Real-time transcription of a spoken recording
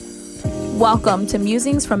Welcome to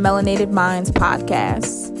Musings from Melanated Minds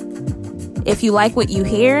podcast. If you like what you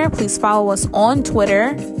hear, please follow us on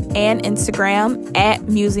Twitter and Instagram at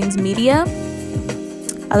Musings Media.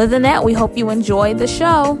 Other than that, we hope you enjoy the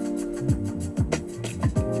show.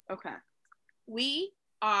 Okay. We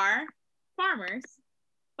are farmers.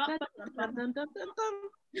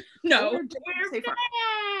 No, we're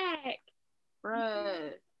back.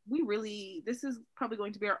 Bruh, this is probably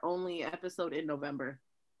going to be our only episode in November.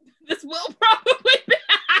 This will probably be.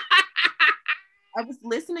 I was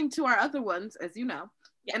listening to our other ones, as you know,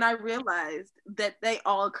 and I realized that they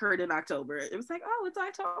all occurred in October. It was like, oh, it's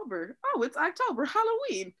October. Oh, it's October,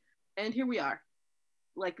 Halloween. And here we are,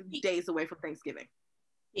 like days away from Thanksgiving.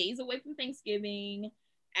 Days away from Thanksgiving,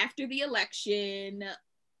 after the election,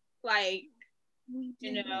 like, we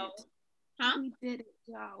did We did it,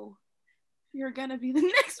 Joe. You're gonna be the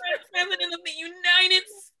next president of the United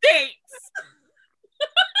States.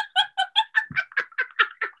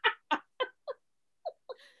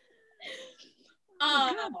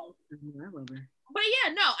 But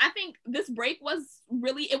yeah, no, I think this break was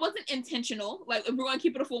really, it wasn't intentional. Like, if we're going to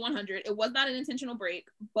keep it a full 100, it was not an intentional break,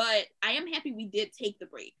 but I am happy we did take the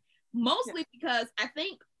break. Mostly because I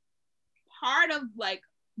think part of like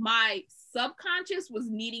my subconscious was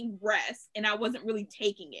needing rest and I wasn't really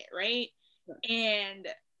taking it, right? And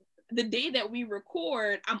the day that we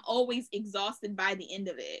record, I'm always exhausted by the end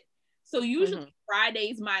of it. So usually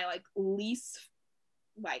Friday's my like least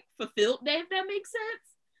like fulfilled day, if that makes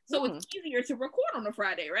sense. So it's easier to record on a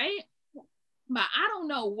Friday, right? But I don't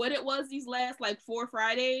know what it was these last like 4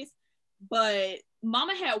 Fridays, but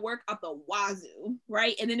Mama had work up the wazoo,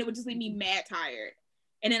 right? And then it would just leave me mad tired.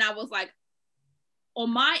 And then I was like, on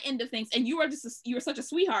my end of things, and you were such a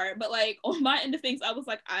sweetheart, but like on my end of things, I was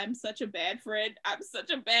like, I'm such a bad friend. I'm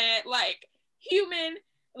such a bad like human,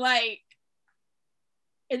 like.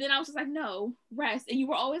 And then I was just like, no, rest. And you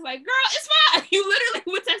were always like, girl, it's fine. You literally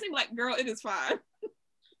would text me like, girl, it is fine.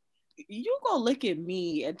 You go look at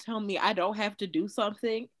me and tell me I don't have to do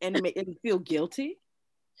something and make me feel guilty.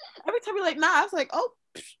 Every time you're like, nah, I was like, oh,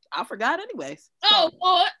 I forgot anyways. So,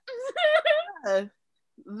 Lord.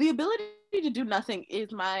 The ability to do nothing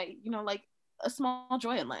is my, like a small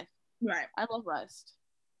joy in life. Right. I love rest.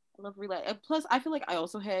 I love relax. And plus, I feel like I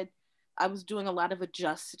was doing a lot of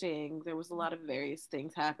adjusting. There was a lot of various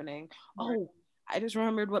things happening. Right. Oh, I just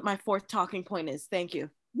remembered what my 4th talking point is. Thank you.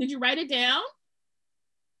 Did you write it down?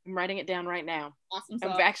 I'm writing it down right now. Awesome.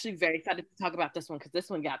 I'm actually very excited to talk about this one because this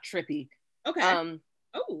one got trippy. Okay.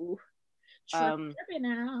 Trippy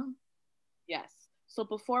now. Yes. So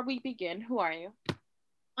before we begin, who are you?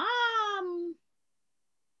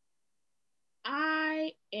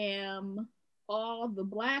 I am all the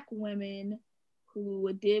Black women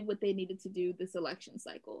who did what they needed to do this election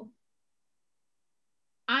cycle.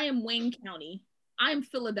 I am Wayne County. I am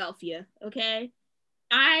Philadelphia, okay?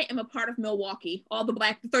 I am a part of Milwaukee. All the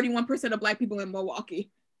 31% of Black people in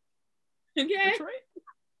Milwaukee. Okay? Detroit.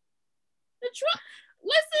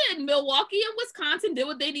 Listen, Milwaukee and Wisconsin did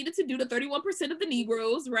what they needed to do to 31% of the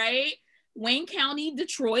Negroes, right? Wayne County,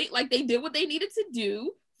 Detroit, like they did what they needed to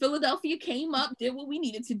do. Philadelphia came up, did what we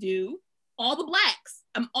needed to do. All the Blacks.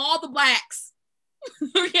 I'm all the Blacks.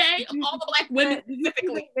 Okay? All the Black women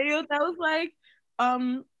specifically. That was like,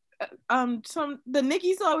 the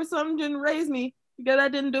Nikki song was Something Didn't Raise Me because I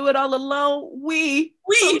didn't do it all alone. We.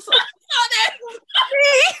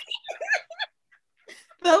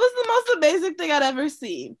 That was the most amazing thing I'd ever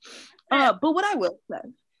seen. But what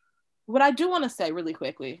I do want to say really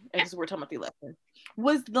quickly, as we're talking about the election,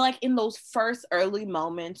 was like in those first early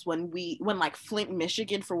moments when like Flint,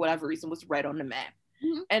 Michigan, for whatever reason, was right on the map.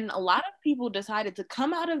 Mm-hmm. And a lot of people decided to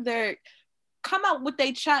come out with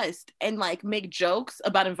their chest and like make jokes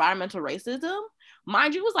about environmental racism.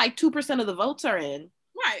 Mind you, it was like 2% of the votes are in.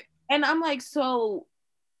 Right. And I'm like, so,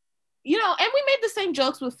 and we made the same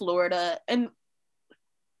jokes with Florida. And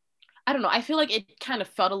I don't know, I feel like it kind of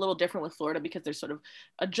felt a little different with Florida because there's sort of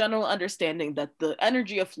a general understanding that the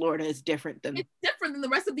energy of Florida is different than the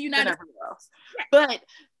rest of the United States. Right. But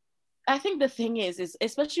I think the thing is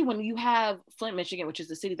especially when you have Flint, Michigan, which is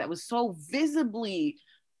a city that was so visibly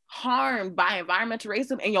harmed by environmental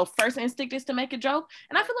racism, and your first instinct is to make a joke.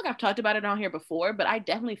 And I feel like I've talked about it on here before, but I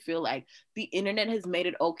definitely feel like the internet has made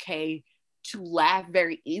it okay to laugh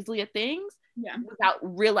very easily at things without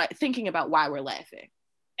thinking about why we're laughing.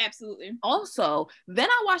 Absolutely. Also, then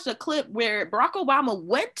I watched a clip where Barack Obama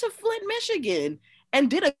went to Flint, Michigan and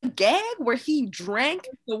did a gag where he drank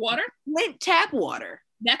the water, Flint tap water.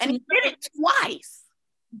 And he did it twice.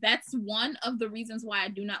 That's one of the reasons why I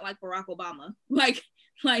do not like Barack Obama. Like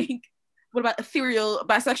what about ethereal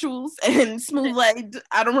bisexuals and smooth legged?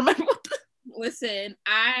 I don't remember what Listen,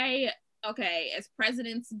 okay, as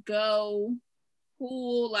presidents go,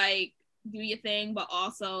 cool, like, do your thing, but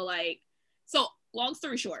also, like, so, long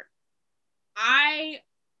story short, I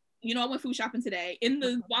went food shopping today.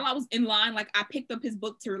 While I was in line, like, I picked up his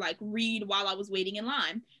book to, like, read while I was waiting in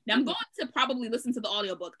line. Now, I'm going to probably listen to the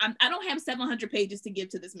audiobook. I don't have 700 pages to give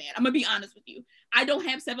to this man. I'm gonna be honest with you. I don't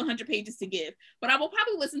have 700 pages to give, but I will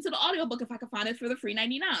probably listen to the audiobook if I can find it for the free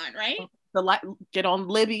 99, right? Get on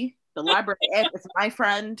Libby. The library app is my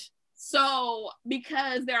friend. So,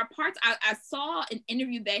 because there are parts, I saw an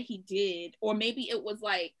interview that he did, or maybe it was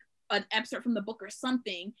like an excerpt from the book or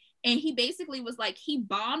something, and he basically was like, he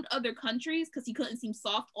bombed other countries because he couldn't seem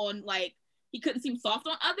soft on others,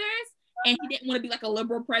 and he didn't want to be like a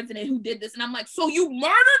liberal president who did this. And I'm like, so you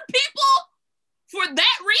murdered people for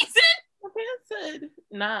that reason? I said,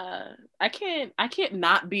 nah, I can't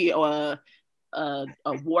not be a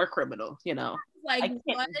war criminal, Like, I can't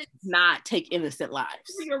what? not take innocent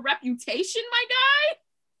lives. For your reputation, my guy?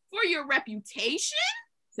 For your reputation?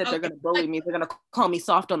 Said they're gonna bully me. They're gonna call me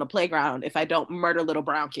soft on the playground if I don't murder little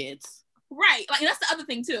brown kids. Right. Like, that's the other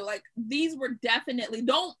thing too. Like, these were definitely,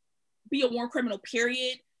 don't be a war criminal,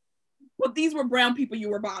 period. But these were brown people you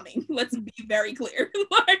were bombing. Let's be very clear.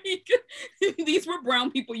 Like, these were brown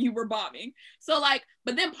people you were bombing. So, like,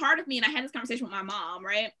 but then part of me, and I had this conversation with my mom,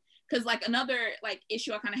 right? Because, like, another, like,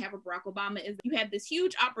 issue I kind of have with Barack Obama is you have this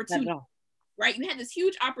huge opportunity, right? You had this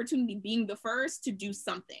huge opportunity being the first to do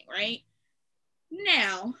something, right?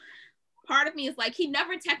 Now, part of me is like, he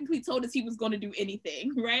never technically told us he was going to do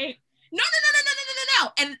anything, right? No.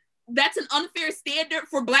 And that's an unfair standard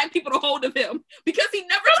for Black people to hold of him, because he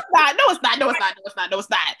never. No, it's not. He never told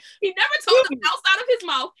us outside of his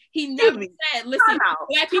mouth. He never said, "Listen,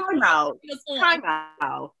 Black people."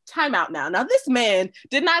 Time out now. Now, this man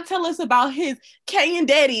did not tell us about his K and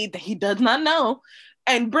daddy that he does not know,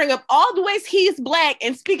 and bring up all the ways he's Black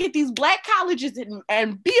and speak at these Black colleges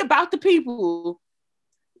and be about the people.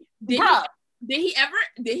 Did he ever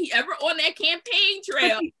on that campaign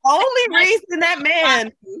trail? The only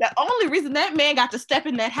reason that man got to step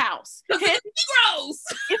in that house is Negroes.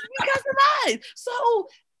 It's because of us. So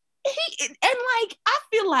I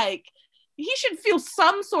feel like he should feel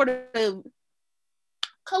some sort of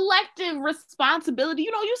collective responsibility.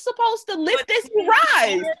 You're supposed to lift this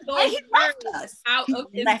rise. He left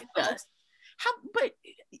us. But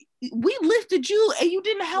we lifted you and you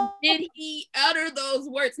didn't help. Did he utter those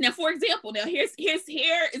words? Now, for example, here is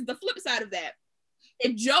the flip side of that.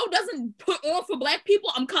 If Joe doesn't put on for Black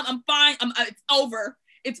people, I'm fine. It's over.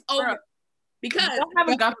 It's over. Bro, because we don't have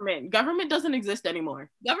a government. Government doesn't exist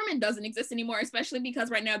anymore. Government doesn't exist anymore, especially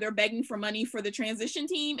because right now they're begging for money for the transition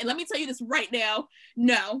team. And let me tell you this right now.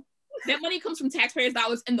 No, that money comes from taxpayers'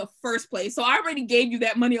 dollars in the first place. So I already gave you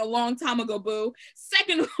that money a long time ago, boo.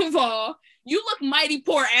 Second of all, you look mighty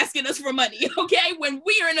poor asking us for money, okay? When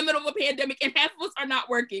we are in the middle of a pandemic and half of us are not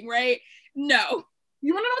working, right? No.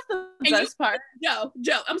 You want to know what's the best part?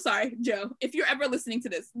 Joe, I'm sorry, Joe. If you're ever listening to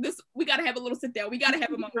this, we got to have a little sit down. We got to have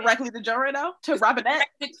a moment. Directly to Joe right now? To Robinette?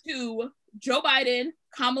 To Joe Biden,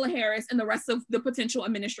 Kamala Harris, and the rest of the potential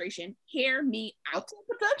administration. Hear me out.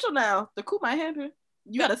 Potential now. The coup might happen.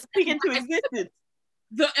 You got to speak into existence.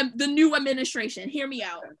 The new administration. Hear me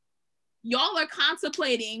out. Y'all are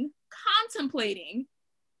contemplating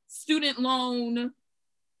student loan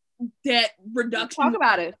debt reduction. Let's talk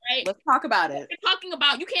about it. Right? Let's talk about it. You're talking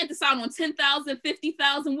about, you can't decide on 10,000,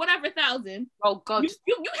 50,000, whatever thousand. Oh, God.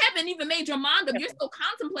 You haven't even made your mind up. You're still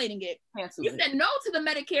contemplating it. You said no to the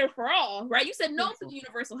Medicare for all, right? You said no to the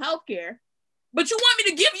universal health care. But you want me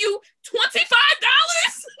to give you $25?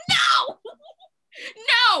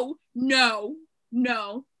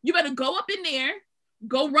 No. You better go up in there,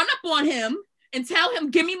 go run up on him, and tell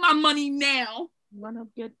him, give me my money now. Run up,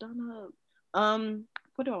 get done up.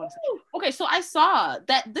 What do I want to say? Okay, so I saw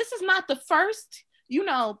that this is not the first,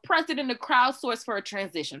 president to crowdsource for a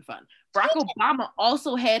transition fund. Barack Obama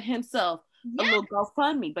also had himself a little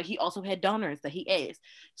GoFundMe, but he also had donors that he asked.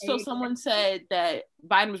 So someone said that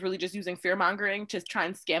Biden was really just using fear mongering to try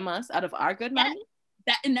and scam us out of our good money.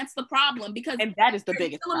 That's the problem, because that is the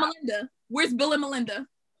biggest problem. Where's Bill and Melinda?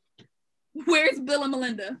 Where's Bill and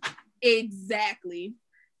Melinda? Exactly.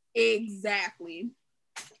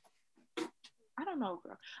 I don't know,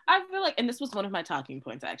 girl. I feel like, and this was one of my talking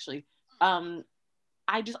points actually. I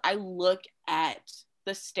look at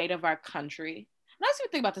the state of our country. And I was even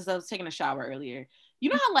thinking about this. I was taking a shower earlier. You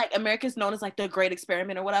know how like America's known as like the great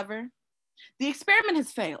experiment or whatever? The experiment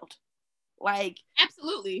has failed. Like,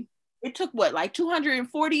 absolutely. It took what, like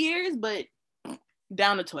 240 years, but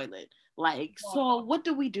down the toilet. Like, so what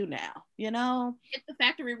do we do now? Hit the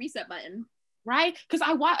factory reset button. Right? Because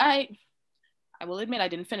I will admit I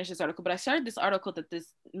didn't finish this article, but I started this article that this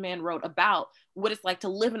man wrote about what it's like to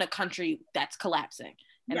live in a country that's collapsing.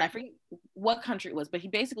 And I forget what country it was, but he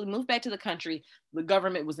basically moved back to the country. The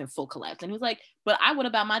government was in full collapse. And he was like, but I went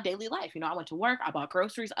about my daily life. You know, I went to work, I bought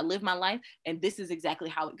groceries, I lived my life. And this is exactly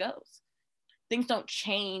how it goes. Things don't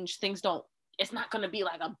change. It's not going to be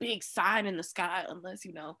like a big sign in the sky unless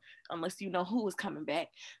you know who is coming back.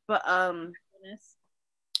 But I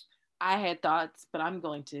had thoughts, but I'm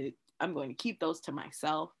going to keep those to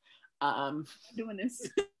myself. Doing this.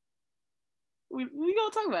 We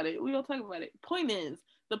gonna talk about it.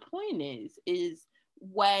 The point is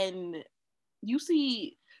when you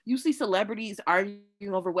see celebrities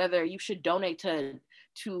arguing over whether you should donate to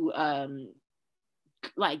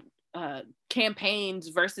campaigns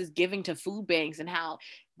versus giving to food banks, and how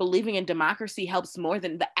believing in democracy helps more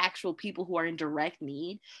than the actual people who are in direct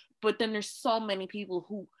need. But then there's so many people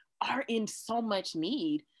who are in so much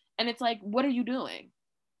need, and it's like, what are you doing?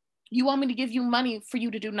 You want me to give you money for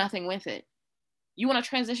you to do nothing with it? You want to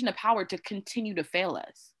transition to power to continue to fail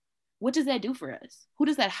us? What does that do for us? Who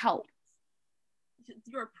does that help?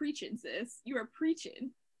 You're preaching, sis. You are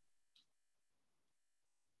preaching.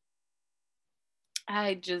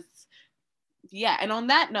 And on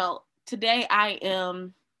that note, today I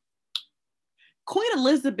am Queen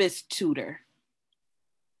Elizabeth's tutor.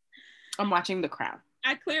 I'm watching The Crown.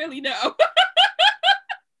 I clearly know.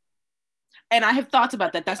 And I have thoughts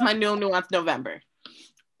about that. That's my new nuance November.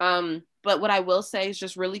 But what I will say is,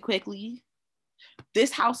 just really quickly,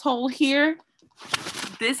 this household here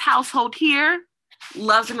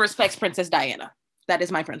loves and respects Princess Diana. That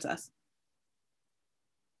is my princess.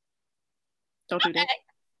 Don't do that.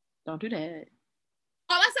 Don't do that.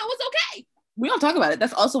 All I said was okay. We don't talk about it.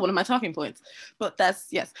 That's also one of my talking points. But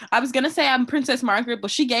yes. I was going to say I'm Princess Margaret,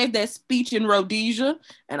 but she gave that speech in Rhodesia,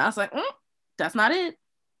 and I was like, that's not it.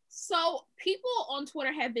 So people on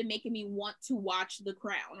Twitter have been making me want to watch The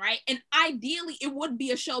Crown, right? And ideally, it would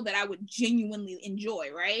be a show that I would genuinely enjoy,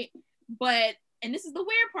 right? But, and this is the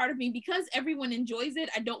weird part of me, because everyone enjoys it,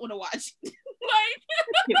 I don't want to watch it.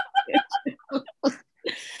 Like,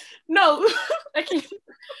 no, I can't.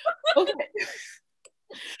 Okay.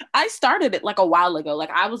 I started it like a while ago. Like,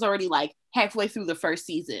 I was already like halfway through the first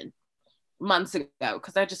season months ago,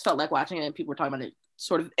 because I just felt like watching it and people were talking about it.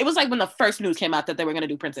 It was like when the first news came out that they were going to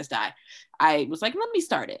do Princess Di. I was like, let me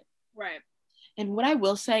start it. Right. And what I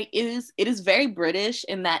will say is, it is very British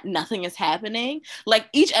in that nothing is happening. Like,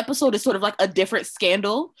 each episode is sort of like a different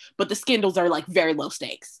scandal, but the scandals are like very low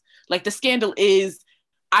stakes. Like, the scandal is,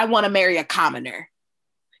 I want to marry a commoner.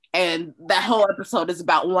 And that whole episode is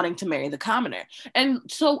about wanting to marry the commoner. And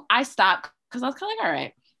so I stopped, because I was kind of like, all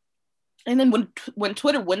right. And then when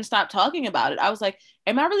Twitter wouldn't stop talking about it, I was like,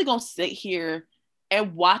 am I really going to sit here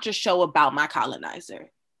and watch a show about my colonizer?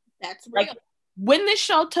 That's real. Like, when this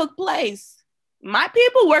show took place, my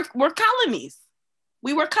people were colonies.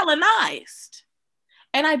 We were colonized.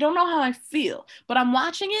 And I don't know how I feel, but I'm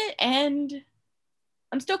watching it and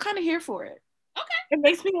I'm still kind of here for it. Okay. It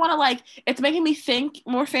makes me want to, like, it's making me think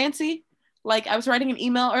more fancy. Like, I was writing an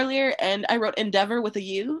email earlier and I wrote Endeavor with a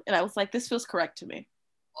U, and I was like, this feels correct to me.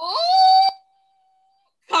 Oh,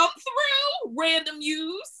 come through, random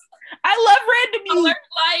use. I love random use.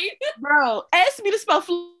 Like, bro, ask me to spell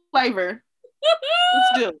flavor.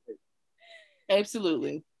 Let's do it.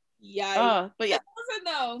 Absolutely. Yeah. But yeah. Listen,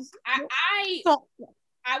 though,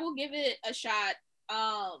 I will give it a shot.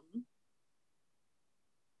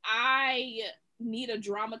 I need a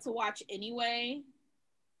drama to watch anyway.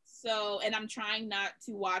 So, and I'm trying not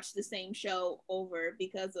to watch the same show over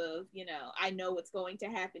because of, I know what's going to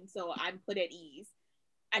happen. So I'm put at ease.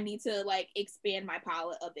 I need to like expand my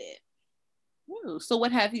palette a bit. Ooh, so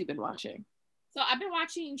what have you been watching? So I've been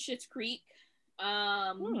watching Schitt's Creek.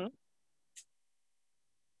 Sure.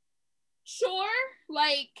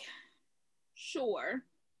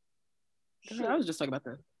 I was just talking about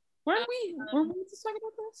this. Were we just talking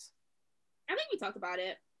about this? I think we talked about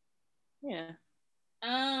it. Yeah.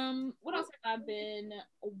 What else have I been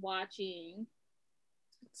watching?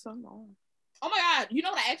 It's so long. Oh my God. You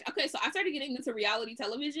know what so I started getting into reality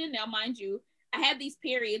television. Now, mind you, I had these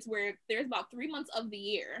periods where there's about 3 months of the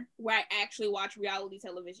year where I actually watch reality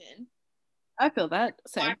television. I feel that.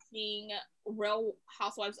 Same. Watching Real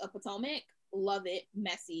Housewives of Potomac. Love it.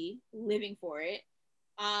 Messy. Living for it.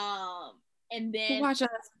 And then watch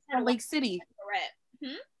Salt Lake City.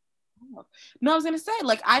 No, I was gonna say,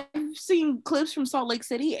 like, I've seen clips from Salt Lake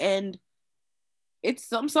City, and it's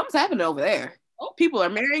something's happening over there. Oh, people are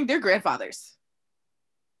marrying their grandfathers.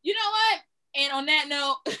 You know what? And on that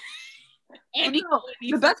note,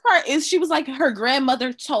 the best part is she was like, her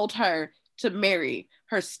grandmother told her to marry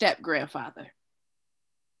her step grandfather.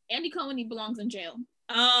 Andy Cohen, he belongs in jail.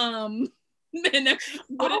 And that's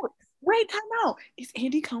what wait, time out. Is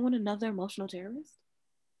Andy Cohen another emotional terrorist?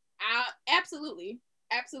 Absolutely.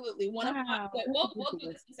 One of my, we'll do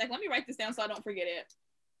this in a second. Let me write this down so I don't forget it.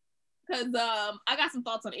 Because I got some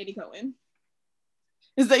thoughts on Andy Cohen.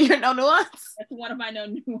 Is that your no nuance? That's one of my no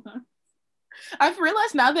nuance. I've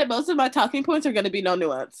realized now that most of my talking points are going to be no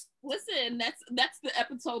nuance. Listen, that's the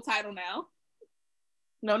episode title now.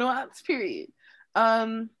 No nuance, period.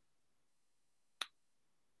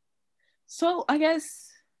 So I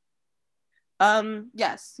guess,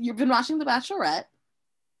 yes, you've been watching The Bachelorette.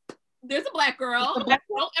 There's a black girl.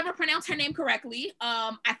 Don't ever pronounce her name correctly.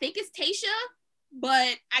 I think it's Tasha,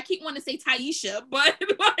 but I keep wanting to say Taisha, but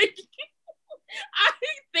like I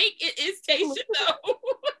think it is Tasha though.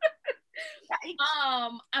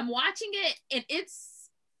 I'm watching it and it's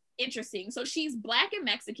interesting. So she's black and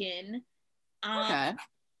Mexican. Okay.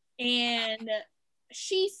 And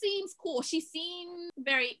she seems cool. She seems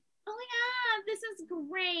very, oh my God, this is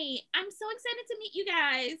great. I'm so excited to meet you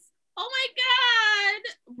guys. Oh my God.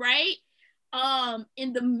 Right?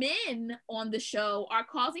 And the men on the show are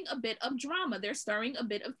causing a bit of drama. They're stirring a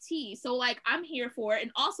bit of tea. So like, I'm here for it.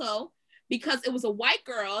 And also because it was a white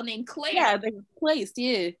girl named Claire. Yeah, they replaced,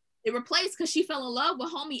 They replaced because she fell in love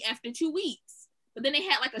with homie after 2 weeks. But then they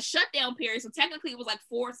had like a shutdown period. So technically it was like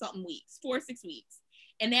 4 or 6 weeks.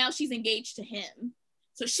 And now she's engaged to him.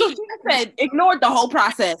 So she said, ignored the whole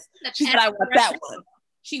process. She said, I want that one.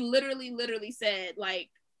 She literally said, like,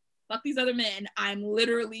 fuck these other men. I'm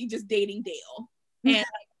literally just dating Dale. And like,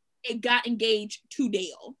 it got engaged to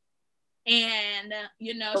Dale. And,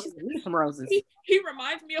 you know, she's some roses. He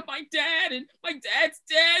reminds me of my dad, and my dad's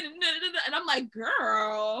dead. And I'm like,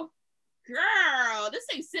 girl, this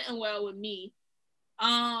ain't sitting well with me.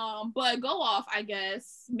 But go off, I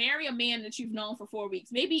guess. Marry a man that you've known for 4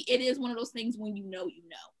 weeks. Maybe it is one of those things when you know.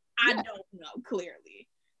 I don't know, clearly.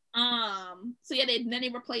 So yeah, then they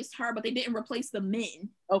replaced her, but they didn't replace the men.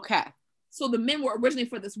 Okay. So the men were originally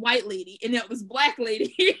for this white lady, and now this black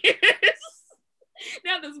lady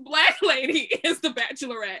now this black lady is the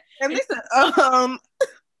Bachelorette. And listen,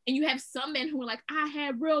 and you have some men who are like, I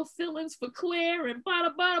had real feelings for Claire and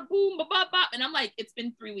bada bada boom ba ba ba, and I'm like, it's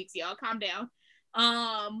been 3 weeks, y'all, calm down.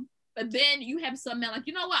 But then you have some men like,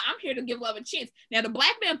 you know what, I'm here to give love a chance. Now the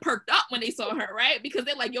black men perked up when they saw her, right? Because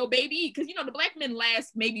they're like, yo, baby, because you know the black men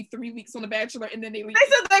last maybe 3 weeks on The Bachelor and then they leave. They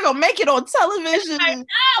said they're gonna make it on television. Like,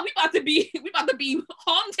 nah, we about to be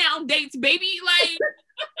hometown dates, baby. Like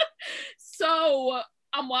so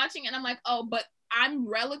I'm watching and I'm like, oh, but I'm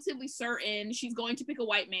relatively certain she's going to pick a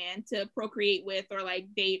white man to procreate with or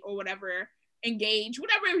like date or whatever, engage,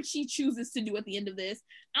 whatever she chooses to do at the end of this.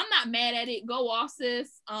 I'm not mad at it. Go off,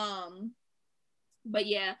 sis. But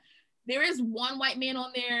yeah, there is one white man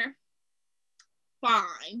on there.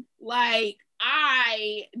 Fine. Like,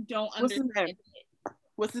 I don't understand it.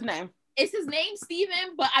 What's his name? It's his name,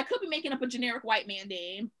 Steven, but I could be making up a generic white man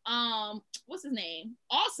name. What's his name?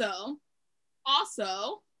 Also,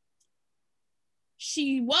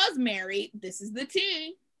 she was married. This is the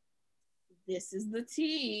tea.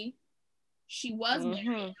 She was married.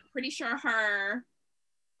 I'm pretty sure her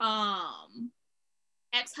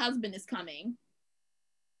ex-husband is coming.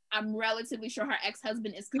 I'm relatively sure her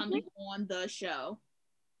ex-husband is coming on the show.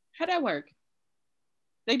 How'd that work?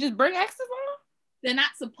 They just bring exes on? They're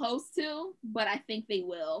not supposed to, but I think they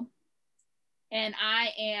will. And I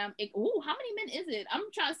am, how many men is it? I'm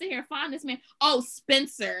trying to sit here and find this man. Oh,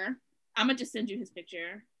 Spencer. I'm going to just send you his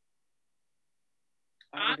picture.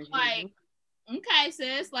 I'm like, okay,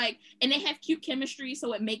 sis. Like, and they have cute chemistry,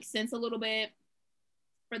 so it makes sense a little bit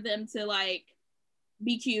for them to, like,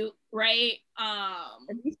 be cute, right?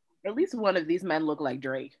 At least one of these men look like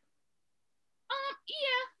Drake.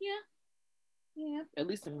 Yeah. At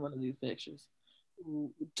least in one of these pictures.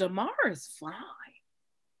 Ooh, Damar is fly.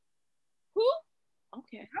 Who?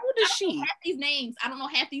 Okay. How old is she? I don't know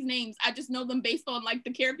half these names. I just know them based on like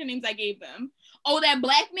the character names I gave them. Oh, that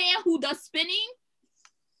black man who does spinning?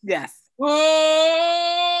 Yes.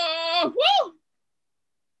 Oh, woo!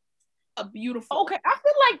 A beautiful. Okay, I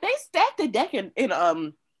feel like they stacked the deck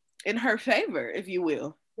in her favor, if you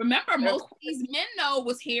will. Remember, most of these men though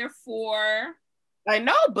was here for. I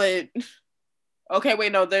know, but okay,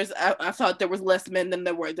 wait, no. I thought there was less men than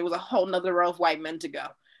there were. There was a whole nother row of white men to go.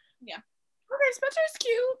 Yeah. Okay, Spencer's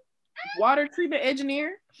cute. Water treatment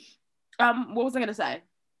engineer. What was I gonna say?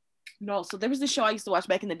 No, so there was this show I used to watch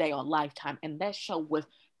back in the day on Lifetime, and that show was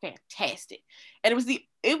fantastic. And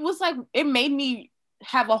it made me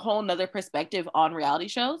have a whole nother perspective on reality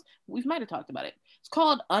shows. We might have talked about it. It's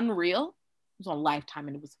called Unreal. It was on Lifetime,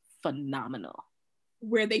 and it was phenomenal.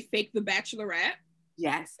 Where they fake the Bachelorette?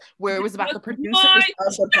 Yes, where it was about the producers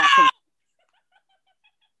of the platform.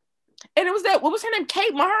 And it was that, what was her name?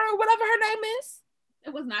 Kate Mara or whatever her name is?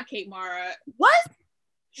 It was not Kate Mara. What?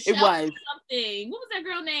 Shelby It was. something. What was that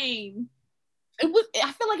girl name? It was,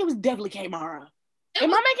 I feel like it was definitely Kate Mara.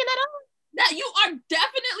 Am I making that up? That you are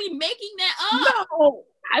definitely making that up. No,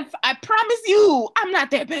 I promise you, I'm not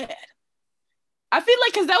that bad. I feel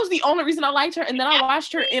like because that was the only reason I liked her, and then I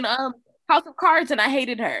watched her in House of Cards, and I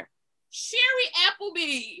hated her. Sherry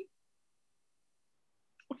Appleby.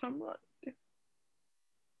 I'm not.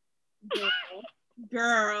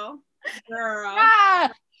 Girl.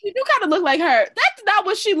 Ah, you do kind of look like her. That's not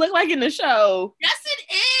what she looked like in the show. Yes, it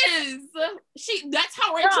is. That's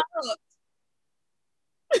how Rachel looked.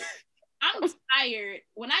 I'm tired.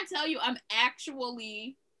 When I tell you I'm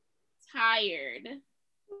actually tired.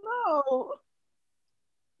 No.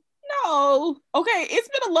 Okay, it's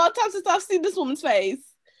been a long time since I've seen this woman's face.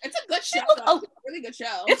 It's a good show. It's a really good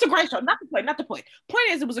show. It's a great show. Not the point. Point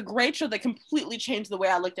is, it was a great show that completely changed the way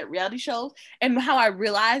I looked at reality shows and how I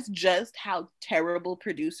realized just how terrible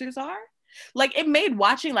producers are. Like, it made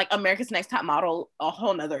watching like America's Next Top Model a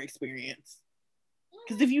whole nother experience.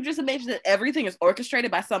 Because if you just imagine that everything is orchestrated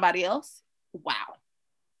by somebody else, wow.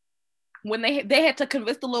 When they had to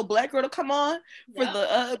convince the little black girl to come on for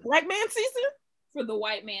the black man season. For the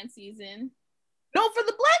white man season. No, for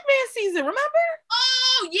the black man season, remember?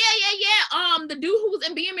 Oh, yeah. The dude who was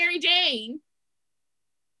in Being Mary Jane.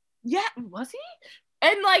 Yeah, was he?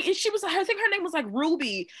 And like, she was, I think her name was like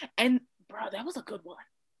Ruby. And bro, that was a good one.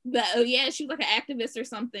 She was like an activist or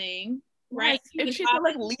something. Right. And she could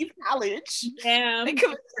like leave college. Yeah. They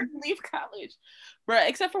could leave college. Bro,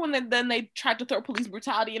 except for when they tried to throw police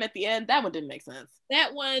brutality in at the end. That one didn't make sense.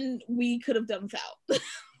 That one we could have done without.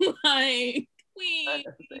 Like, we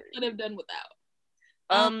could have done without.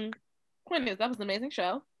 Point is, that was an amazing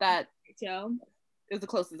show. That is the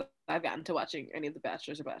closest I've gotten to watching any of the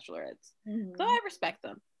Bachelors or Bachelorettes. Mm-hmm. So I respect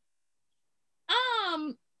them.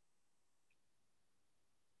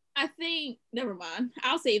 I think, never mind.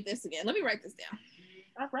 I'll save this again. Let me write this down.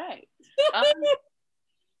 All right.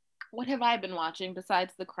 What have I been watching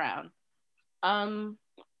besides The Crown? So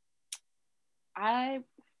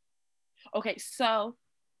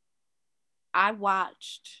I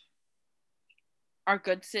watched our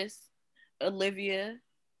good sis Olivia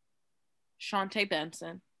Shantae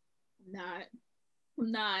Benson.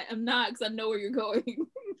 I'm not because I know where you're going.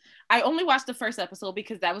 I only watched the first episode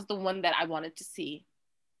because that was the one that I wanted to see.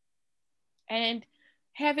 And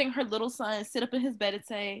having her little son sit up in his bed and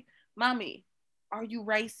say, "Mommy, are you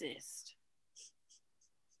racist?"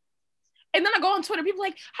 And then I go on Twitter, people are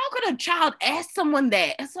like, how could a child ask someone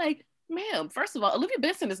that? It's like, ma'am, first of all, Olivia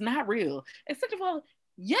Benson is not real. And second of all,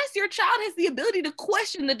 yes, your child has the ability to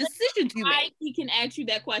question the decisions you make. He can ask you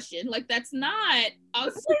that question. Like, that's not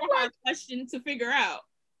a super hard question to figure out.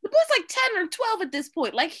 The boy's like 10 or 12 at this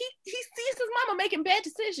point. Like, he sees his mama making bad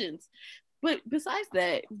decisions. But besides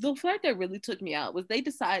that, the part that really took me out was they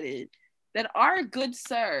decided that our good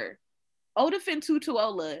sir, Odafin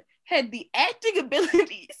Tutuola, had the acting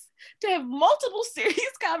abilities to have multiple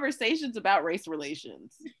serious conversations about race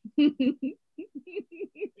relations. And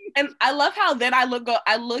I love how then I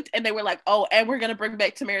looked and they were like, oh, and we're gonna bring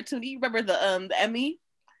back Tamara Tooney. You remember the Emmy?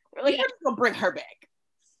 We're like, we're just gonna bring her back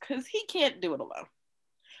because he can't do it alone.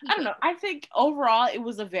 I don't know. I think overall it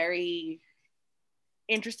was a very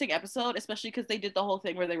interesting episode, especially because they did the whole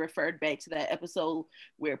thing where they referred back to that episode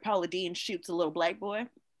where Paula Deen shoots a little black boy,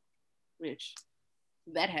 which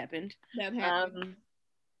that happened.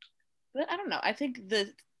 But I don't know. I think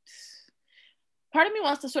the part of me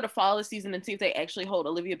wants to sort of follow the season and see if they actually hold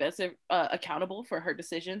Olivia Benson accountable for her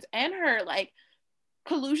decisions and her like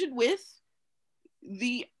collusion with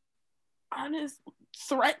the honest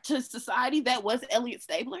threat to society that was Elliot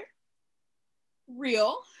Stabler.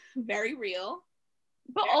 Real, very real.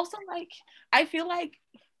 But also, like, I feel like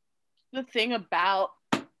the thing about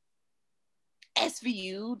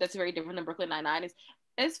SVU that's very different than Brooklyn Nine-Nine is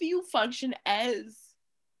SVU function as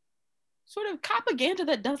sort of propaganda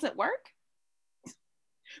that doesn't work.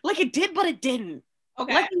 Like, it did, but it didn't.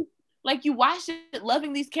 Okay. Like you watched it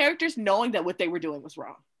loving these characters, knowing that what they were doing was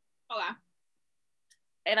wrong. Okay.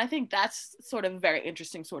 And I think that's sort of a very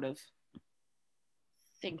interesting sort of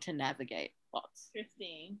thing to navigate.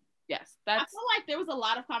 Interesting. Yes. I feel like there was a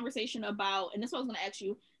lot of conversation about, and this is what I was going to ask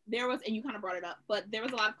you, and you kind of brought it up, but there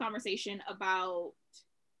was a lot of conversation about,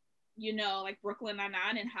 like Brooklyn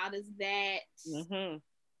Nine-Nine and how does that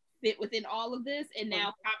fit within all of this. And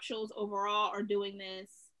now pop shows overall are doing this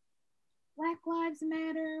Black Lives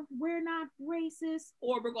Matter, we're not racist,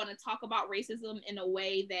 or we're going to talk about racism in a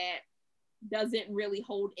way that doesn't really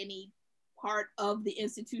hold any part of the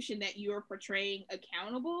institution that you're portraying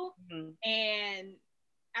accountable. And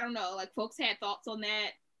I don't know, like folks had thoughts on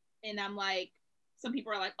that, and I'm like, some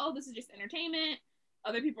people are like, oh, this is just entertainment.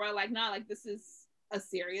 Other people are like, nah, like this is a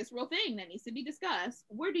serious, real thing that needs to be discussed.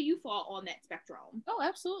 Where do you fall on that spectrum? Oh,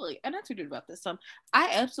 absolutely. And I tweeted about this. I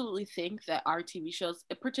absolutely think that our TV shows,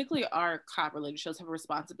 particularly our cop-related shows, have a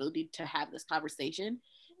responsibility to have this conversation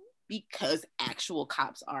because actual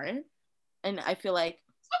cops aren't. And I feel like,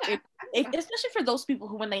 especially for those people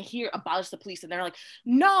who, when they hear abolish the police, and they're like,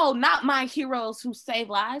 no, not my heroes who save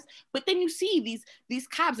lives. But then you see these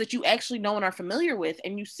cops that you actually know and are familiar with,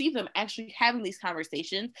 and you see them actually having these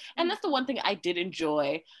conversations. And that's the one thing I did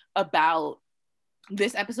enjoy about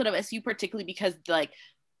this episode of SU, particularly because like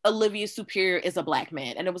Olivia's superior is a Black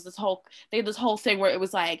man, and it was they had this whole thing where it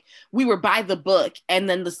was like, we were by the book, and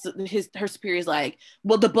then her superior is like,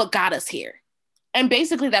 well, the book got us here. And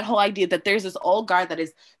basically that whole idea that there's this old guard that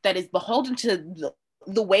is beholden to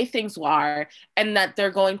the way things are, and that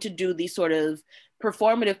they're going to do these sort of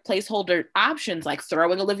performative placeholder options, like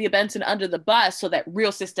throwing Olivia Benson under the bus so that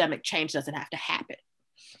real systemic change doesn't have to happen.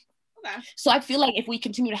 Okay. So I feel like if we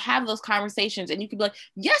continue to have those conversations, and you can be like,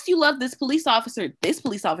 yes, you love this police officer,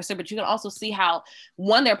 but you can also see how,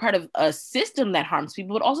 one, they're part of a system that harms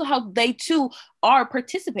people, but also how they too are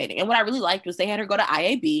participating. And what I really liked was they had her go to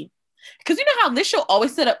IAB. Because you know how this show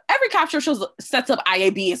always every cop show sets up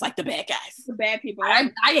IAB as like the bad guys. The bad people.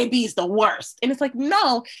 IAB is the worst. And it's like,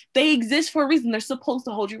 no, they exist for a reason. They're supposed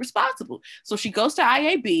to hold you responsible. So she goes to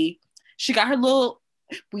IAB. She got her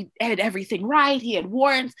we had everything right. He had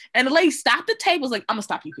warrants. And the lady stopped the tape, was like, I'm going to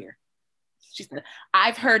stop you here. She said,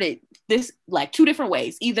 I've heard it this like two different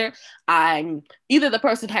ways. Either the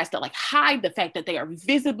person has to like hide the fact that they are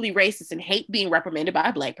visibly racist and hate being reprimanded by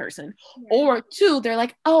a Black person, or two, they're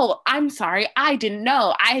like, oh, I'm sorry, I didn't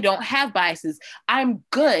know, I don't have biases, I'm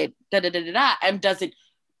good, and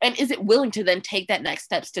is it willing to then take that next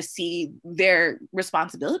steps to see their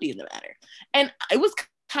responsibility in the matter. And it was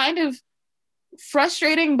kind of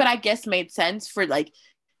frustrating, but I guess made sense for like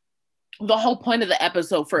the whole point of the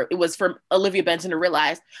episode was for Olivia Benson to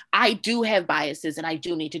realize, I do have biases and I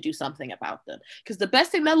do need to do something about them. Because the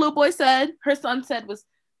best thing that little boy said, her son said, was,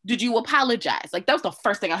 did you apologize? Like, that was the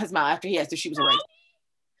first thing out his mouth after he asked if she was a racist.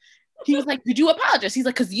 He was like, did you apologize? He's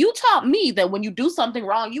like, because you taught me that when you do something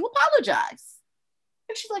wrong, you apologize.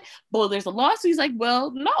 And she's like, well, there's a lawsuit. He's like,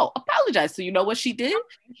 well, no, apologize. So you know what she did?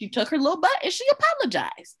 She took her little butt and she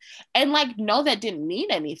apologized. And like, no, that didn't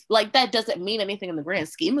mean anything. Like, that doesn't mean anything in the grand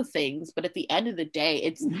scheme of things. But at the end of the day,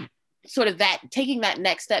 it's sort of that taking that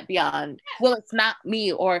next step beyond, well, it's not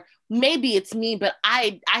me, or maybe it's me, but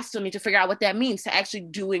I still need to figure out what that means, to actually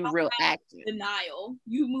doing real action. Denial.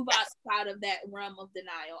 You move outside of that realm of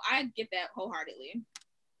denial. I get that wholeheartedly.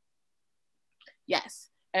 Yes.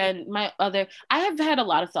 And I have had a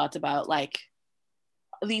lot of thoughts about like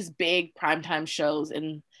these big primetime shows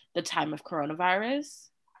in the time of coronavirus.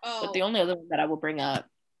 Oh. But the only other one that I will bring up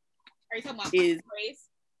is Grace.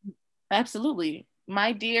 Absolutely,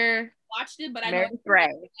 my dear. Watched it, but I Meredith know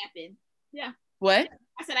Grey. Happened. Yeah. What?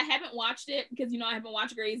 I said I haven't watched it because I haven't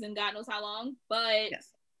watched Grey's in God knows how long, but yes,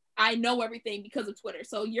 I know everything because of Twitter.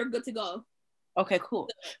 So you're good to go. Okay, cool.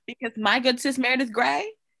 Because my good sis Meredith Grey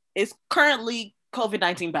is currently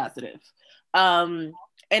COVID-19 positive. And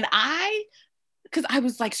because I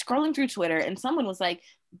was like scrolling through Twitter, and someone was like,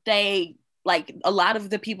 a lot of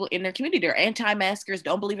the people in their community are anti-maskers,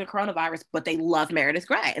 don't believe in coronavirus, but they love Meredith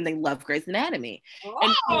Grey and they love Grey's Anatomy.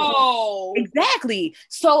 Oh, and exactly.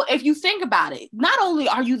 So if you think about it, not only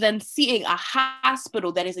are you then seeing a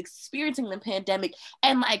hospital that is experiencing the pandemic,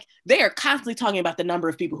 and like they are constantly talking about the number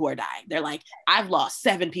of people who are dying. They're like, I've lost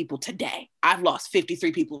 7 people today. I've lost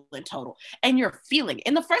 53 people in total. And you're feeling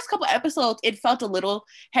in the first couple episodes, it felt a little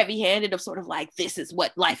heavy-handed of sort of like, this is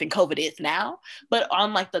what life in COVID is now. But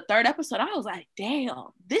on like the third episode, I was like, damn,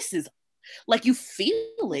 this is like, you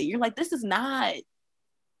feel it. You're like, this is not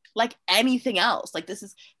like anything else. Like, this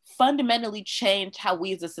has fundamentally changed how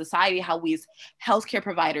we as a society, how we as healthcare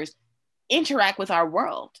providers interact with our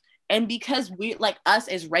world. And because we, like us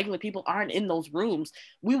as regular people, aren't in those rooms,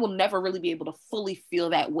 we will never really be able to fully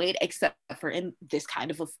feel that weight except for in this kind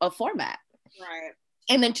of a format. Right.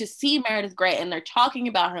 And then to see Meredith Grey, and they're talking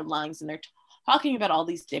about her lungs, and they're talking about all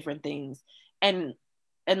these different things, and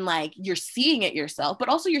like you're seeing it yourself, but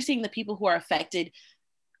also you're seeing the people who are affected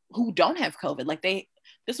who don't have COVID. Like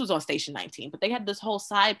this was on Station 19, but they had this whole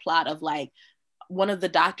side plot of like, one of the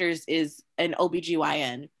doctors is an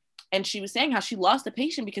OBGYN. And she was saying how she lost a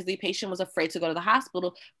patient because the patient was afraid to go to the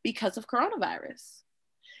hospital because of coronavirus.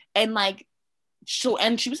 And like,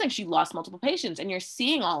 and she was saying she lost multiple patients, and you're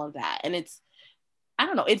seeing all of that. And I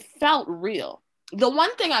don't know, it felt real. The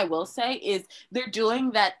one thing I will say is they're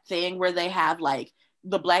doing that thing where they have like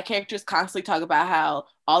the Black characters constantly talk about how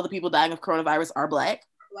all the people dying of coronavirus are Black.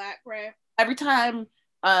 Black, right? Every time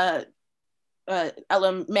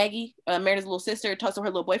Maggie, Meredith's little sister, talks to her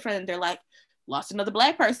little boyfriend, and they're like, lost another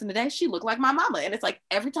Black person today. She looked like my mama. And it's like,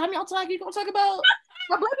 every time y'all talk, you're gonna talk about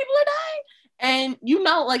how Black people are dying. And you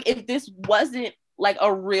know, like, if this wasn't like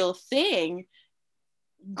a real thing,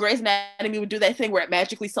 Grey's Anatomy would do that thing where it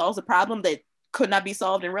magically solves a problem that could not be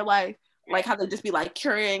solved in real life. Like how they'd just be like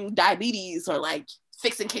curing diabetes or like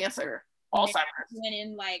fixing cancer, Alzheimer's.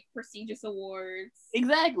 Winning like prestigious awards.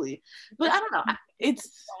 Exactly. But I don't know.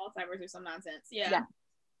 It's Alzheimer's or some nonsense. Yeah.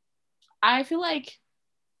 I feel like,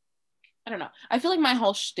 I don't know. I feel like my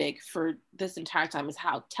whole shtick for this entire time is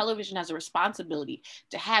how television has a responsibility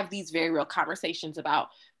to have these very real conversations about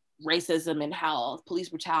racism and how police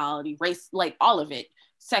brutality, race, like all of it,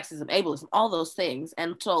 sexism, ableism, all those things.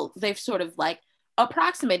 And so they've sort of like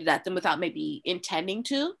approximated at them without maybe intending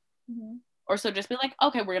to. Mm-hmm. Or so just be like,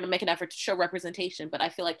 okay, we're going to make an effort to show representation. But I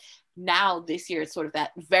feel like now this year, it's sort of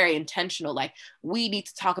that very intentional, like, we need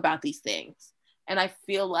to talk about these things. And I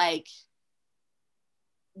feel like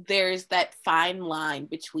there's that fine line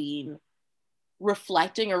between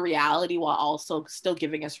reflecting a reality while also still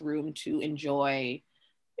giving us room to enjoy,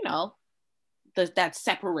 you know, that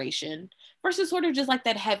separation versus sort of just like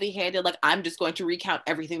that heavy-handed, like, I'm just going to recount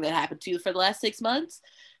everything that happened to you for the last 6 months,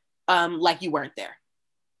 like you weren't there.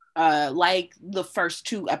 Like the first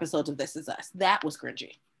 2 episodes of This Is Us. That was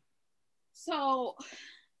cringy. So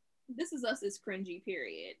This Is Us is cringy,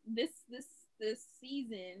 period. This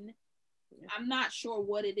season, I'm not sure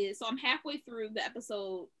what it is. So I'm halfway through the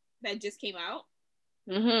episode that just came out.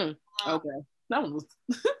 Mm-hmm. Okay. That one was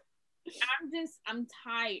I'm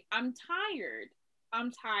tired.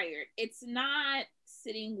 It's not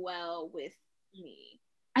sitting well with me.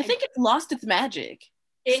 I think it's lost its magic.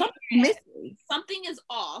 Something is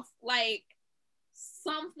off. Like,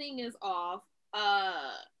 something is off.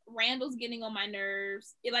 Randall's getting on my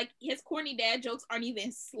nerves. Like, his corny dad jokes aren't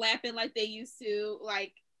even slapping like they used to.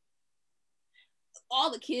 Like,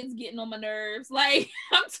 all the kids getting on my nerves. Like,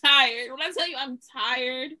 I'm tired. When I tell you I'm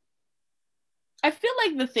tired. I feel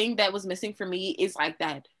like the thing that was missing for me is like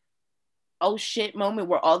that oh shit moment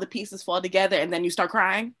where all the pieces fall together and then you start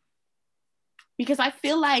crying. Because I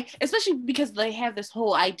feel like, especially because they have this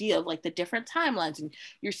whole idea of like the different timelines and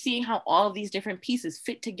you're seeing how all of these different pieces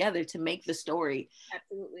fit together to make the story.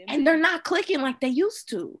 Absolutely. And they're not clicking like they used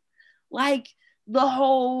to. Like the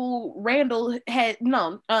whole Randall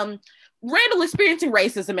experiencing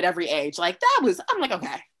racism at every age. Like I'm like,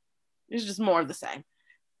 okay, it's just more of the same.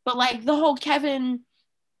 But like the whole Kevin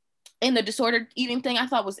and the disordered eating thing I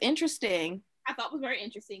thought was interesting. I thought was very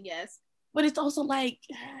interesting, yes. But it's also like,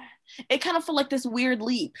 it kind of felt like this weird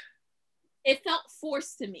leap. It felt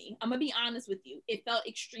forced to me. I'm going to be honest with you. It felt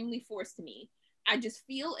extremely forced to me. I just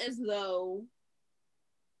feel as though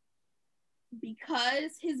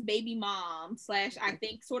because his baby mom / I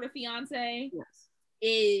think sort of fiance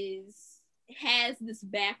has this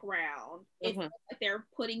background, it's like they're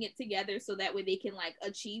putting it together so that way they can like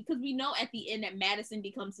achieve, because we know at the end that Madison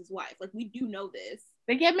becomes his wife. Like, we do know this.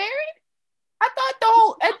 They get married? I thought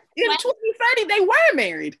in 2030 they were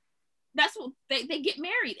married. That's what they get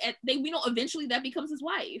married. We know eventually that becomes his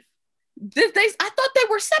wife. I thought they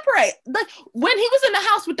were separate. Like when he was in the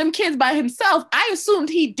house with them kids by himself, I assumed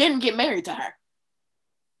he didn't get married to her.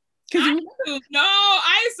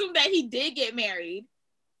 I assumed that he did get married.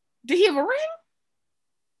 Did he have a ring?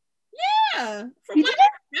 Yeah, from what I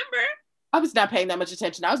remember. I was not paying that much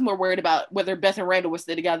attention. I was more worried about whether Beth and Randall were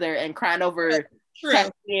still together and crying over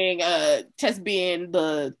Tess being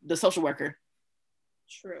the social worker.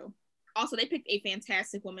 True. Also, they picked a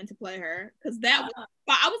fantastic woman to play her, because I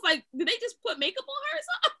was like, did they just put makeup on her or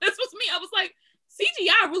something? This was me. I was like,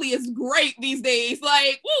 CGI really is great these days.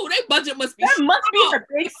 Like, whoa, their budget must be. That must be her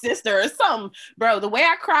big sister or something, bro. The way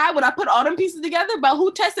I cried when I put all them pieces together about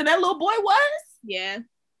who Tess and that little boy was. Yeah.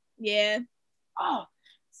 Oh.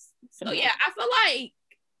 So yeah, I feel like,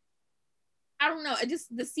 I don't know,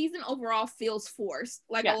 the season overall feels forced.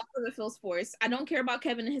 Like, a lot of it feels forced. I don't care about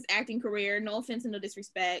Kevin and his acting career. No offense and no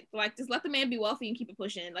disrespect. Like, just let the man be wealthy and keep it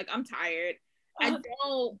pushing. Like, I'm tired. I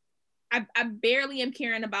barely am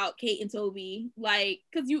caring about Kate and Toby. Like,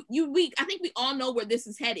 because I think we all know where this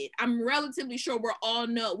is headed. I'm relatively sure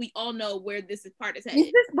we all know where this part is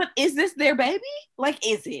headed. Is this their baby? Like,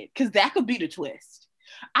 is it? Because that could be the twist.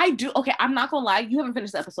 Okay, I'm not gonna lie, you haven't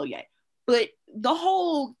finished the episode yet, but the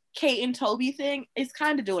whole Kate and Toby thing is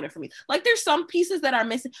kind of doing it for me. Like, there's some pieces that are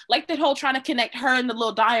missing, like that whole trying to connect her and the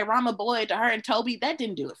little diorama boy to her and Toby, that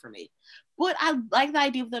didn't do it for me. But I like the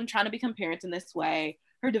idea of them trying to become parents in this way,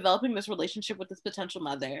 her developing this relationship with this potential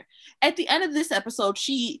mother. At the end of this episode,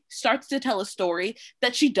 she starts to tell a story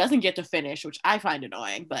that she doesn't get to finish, which I find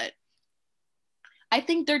annoying, but I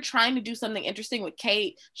think they're trying to do something interesting with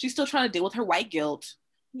Kate. She's still trying to deal with her white guilt.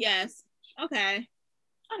 Yes. Okay.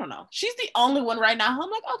 I don't know. She's the only one right now who I'm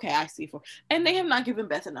like, okay, I see. And they have not given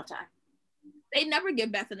Beth enough time. They never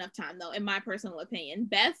give Beth enough time, though, in my personal opinion.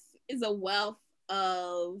 Beth is a wealth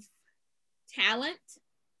of talent.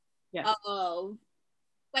 Yeah. Of,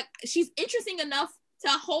 like, she's interesting enough to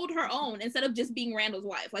hold her own instead of just being Randall's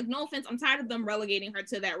wife. Like, no offense, I'm tired of them relegating her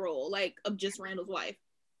to that role, like, of just Randall's wife.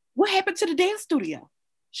 What happened to the dance studio?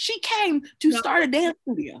 She came to start a dance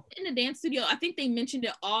studio. In the dance studio, I think they mentioned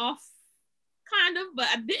it off, kind of, but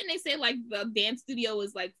didn't they say, like, the dance studio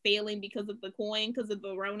is, like, failing because of the coin, because of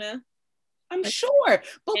the Rona? I'm sure,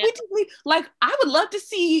 but yeah. I would love to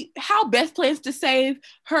see how Beth plans to save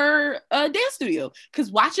her dance studio,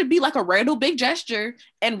 because watch it be like a Randall big gesture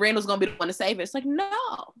and Randall's gonna be the one to save it. It's like,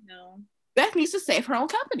 no. Beth needs to save her own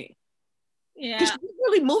company. Yeah. Because she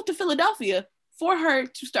really moved to Philadelphia for her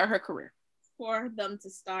to start her career. For them to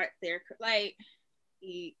start their, like,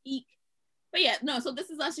 eek. But yeah, no, so this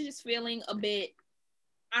is us just feeling a bit,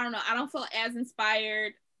 I don't know, I don't feel as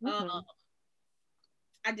inspired. Mm-hmm.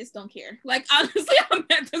 I just don't care. Like, honestly, I'm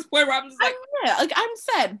at this point where I'm just like, I'm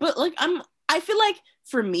sad, but like I feel like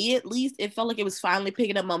for me at least, it felt like it was finally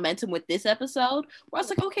picking up momentum with this episode. Where I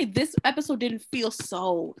was like, okay, this episode didn't feel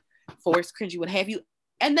so forced, cringy, what have you.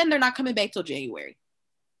 And then they're not coming back till January.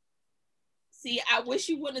 See, I wish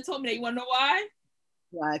you wouldn't have told me that. You want to know why?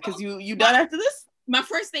 Why? Because you done after this? My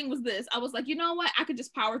first thing was this. I was like, you know what? I could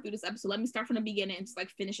just power through this episode. Let me start from the beginning and just like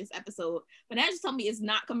finish this episode. But now just tell me it's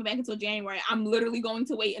not coming back until January. I'm literally going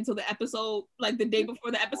to wait until the episode, like the day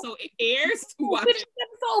before the episode airs to watch finish the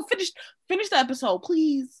episode. Finish the episode,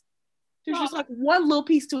 please. There's just like one little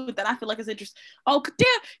piece to it that I feel like is interesting. Oh, damn.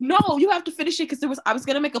 No, you have to finish it because I was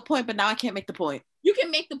going to make a point, but now I can't make the point. You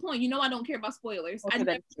can make the point. You know I don't care about spoilers. Okay, I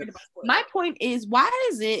never cared about spoilers. My point is, why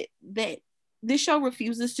is it that this show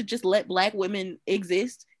refuses to just let Black women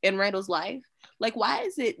exist in Randall's life? Like, why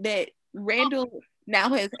is it that Randall now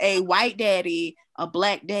has a white daddy, a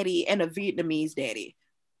Black daddy, and a Vietnamese daddy?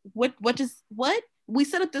 What? We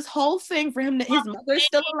set up this whole thing for him that his mother's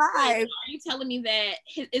still alive. Are you telling me that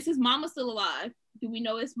is his mama still alive? Do we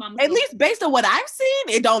know his mama? At least based on what I've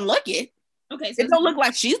seen, it don't look it. Okay, so it don't look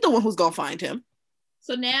like she's the one who's gonna find him.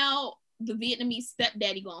 So now the Vietnamese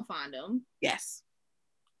stepdaddy gonna find him. Yes.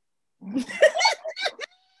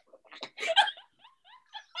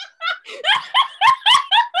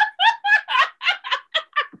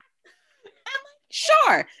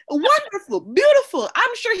 Sure, wonderful, beautiful.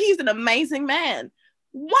 I'm sure he's an amazing man.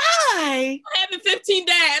 Why? I'm having 15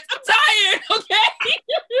 dads. I'm tired, okay?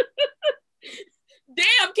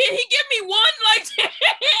 Damn, can he give me one? Like,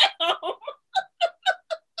 damn.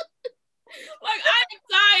 Like, I'm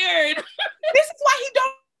tired. This is why he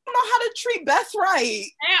don't know how to treat Beth right.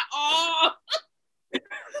 At all.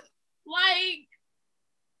 Like,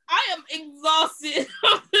 I am exhausted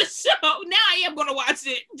of the show. Now I am going to watch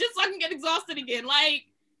it just so I can get exhausted again. Like,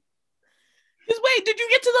 just wait, did you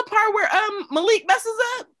get to the part where Malik messes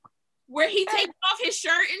up? Where he takes off his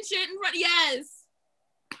shirt and shit in front? Yes.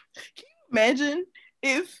 Can you imagine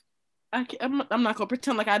if I'm not going to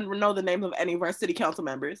pretend like I know the names of any of our city council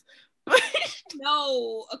members.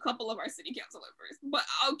 No, a couple of our city council members, but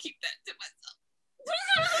I'll keep that to myself.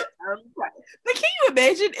 But can you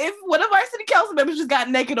imagine if one of our city council members just got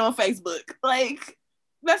naked on Facebook? Like,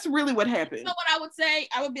 that's really what happened. You know what I would say?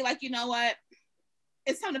 I would be like, you know what?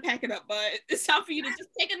 It's time to pack it up, bud. It's time for you to just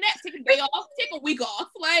take a nap, take a day off, take a week off.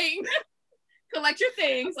 Like, collect your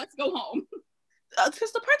things. Let's go home.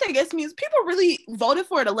 Because the part that gets me is people really voted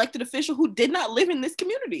for an elected official who did not live in this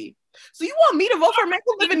community. So you want me to vote for a man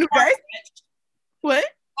who live in New Jersey? What?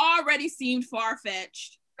 Already seemed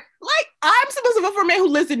far-fetched. Like, I'm supposed to vote for a man who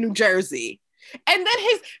lives in New Jersey. And then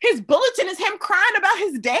his bulletin is him crying about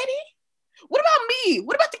his daddy? What about me?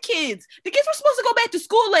 What about the kids? The kids were supposed to go back to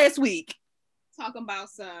school last week. Talking about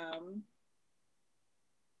some...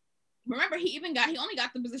 Remember, he only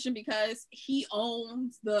got the position because he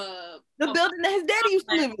owns the building that his daddy used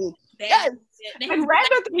to live in. Yes. And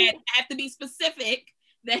have to be specific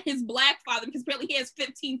that his Black father, because apparently he has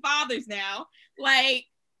 15 fathers now. Like,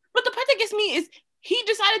 but the part that gets me is he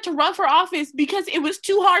decided to run for office because it was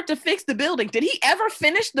too hard to fix the building. Did he ever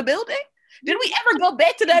finish the building? Did we ever go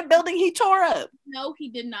back to that building he tore up? No, he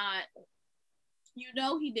did not. You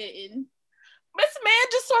know he didn't. This man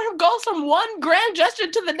just sort of goes from one grand gesture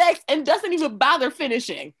to the next and doesn't even bother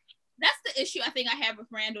finishing. That's the issue I think I have with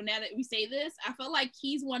Randall. Now that we say this, I feel like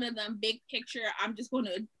he's one of them big picture. I'm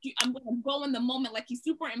gonna go in the moment. Like, he's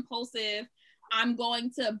super impulsive. I'm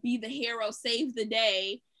going to be the hero, save the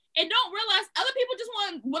day, and don't realize other people just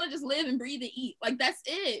want to just live and breathe and eat. Like, that's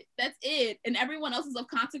it. And everyone else is of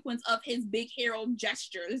consequence of his big hero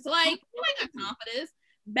gesture. It's like, you ain't got confidence.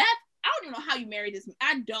 Beth, I don't even know how you married this man.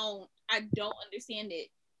 I don't understand it.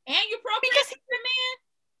 And you're probably because he's the man.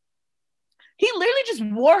 He literally just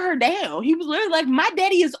wore her down. He was literally like, my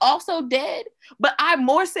daddy is also dead, but I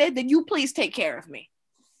more said that you please take care of me.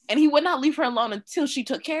 And he would not leave her alone until she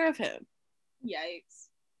took care of him. Yikes.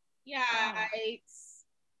 We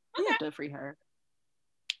have to free her.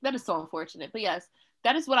 That is so unfortunate. But yes,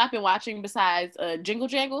 that is what I've been watching besides Jingle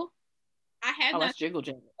Jangle. I have not Jingle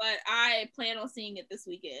Jangle. But I plan on seeing it this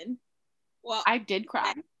weekend. Well, I did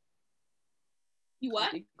cry. You what?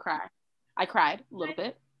 I did cry. I cried a little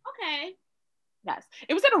bit. Okay. Yes,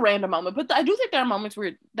 it was at a random moment, but I do think there are moments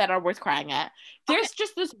that are worth crying at. There's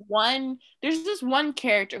this one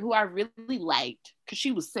character who I really liked because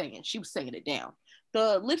she was singing it down.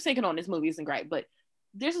 The lip syncing on this movie isn't great, but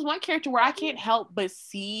there's this one character where I can't help but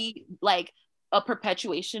see like a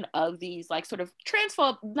perpetuation of these like sort of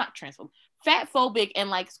fatphobic and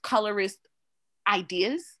like colorist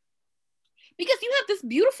ideas. Because you have this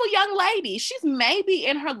beautiful young lady, she's maybe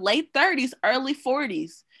in her late 30s, early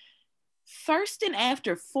 40s, thirsting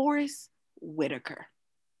after Forrest Whitaker.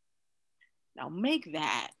 Now make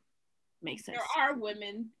that make sense. There are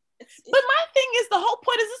women. But my thing is, the whole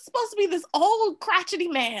point is it's supposed to be this old crotchety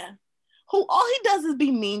man who all he does is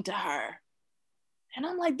be mean to her. And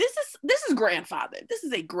I'm like, this is grandfather. This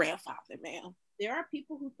is a grandfather, man. There are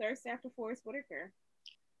people who thirst after Forrest Whitaker.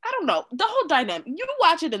 I don't know. The whole dynamic, you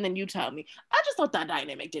watch it and then you tell me. I just thought that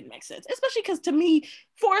dynamic didn't make sense. Especially because to me,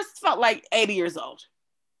 Forrest felt like 80 years old.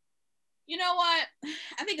 You know what?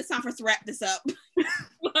 I think it's time for us to wrap this up.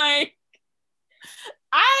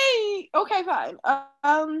 Okay, fine. I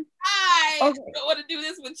don't want to do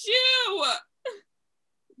this with you.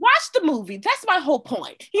 Watch the movie. That's my whole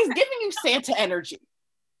point. He's giving you Santa energy.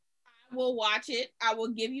 I will watch it. I will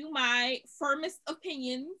give you my firmest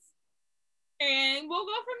opinions. And we'll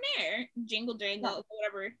go from there. Jingle jangle,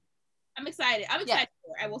 whatever. I'm excited. For it.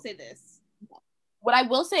 I will say this. What I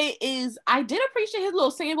will say is I did appreciate his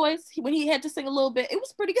little singing voice when he had to sing a little bit. It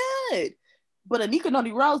was pretty good. But Anika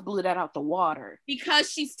Noni Rose blew that out the water.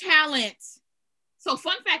 Because she's talent. So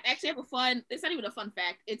fun fact, actually I have it's not even a fun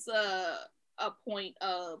fact. It's a point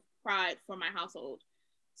of pride for my household.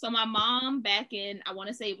 So my mom back in, I want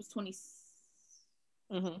to say it was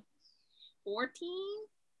 2014,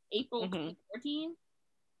 April 2014,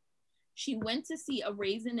 she went to see A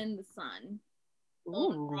Raisin in the Sun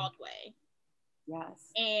on Broadway.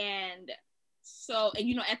 Yes. And so,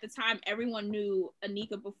 and at the time, everyone knew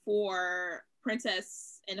Anika before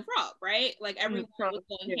Princess and the Frog, right? Like everyone was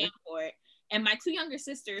going ham for it. And my two younger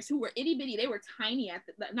sisters, who were itty bitty, they were tiny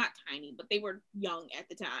not tiny, but they were young at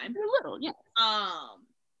the time. They're little, yeah.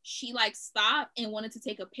 She like stopped and wanted to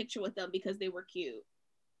take a picture with them because they were cute.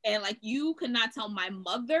 And like you could not tell my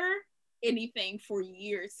mother anything for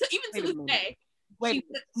years. So even to this day.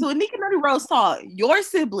 So Anika Noni Rose saw your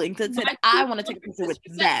siblings and said, I want to take a picture with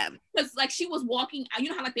them. Because like she was walking,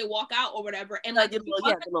 how like they walk out or whatever. And like she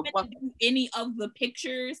wasn't finna do any of the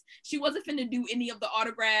pictures. She wasn't finna do any of the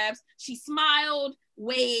autographs. She smiled,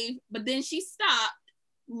 waved, but then she stopped,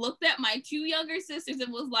 looked at my two younger sisters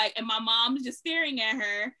and was like, and my mom was just staring at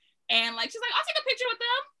her. And like, she's like, I'll take a picture with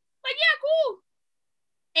them. Like, yeah, cool.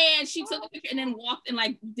 And she took a picture and then walked and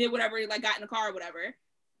like did whatever, like got in the car or whatever.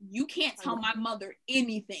 You can't tell my mother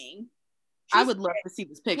anything. I would love to see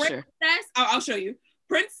this picture. I'll show you.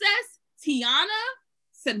 Princess Tiana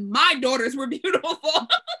said my daughters were beautiful.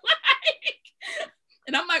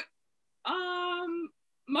 And I'm like, okay.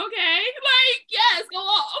 Like, yes, go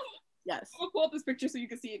off. Yes. I'll pull up this picture so you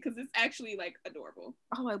can see it because it's actually like adorable.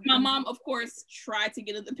 Oh, my mom, of course, tried to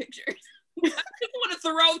get in the pictures. I just want to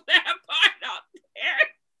throw that part out there.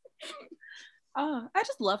 I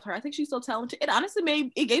just love her. I think she's so talented. It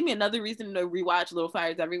honestly gave me another reason to rewatch Little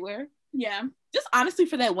Fires Everywhere. Yeah. Just honestly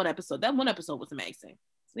for that one episode. That one episode was amazing.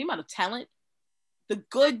 So the amount of talent. The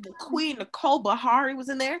Queen Nicole Bahari was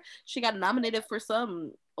in there. She got nominated for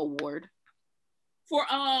some award. For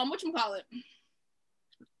whatchamacallit?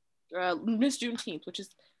 Miss Juneteenth, which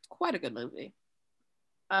is quite a good movie.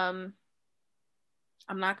 I'm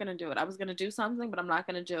not gonna do it. I was gonna do something, but I'm not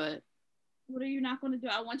gonna do it. What are you not going to do?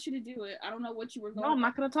 I want you to do it. I don't know what you were going to do. No, I'm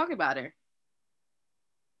not going to talk about her.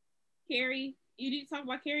 Carrie. You need to talk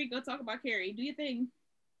about Carrie? Go talk about Carrie. Do your thing.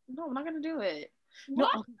 No, I'm not going to do it.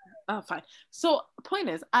 No, fine. So point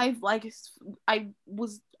is, I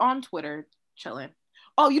was on Twitter chilling.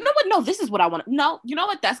 Oh, you know what? No, this is what I want. No, you know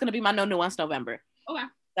what? That's gonna be my no nuance November. Okay.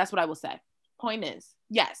 That's what I will say. Point is,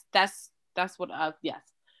 yes, that's what. Yes,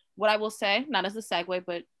 what I will say, not as a segue,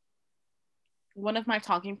 but one of my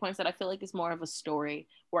talking points that I feel like is more of a story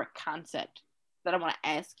or a concept that I want to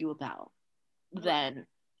ask you about than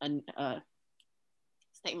a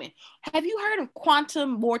statement. Have you heard of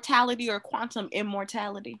quantum mortality or quantum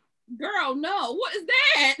immortality? Girl, no. What is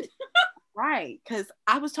that? Right, because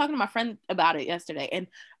I was talking to my friend about it yesterday, and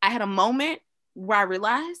I had a moment where I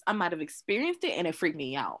realized I might have experienced it, and it freaked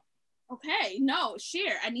me out. Okay, no,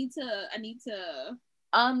 share. I need to.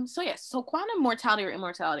 So quantum mortality or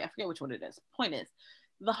immortality, I forget which one it is. Point is,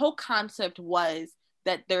 the whole concept was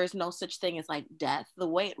that there is no such thing as like death. The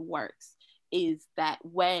way it works is that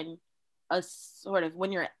when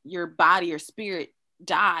your body or spirit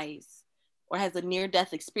dies or has a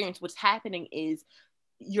near-death experience, what's happening is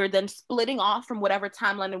you're then splitting off from whatever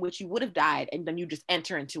timeline in which you would have died, and then you just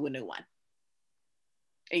enter into a new one.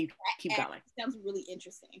 And you keep going. Sounds really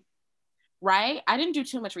interesting. Right? I didn't do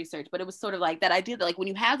too much research, but it was sort of like that idea that like when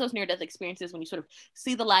you have those near-death experiences, when you sort of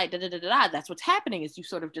see the light, that's what's happening is you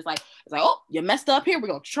sort of just like, it's like, oh, you messed up here, we're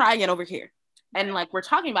going to try again over here. And like, we're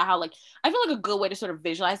talking about how like, I feel like a good way to sort of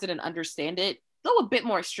visualize it and understand it, though a bit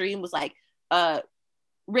more extreme, was like,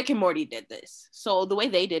 Rick and Morty did this. So the way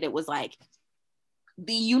they did it was like,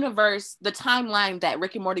 the universe, the timeline that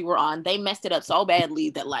Rick and Morty were on, they messed it up so badly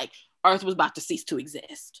that like Earth was about to cease to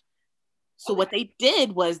exist. So what they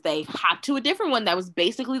did was they hopped to a different one that was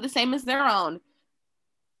basically the same as their own,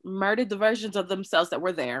 murdered the versions of themselves that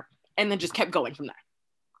were there, and then just kept going from there.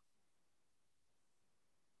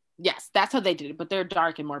 Yes, that's how they did it, but they're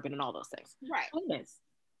dark and morbid and all those things. Right.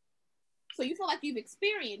 So you feel like you've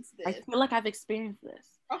experienced this? I feel like I've experienced this.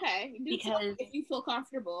 Okay. Because if you feel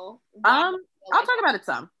comfortable. I'll talk about it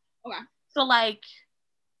some. Okay. So like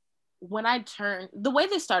when the way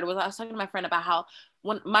this started was I was talking to my friend about how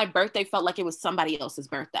when my birthday felt like it was somebody else's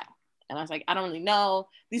birthday. And I was like, I don't really know.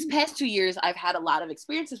 These past 2 years, I've had a lot of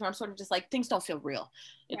experiences where I'm sort of just like, things don't feel real.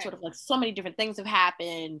 It's sort of like so many different things have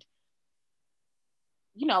happened.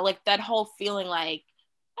 You know, like that whole feeling like,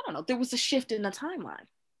 I don't know, there was a shift in the timeline,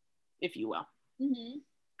 if you will. Mm-hmm.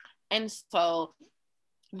 And so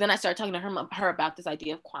then I started talking to her about this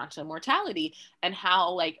idea of quantum mortality and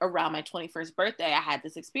how like around my 21st birthday, I had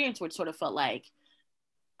this experience where it sort of felt like,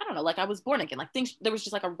 I don't know, like I was born again. Like there was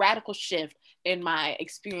just like a radical shift in my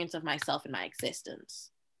experience of myself and my existence.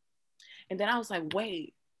 And then I was like,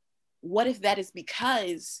 wait, what if that is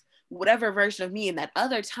because whatever version of me in that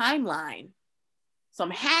other timeline,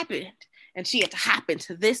 something happened and she had to hop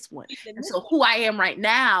into this one. And so who I am right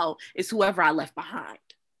now is whoever I left behind.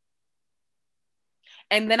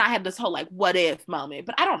 And then I had this whole like, what if moment,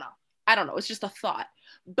 but I don't know. It's just a thought,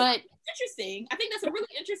 but interesting. I think that's a really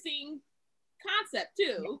interesting concept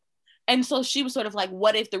too. And so she was sort of like,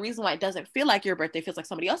 what if the reason why it doesn't feel like your birthday feels like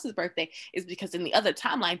somebody else's birthday is because in the other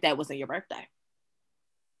timeline, that wasn't your birthday.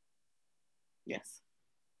 Yes.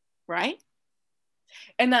 Right?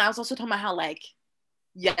 And then I was also talking about how like,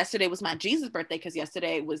 yesterday was my Jesus birthday because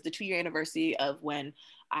yesterday was the 2-year anniversary of when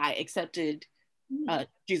I accepted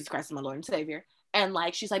Jesus Christ as my Lord and Savior. And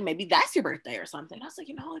like, she's like, maybe that's your birthday or something. I was like,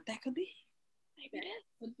 you know what, that could be. Maybe that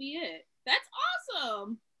would be it. That's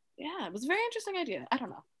awesome. Yeah, it was a very interesting idea. I don't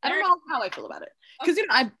know how I feel about it. Because, you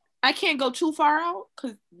know, I can't go too far out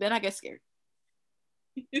because then I get scared.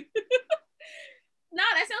 No,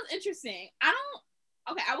 that sounds interesting. I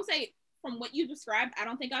will say from what you described, I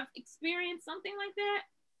don't think I've experienced something like that.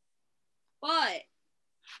 But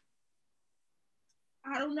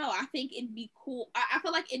I don't know. I think it'd be cool. I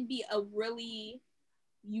feel like it'd be a really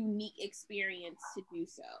unique experience to do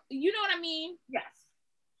so. You know what I mean? Yes.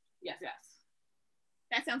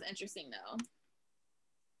 That sounds interesting, though.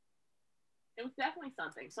 It was definitely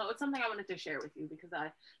something. So it's something I wanted to share with you because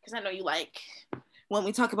I know you like when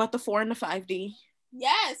we talk about the 4 and the 5D.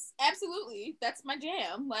 Yes, absolutely. That's my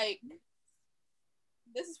jam. Like,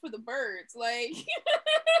 this is for the birds. Like,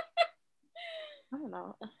 I don't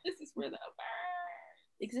know. This is for the birds.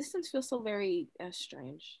 Existence feels so very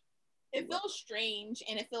strange. It feels strange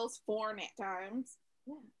and it feels foreign at times.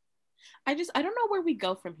 Yeah. I don't know where we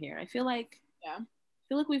go from here. I feel like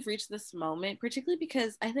we've reached this moment, particularly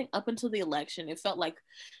because I think up until the election, it felt like,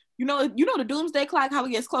 you know the doomsday clock, how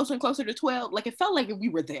it gets closer and closer to 12. Like it felt like we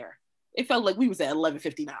were there. It felt like we was at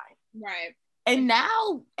 11:59. Right. And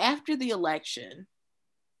now after the election,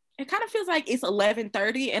 it kind of feels like it's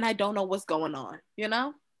 11:30 and I don't know what's going on, you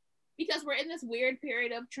know? because we're in this weird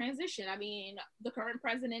period of transition. I mean, the current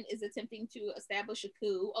president is attempting to establish a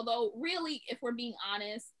coup, although really, if we're being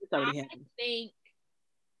honest, I think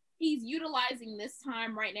he's utilizing this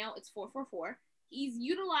time right now. It's 444. He's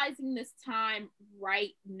utilizing this time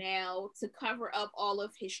right now to cover up all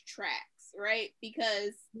of his tracks, right?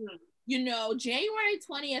 Because January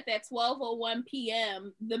 20th at 12:01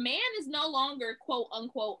 p.m., the man is no longer quote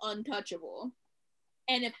unquote untouchable.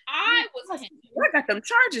 And if I was him, I got them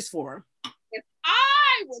charges for him. If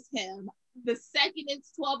I was him, the second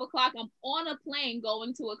it's 12 o'clock, I'm on a plane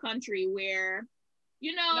going to a country where,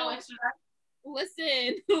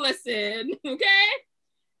 listen, okay?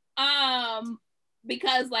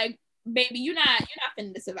 Because like, baby, you're not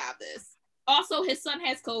finna survive this. Also, his son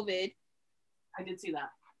has COVID. I did see that.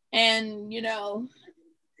 And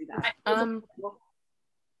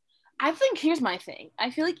I think here's my thing. I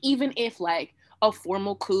feel like even if like a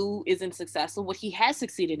formal coup isn't successful, what he has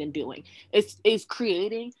succeeded in doing is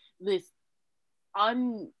creating this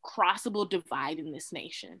uncrossable divide in this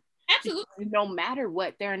nation. Absolutely. No matter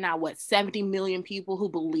what, there are now 70 million people who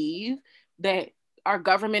believe that our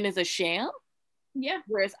government is a sham. Yeah.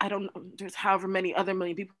 Whereas I don't know, there's however many other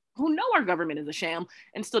million people who know our government is a sham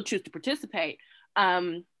and still choose to participate.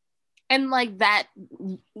 And like that,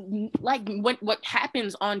 like what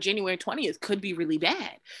happens on January 20th could be really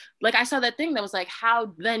bad. Like I saw that thing that was like,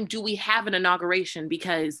 how then do we have an inauguration?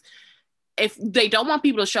 Because if they don't want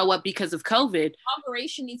people to show up because of COVID,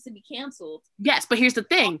 inauguration needs to be canceled. Yes, but here's the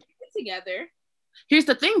thing. Get together. Here's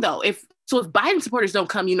the thing though. If Biden supporters don't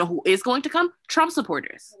come, you know who is going to come? Trump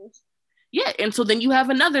supporters. Yeah, and so then you have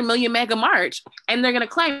another million mega march, and they're going to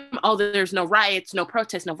claim, oh, there's no riots, no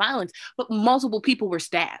protests, no violence, but multiple people were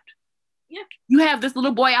stabbed. Yeah. You have this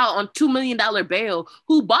little boy out on $2 million bail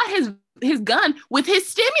who bought his gun with his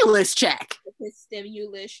stimulus check.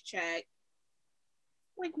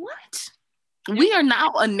 Like, what? Yeah. We are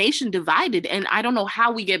now a nation divided, and I don't know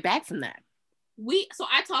how we get back from that. So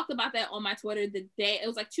I talked about that on my Twitter the day, it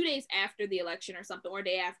was like 2 days after the election or something, or a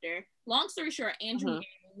day after. Long story short, Andrew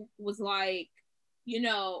was like,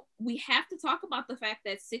 we have to talk about the fact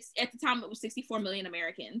that at the time it was 64 million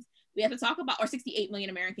Americans. We have to talk about, or 68 million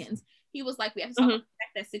Americans. He was like, we have to talk about the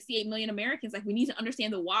fact that 68 million Americans, like we need to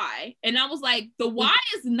understand the why. And I was like, the why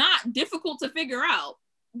is not difficult to figure out.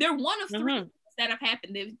 They're one of three that have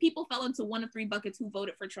happened. People fell into one of three buckets who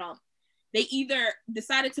voted for Trump. They either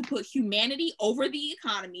decided to put humanity over the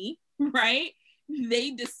economy, right?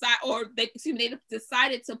 They decided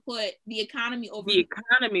to put the economy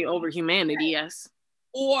over humanity, yes.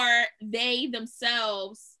 Or they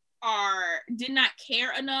themselves did not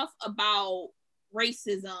care enough about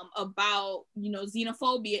racism, about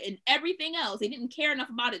xenophobia and everything else. They didn't care enough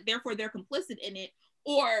about it, therefore they're complicit in it.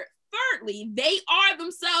 Or thirdly, they are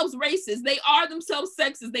themselves racist, they are themselves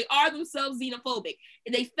sexist, they are themselves xenophobic.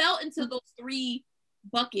 And they fell into those three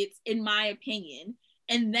buckets, in my opinion.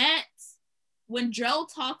 And that's when Joe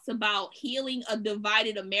talks about healing a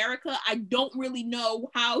divided America. I don't really know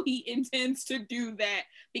how he intends to do that,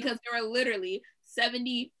 because there are literally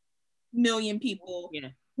 70 million people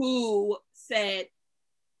who said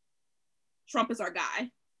Trump is our guy.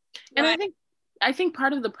 And I think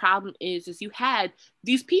part of the problem is you had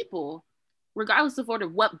these people, regardless of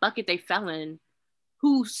what bucket they fell in,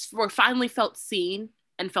 who were finally felt seen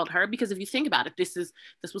and felt heard. Because if you think about it, this was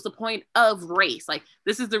the point of race. Like,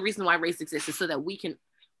 this is the reason why race exists, is so that we can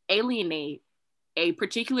alienate a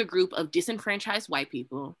particular group of disenfranchised white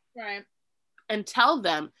people, right, and tell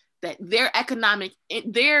them that their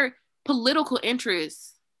political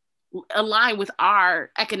interests align with our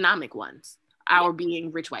economic ones, our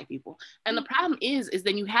being rich white people. And the problem is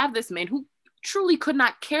then you have this man who truly could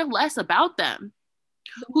not care less about them,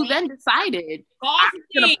 who then decided,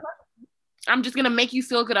 I'm just going to make you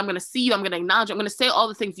feel good. I'm going to see you. I'm going to acknowledge you. I'm going to say all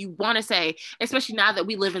the things you want to say, especially now that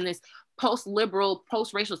we live in this post-liberal,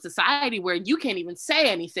 post-racial society where you can't even say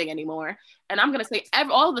anything anymore. And I'm going to say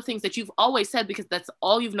all the things that you've always said because that's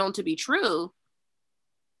all you've known to be true.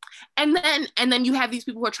 And then you have these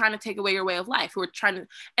people who are trying to take away your way of life, who are trying to,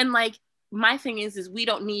 and like, my thing is we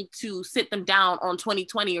don't need to sit them down on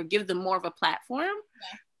 2020 or give them more of a platform,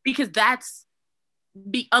 because that's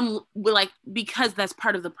because that's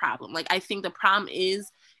part of the problem. Like, I think the problem is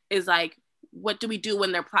like, what do we do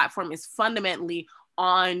when their platform is fundamentally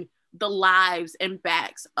on the lives and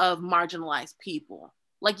backs of marginalized people?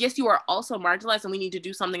 Like, yes, you are also marginalized and we need to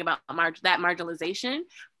do something about that marginalization,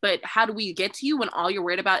 but how do we get to you when all you're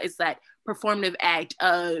worried about is that performative act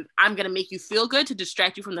of, I'm going to make you feel good to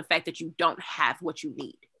distract you from the fact that you don't have what you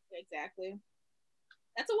need? Exactly.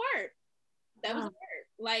 That's a word. That was a word.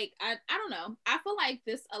 Like, I don't know. I feel like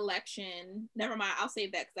this election, never mind, I'll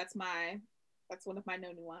save that because that's one of my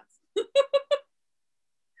no nuance.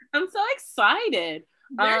 I'm so excited.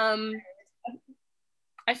 I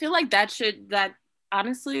feel like that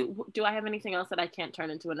honestly, do I have anything else that I can't turn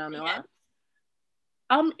into a no nuance?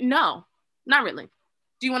 No, not really.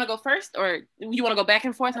 Do you want to go first, or you want to go back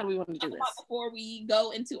and forth? How do we want to do this? Before we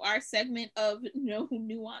go into our segment of No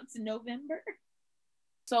Nuance November.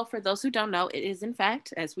 So for those who don't know, it is in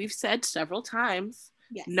fact, as we've said several times,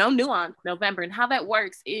 yes, No Nuance November. And how that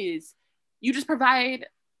works is you just provide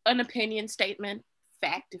an opinion statement,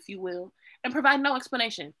 fact, if you will, and provide no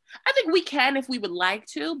explanation. I think we can if we would like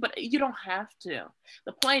to, but you don't have to.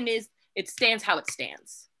 The point is, it stands how it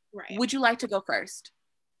stands. Right. Would you like to go first?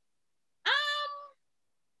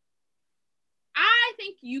 I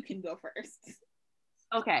think you can go first.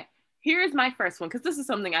 Okay, here's my first one, because this is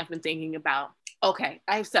something I've been thinking about. Okay,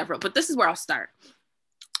 I have several, but this is where I'll start.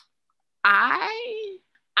 I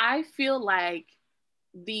feel like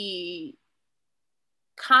the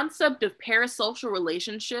concept of parasocial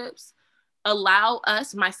relationships allow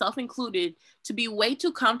us, myself included, to be way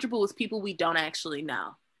too comfortable with people we don't actually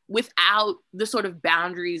know without the sort of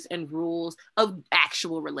boundaries and rules of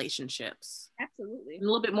actual relationships. Absolutely. And a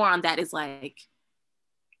little bit more on that is like,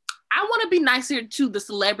 I want to be nicer to the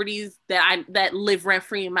celebrities that live rent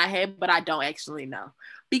free in my head, but I don't actually know,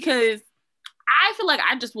 because I feel like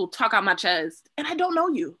I just will talk out my chest and I don't know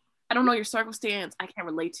you. I don't know your circumstance. I can't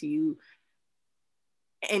relate to you.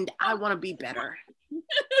 And I want to be better.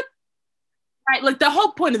 Right? Like the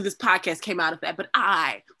whole point of this podcast came out of that, but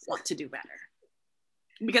I want to do better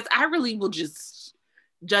because I really will just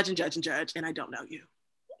judge and judge and judge, and I don't know you.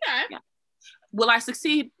 Okay. Yeah. Will I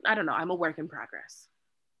succeed? I don't know. I'm a work in progress.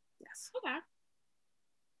 Yes. Okay.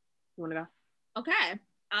 You want to go? Okay.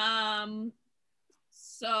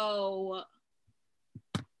 So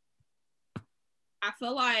I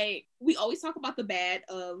feel like we always talk about the bad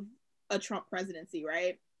of a Trump presidency,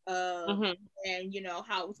 right? And you know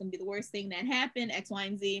how it was going to be the worst thing that happened, X, Y,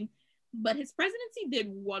 and Z. But his presidency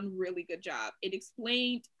did one really good job. It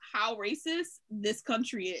explained how racist this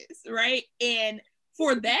country is, right? And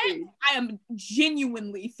for that, I am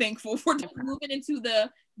genuinely thankful for moving into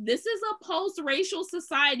this is a post-racial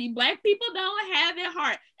society. Black people don't have it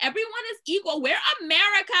hard. Everyone is equal. We're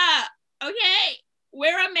America, okay?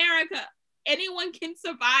 We're America. Anyone can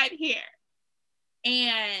survive here.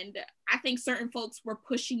 And I think certain folks were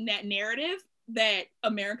pushing that narrative that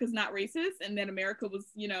America's not racist and that America was,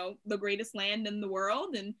 you know, the greatest land in the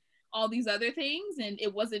world and all these other things. And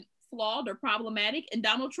it wasn't flawed or problematic. And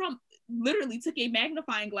Donald Trump literally took a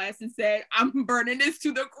magnifying glass and said, I'm burning this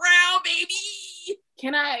to the ground, baby.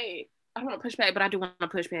 I don't want to push back, but I do want to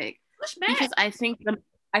push back. Push back. Because I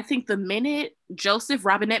think the minute Joseph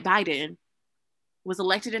Robinette Biden was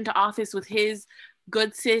elected into office with his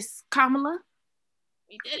good sis Kamala,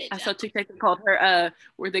 we did it. I saw TikTok called her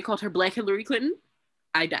where they called her Black Hillary Clinton.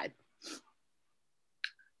 I died.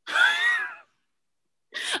 I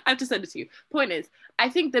have to send it to you. Point is, I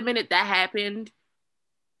think the minute that happened,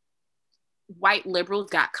 white liberals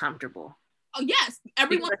got comfortable. Oh yes,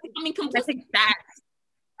 everyone's becoming complicit. I think that's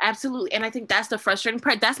absolutely, and I think that's the frustrating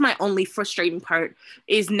part. That's my only frustrating part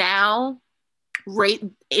is now,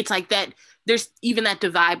 it's like that. There's even that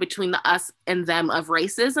divide between the us and them of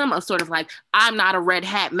racism, of sort of like, I'm not a red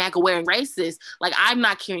hat MAGA wearing racist. Like, I'm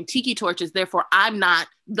not carrying tiki torches. Therefore, I'm not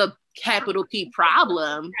the capital P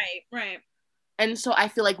problem. Right. And so I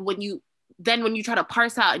feel like when you try to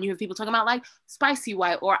parse out and you have people talking about like spicy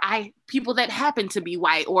white or people that happen to be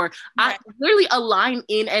white or right. I literally a line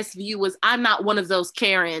in SVU was, I'm not one of those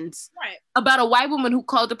Karens about a white woman who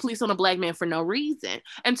called the police on a black man for no reason.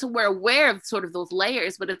 And so we're aware of sort of those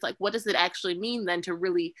layers, but it's like, what does it actually mean then to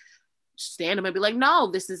really stand up and be like, no,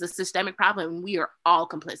 this is a systemic problem and we are all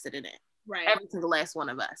complicit in it. Right. Every single last one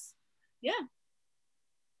of us. Yeah.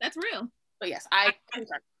 That's real. But yes,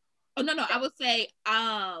 oh no, I would say,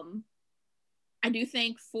 I do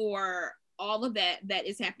think for all of that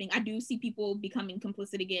is happening, I do see people becoming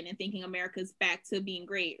complicit again and thinking America's back to being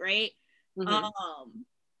great, right? Mm-hmm.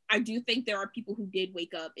 I do think there are people who did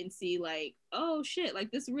wake up and see like, oh shit, like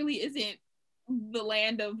this really isn't the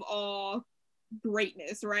land of all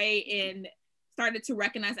greatness, right? And started to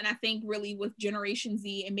recognize, and I think really with Generation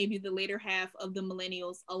Z and maybe the later half of the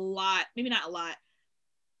millennials,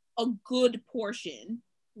 a good portion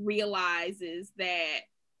realizes that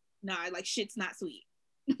like shit's not sweet,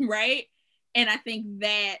 right? And I think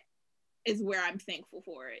that is where I'm thankful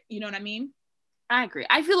for it. You know what I mean? I agree.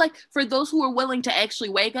 I feel like for those who are willing to actually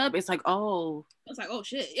wake up, it's like, oh. It's like, oh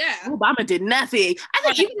shit, yeah. Obama did nothing. I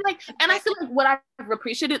think even like, and I feel like what I've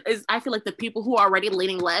appreciated is I feel like the people who are already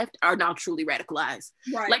leaning left are now truly radicalized.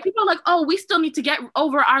 Right. Like people are like, oh, we still need to get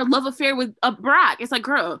over our love affair with Barack. It's like,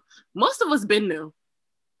 girl, most of us been new.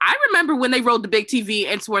 I remember when they rolled the big TV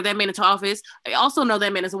and swore that man into office. I also know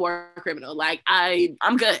that man is a war criminal. Like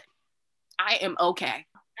I'm good. I am okay.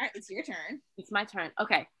 All right, it's your turn. It's my turn.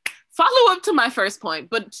 Okay. Follow up to my first point,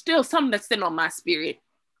 but still something that's sitting on my spirit.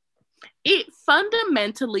 It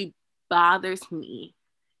fundamentally bothers me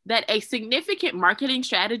that a significant marketing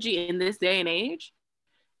strategy in this day and age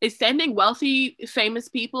is sending wealthy, famous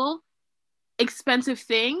people expensive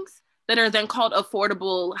things that are then called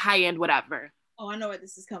affordable, high-end, whatever. Oh, I know where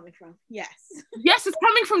this is coming from. Yes. Yes, it's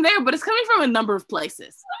coming from there, but it's coming from a number of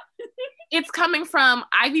places. It's coming from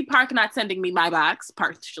Ivy Park not sending me my box,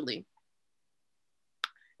 partially.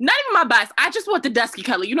 Not even my box. I just want the dusky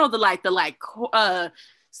color. You know, the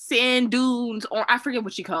sand dunes, or I forget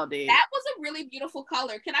what she called it. That was a really beautiful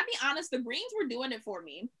color. Can I be honest? The greens were doing it for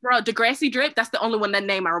me. Bro, Degrassi drip, that's the only one, that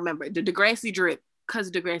name I remember. The Degrassi drip, because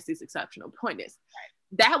Degrassi is exceptional. Point is,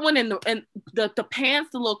 that one and the pants,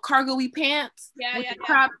 the little cargo-y pants with the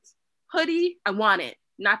cropped hoodie, I want it.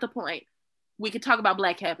 Not the point. We could talk about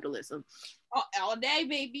Black capitalism. Oh, all day,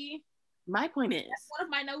 baby. My point is, that's one of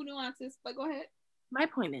my no nuances, but go ahead. My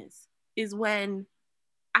point is when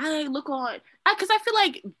I look on, because I feel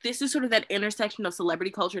like this is sort of that intersection of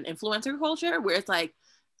celebrity culture and influencer culture, where it's like,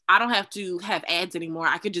 I don't have to have ads anymore.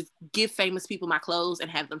 I could just give famous people my clothes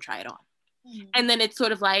and have them try it on. Mm-hmm. And then it's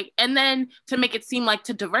sort of like, and then to make it seem like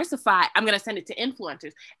to diversify, I'm going to send it to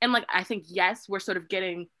influencers. And like, I think, yes, we're sort of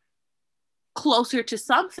getting closer to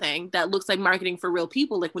something that looks like marketing for real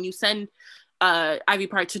people. Like when you send Ivy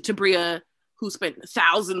Park to Tabria, who spent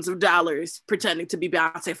thousands of dollars pretending to be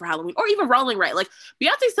Beyonce for Halloween, or even Rolling Ray. Like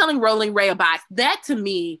Beyonce selling Rolling Ray a box, that to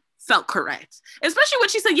me felt correct. Especially when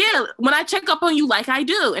she said, yeah, when I check up on you like I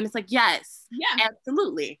do. And it's like, yes, yeah,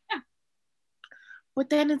 absolutely. Yeah.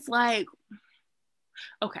 But then it's like,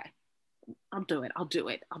 okay, I'll do it.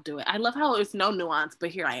 I love how it's no nuance,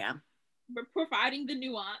 but here I am. We're providing the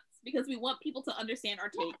nuance because we want people to understand our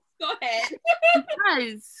take. Go ahead.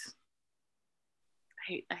 Guys.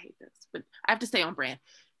 I hate this, but I have to stay on brand.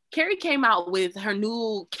 Carrie came out with her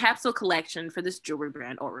new capsule collection for this jewelry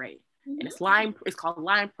brand, Ouray. Mm-hmm. And it's called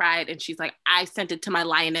Lion Pride. And she's like, I sent it to my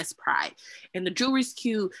lioness pride. And the jewelry's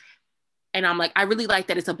cute. And I'm like, I really like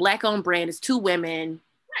that. It's a Black owned brand. It's 2 women.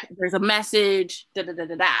 There's a message, And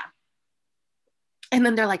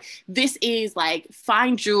then they're like, this is like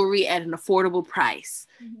fine jewelry at an affordable price.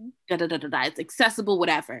 Mm-hmm. It's accessible,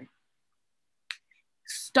 whatever.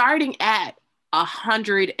 Starting at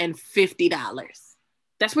 $150.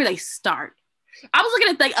 That's where they start. I was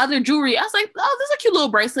looking at like other jewelry. I was like, oh, this is a cute little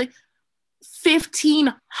bracelet.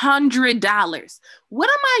 $1,500. What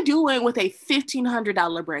am I doing with a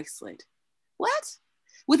 $1,500 bracelet? What?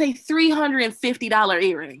 With a $350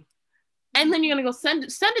 earring. And then you're gonna go send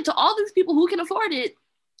it to all these people who can afford it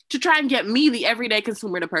to try and get me, the everyday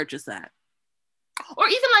consumer, to purchase that. Or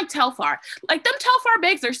even like Telfar. Like them Telfar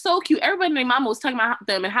bags are so cute. Everybody and their mama was talking about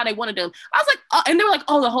them and how they wanted them. I was like, and they were like,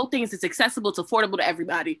 oh, the whole thing is it's accessible, it's affordable to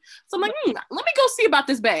everybody. So I'm like, let me go see about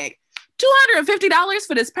this bag. $250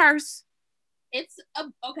 for this purse. It's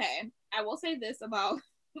okay. I will say this about,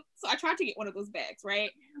 so I tried to get one of those bags,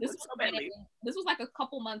 right? This was like a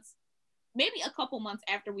couple months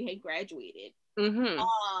after we had graduated. Mm-hmm.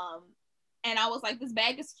 And I was like, this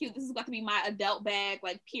bag is cute. This is got to be my adult bag,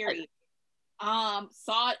 like, period.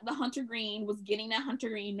 Saw the hunter green, was getting that hunter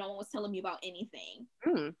green. No one was telling me about anything.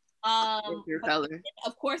 Your color.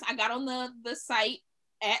 Of course, I got on the site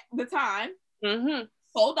at the time. Mm-hmm.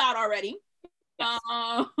 Sold out already. Yes.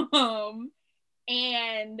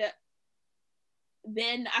 And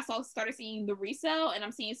then I started seeing the resale, and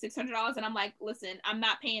I'm seeing $600, and I'm like, listen, I'm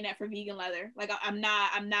not paying that for vegan leather. Like, I'm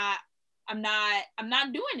not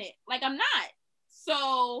doing it. Like, I'm not.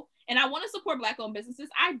 So, and I want to support Black-owned businesses.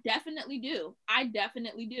 I definitely do.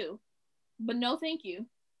 But no, thank you.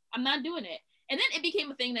 I'm not doing it. And then it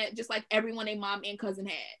became a thing that just like everyone, a mom and cousin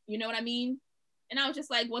had. You know what I mean? And I was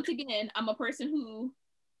just like, once again, I'm a person who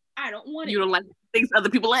I don't want it. You don't like things other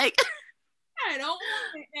people like. I don't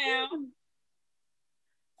want it now.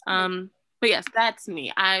 But yes, that's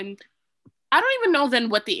me. I don't even know then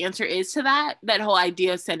what the answer is to that whole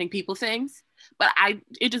idea of sending people things. But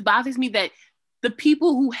it just bothers me that the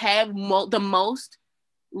people who have the most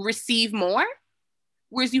receive more,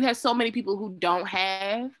 whereas you have so many people who don't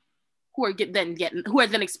have, who are then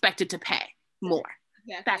expected to pay more.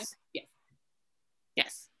 Exactly. That's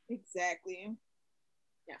yes. Exactly.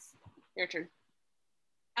 Yes. Your turn.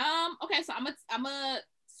 Okay, so I'm a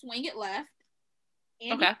swing it left.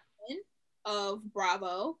 Andy Okay. Cohen of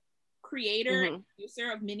Bravo, creator and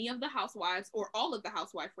producer of many of the Housewives or all of the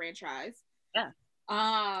Housewife franchise. Yeah.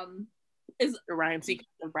 Is the Ryan Seacrest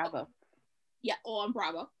of Bravo. Yeah, on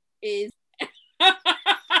Bravo is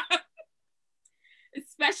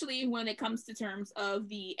especially when it comes to terms of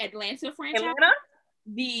the Atlanta franchise,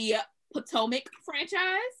 the Potomac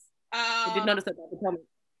franchise. I did notice that about Potomac.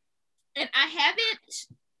 And I haven't.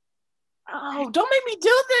 Oh, don't make me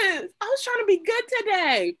do this. I was trying to be good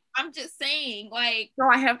today. I'm just saying, like. No,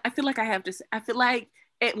 I feel like I have to. I feel like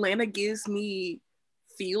Atlanta gives me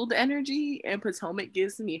field energy and Potomac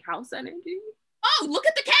gives me house energy. Oh, look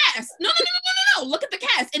at the cast. No. Look at the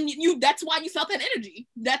cast. And that's why you felt that energy.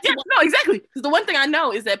 No, exactly. Because the one thing I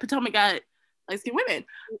know is that Potomac got light-skinned women.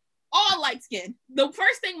 All light-skinned. The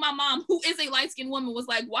first thing my mom, who is a light-skinned woman, was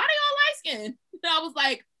like, why are they all light-skinned? And I was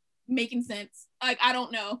like, making sense. Like, I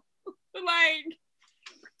don't know. Like,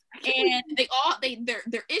 and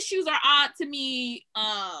their issues are odd to me.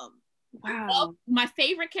 Wow. My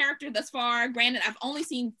favorite character thus far, granted, I've only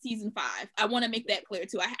seen season 5. I want to make that clear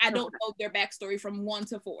too. I don't know their backstory from 1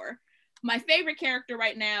 to 4. My favorite character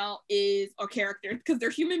right now because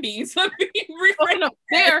they're human beings. So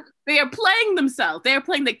they are playing themselves. They are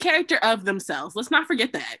playing the character of themselves. Let's not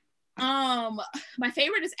forget that. My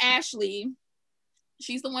favorite is Ashley.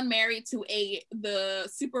 She's the one married to the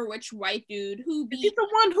super rich white dude who be. He's the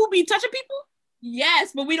one who be touching people?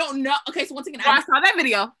 Yes, but we don't know. Okay, so once again, I saw that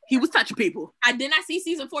video. He was touching people. I did not see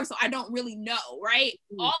season 4, so I don't really know, right?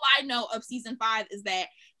 All I know of season 5 is that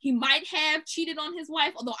he might have cheated on his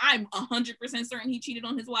wife, although I'm 100% certain he cheated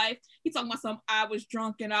on his wife. He's talking about I was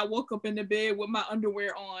drunk and I woke up in the bed with my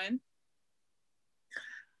underwear on.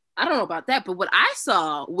 I don't know about that, but what I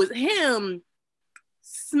saw was him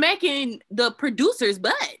smacking the producer's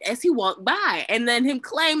butt as he walked by, and then him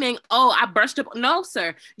claiming, "Oh, I brushed up." No,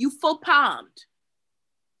 sir, you faux palmed.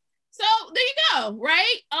 So there you go,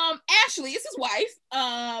 right? Ashley is his wife,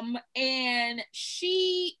 and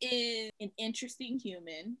she is an interesting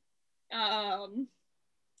human, to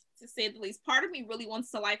say the least. Part of me really wants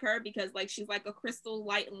to like her because, like, she's like a crystal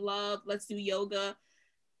light and love. Let's do yoga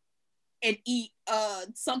and eat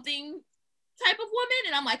something type of woman,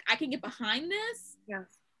 and I'm like, I can get behind this. Yes.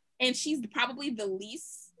 And she's probably the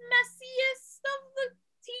least messiest of the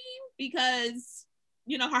team because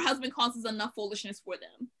her husband causes enough foolishness for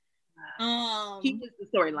them. He was the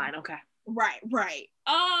storyline. Okay. Right.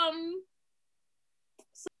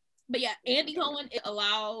 But yeah, Andy Cohen, it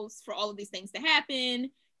allows for all of these things to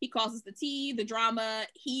happen. He causes the tea, the drama.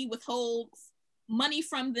 He withholds money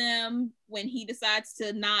from them when he decides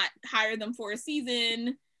to not hire them for a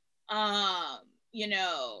season. And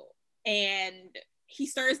he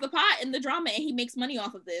stirs the pot in the drama and he makes money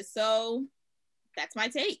off of this. So that's my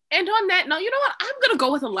take. And on that note, you know what? I'm going to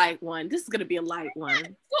go with a light one. This is going to be a light one.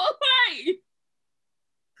 So light.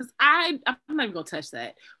 Because I'm not even going to touch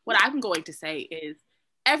that. What I'm going to say is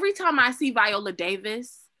every time I see Viola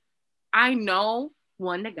Davis, I know,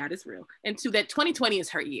 one, that God is real. And two, that 2020 is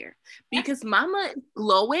her year. Because Mama is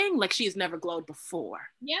glowing like she has never glowed before.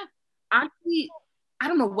 Yeah. Honestly, I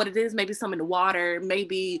don't know what it is. Maybe some in the water.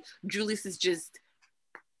 Maybe Julius is just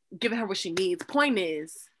giving her what she needs. Point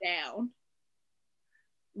is, down.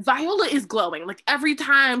 Viola is glowing. Like every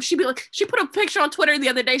time she put a picture on Twitter the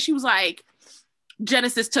other day. She was like,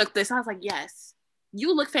 Genesis took this. I was like, yes,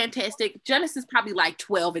 you look fantastic. Genesis probably like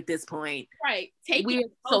 12 at this point. Right. We're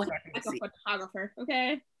so happy like to see. A photographer.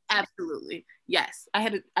 Okay. Absolutely. Yes. I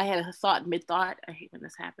had a thought mid-thought. I hate when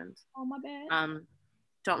this happens. Oh, my bad.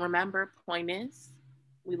 Don't remember. Point is,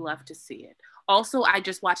 we love to see it. Also, I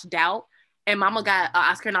just watched Doubt, and Mama got an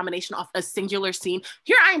Oscar nomination off a singular scene.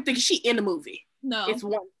 Here I am thinking she in the movie. No. It's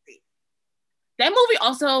one scene. That movie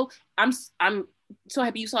also, I'm so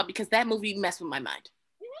happy you saw it because that movie messed with my mind.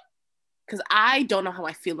 Because I don't know how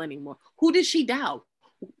I feel anymore. Who did she doubt?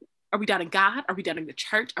 Are we doubting God? Are we doubting the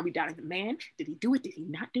church? Are we doubting the man? Did he do it? Did he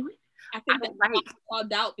not do it? I think that's called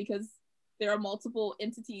doubt because there are multiple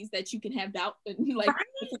entities that you can have doubt in, like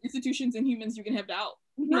different institutions and humans you can have doubt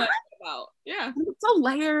about. Yeah. It's so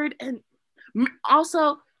layered. And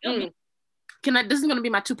also, this is going to be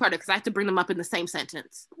my two-parter because I have to bring them up in the same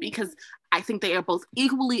sentence because I think they are both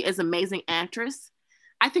equally as amazing actress.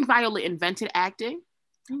 I think Viola invented acting.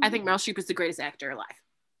 I think Meryl Streep is the greatest actor alive.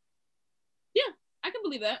 Yeah, I can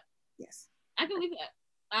believe that. Yes. I can believe that.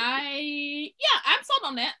 I'm sold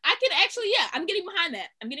on that. I can actually, I'm getting behind that.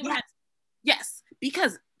 Yes,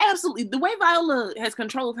 because absolutely, the way Viola has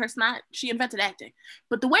control of her snot, she invented acting.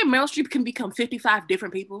 But the way Meryl Streep can become 55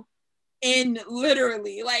 different people. And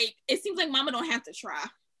literally, like, it seems like Mama don't have to try.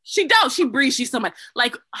 She don't. She breathes. She's so much.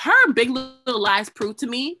 Like, her and Big Little Lies proved to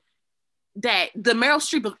me that the Meryl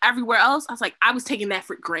Streep of everywhere else, I was like, I was taking that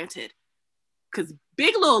for granted. Because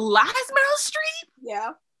Big Little Lies, Meryl Streep?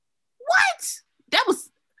 Yeah. What? That was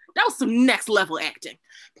some next level acting.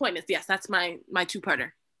 Point is, yes, that's my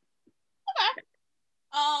two-parter. Okay.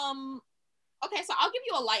 Okay, so I'll give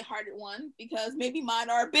you a lighthearted one because maybe mine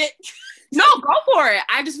are a bit. No, go for it.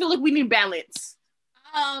 I just feel like we need balance.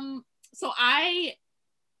 So I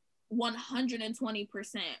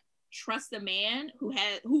 120% trust a man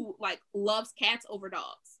who like loves cats over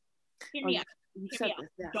dogs. Hear me out.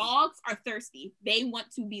 Yeah. Dogs are thirsty. They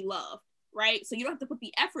want to be loved, right? So you don't have to put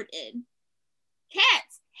the effort in.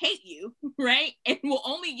 Cats hate you, right? And will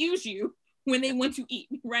only use you when they want to eat,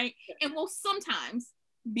 right? And will sometimes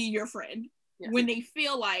be your friend when they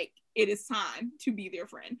feel like it is time to be their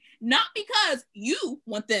friend. Not because you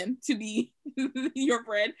want them to be your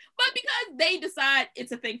friend, but because they decide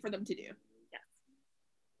it's a thing for them to do.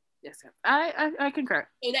 Yes, I concur.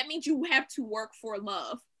 So that means you have to work for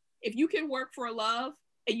love. If you can work for love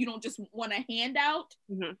and you don't just want a handout,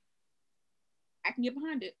 I can get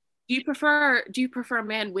behind it. Do you prefer a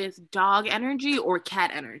man with dog energy or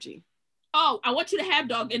cat energy? Oh, I want you to have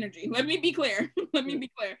dog energy. Let me be clear.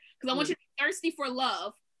 Because I want you to be thirsty for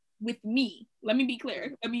love with me. Let me be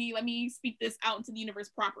clear. Let me speak this out into the universe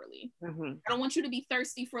properly. I don't want you to be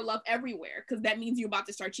thirsty for love everywhere because that means you're about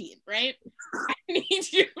to start cheating, right? I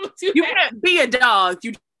need you to. You can't be a dog.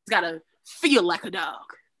 You just gotta feel like a dog.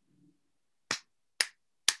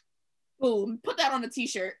 Boom. Put that on a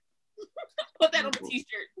t-shirt. Put that on a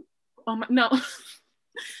t-shirt. Oh my, no.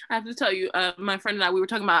 I have to tell you, my friend and I, we were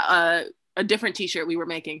talking about a different t-shirt we were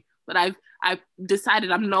making, but I've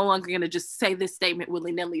decided I'm no longer going to just say this statement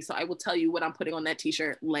willy-nilly, so I will tell you what I'm putting on that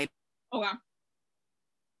t-shirt later. Okay.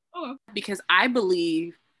 Because I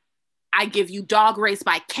believe I give you dog raised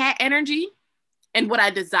by cat energy, and what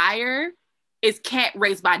I desire is cat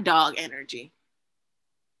raised by dog energy.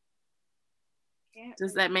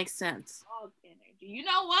 Does that make sense? Dog energy. You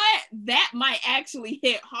know what? That might actually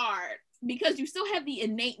hit hard because you still have the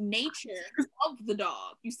innate nature of the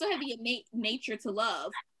dog. You still have the innate nature to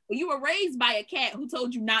love. But you were raised by a cat who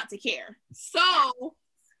told you not to care. So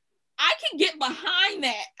I can get behind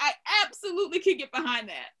that. I absolutely can get behind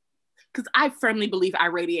that. Because I firmly believe I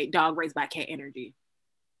radiate dog raised by cat energy.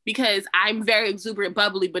 Because I'm very exuberant,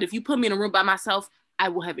 bubbly, but if you put me in a room by myself, I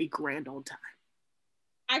will have a grand old time.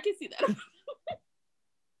 I can see that.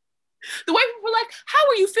 The way people are like, how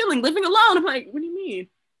are you feeling living alone? I'm like, what do you mean?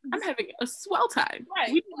 I'm having a swell time.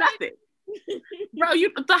 Right. We do nothing. Bro,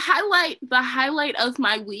 the highlight of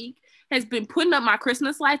my week has been putting up my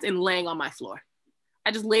Christmas lights and laying on my floor.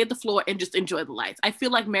 I just lay at the floor and just enjoy the lights. I feel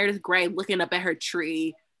like Meredith Grey looking up at her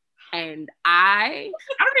tree, and I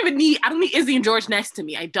don't need Izzy and George next to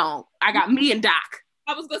me. I don't. I got me and Doc.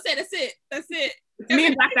 I was gonna say that's it. Me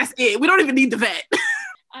and Doc, that's it. We don't even need the vet.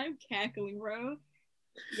 I'm cackling, bro.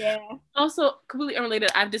 Yeah. Also, completely unrelated,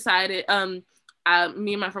 I've decided, me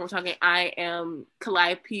and my friend were talking, I am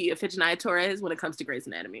Calliope Iphigenia Torres when it comes to Grey's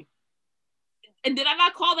Anatomy. And did I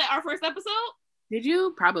not call that our first episode? Did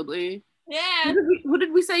you? Probably. Yeah. What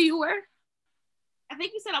did we say you were? I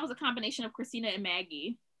think we said I was a combination of Christina and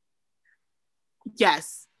Maggie.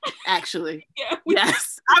 Yes, actually. Yeah.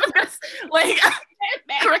 Yes. I was just like, as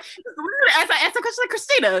I asked a question like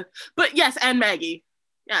Christina, but yes, and Maggie.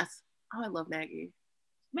 Yes. Oh, I love Maggie.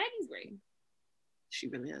 Maggie's great. She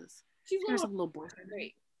really is. She's a little boyfriend.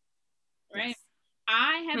 Great. Right? Yes.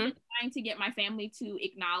 I have been trying to get my family to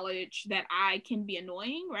acknowledge that I can be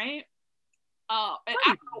annoying, right? And I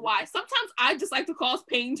don't know why. Sometimes I just like to cause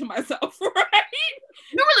pain to myself, right?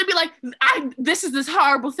 You really be like, this is this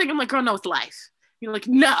horrible thing. I'm like, girl, no, it's life. You're like,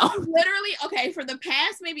 no. Literally, okay, for the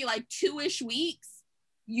past maybe like 2-ish weeks,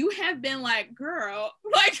 you have been like, girl,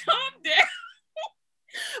 like, calm down.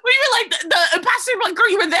 Well, you were like, the imposter, like, girl,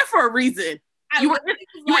 you were there for a reason. You were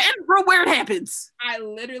in real where it happens. I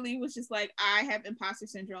literally was just like, I have imposter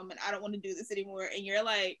syndrome and I don't want to do this anymore. And you're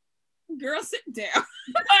like, girl, sit down.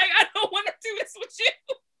 Like, I don't want to do this with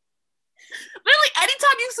you. Literally,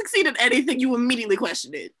 anytime you succeed in anything, you immediately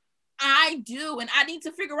question it. I do. And I need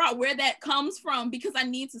to figure out where that comes from because I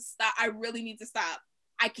need to stop. I really need to stop.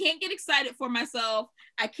 I can't get excited for myself.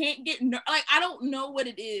 I can't get, like, I don't know what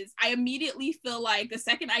it is. I immediately feel like the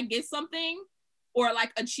second I get something or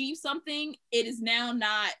like achieve something, it is now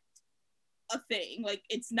not a thing. Like,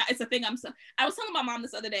 it's a thing I was telling my mom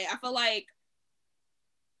this other day. I feel like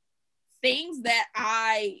things that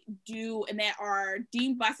I do and that are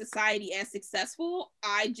deemed by society as successful,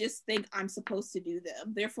 I just think I'm supposed to do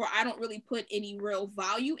them. Therefore, I don't really put any real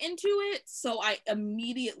value into it. So I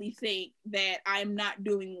immediately think that I'm not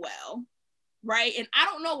doing well. Right. And I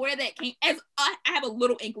don't know where that came, as I have a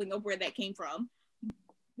little inkling of where that came from.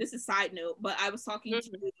 This is side note, but I was talking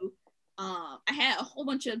to, I had a whole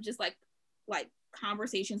bunch of just like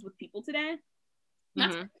conversations with people today,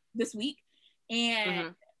 not this week.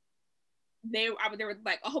 And there were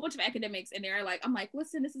like a whole bunch of academics, and they're like, I'm like,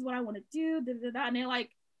 listen, this is what I want to do, da, da, da. And they're like,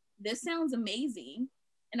 this sounds amazing.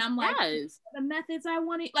 And I'm like, yes. The methods I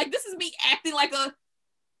want to, like, this is me acting like this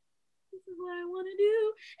is what I want to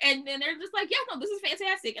do. And then they're just like, yeah, no, this is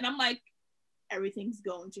fantastic. And I'm like, everything's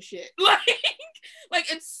going to shit. Like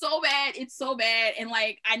it's so bad. And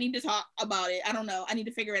like, I need to talk about it. I don't know. I need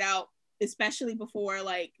to figure it out, especially before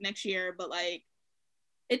like next year, but like,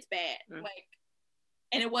 it's bad. Like,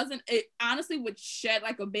 and it honestly would shed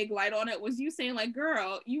like a big light on it was you saying like,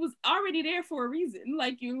 girl, you was already there for a reason.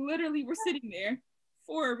 Like you literally were sitting there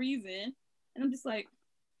for a reason. And I'm just like,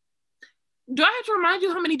 do I have to remind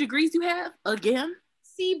you how many degrees you have again?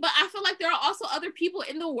 See, but I feel like there are also other people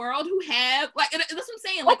in the world who have like, and that's what I'm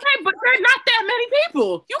saying. Like, okay, but there are not that many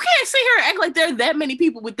people. You can't sit here and act like there are that many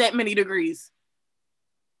people with that many degrees.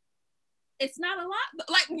 It's not a lot.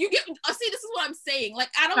 Like you get, see, this is what I'm saying. Like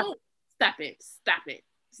I don't. Stop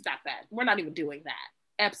that. We're not even doing that.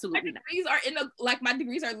 Absolutely not. My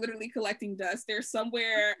degrees are literally collecting dust. They're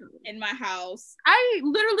somewhere in my house.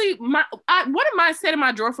 One of mine sat in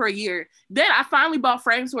my drawer for a year. Then I finally bought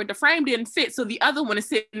frames for it. The frame didn't fit, so the other one is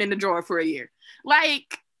sitting in the drawer for a year.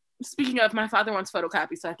 Like, speaking of, my father wants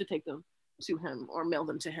photocopies, so I have to take them to him or mail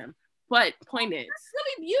them to him. But point is, that's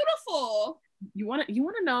really beautiful. You want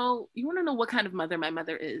to know what kind of mother my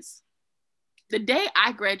mother is? The day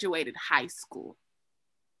I graduated high school,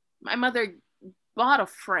 my mother bought a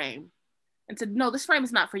frame and said, no, this frame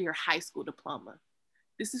is not for your high school diploma.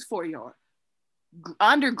 This is for your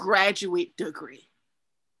undergraduate degree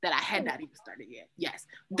that I had not even started yet. Yes.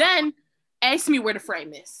 Then asked me where the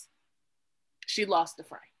frame is. She lost the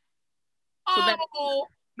frame. So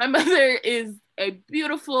my mother is a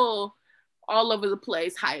beautiful, all over the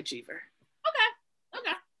place high achiever.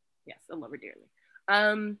 Okay. Yes, I love her dearly.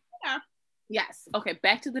 Yeah. Yes. Okay,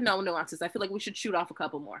 back to the nuances. I feel like we should shoot off a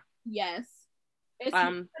couple more. Yes. It's my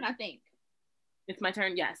turn, I think. It's my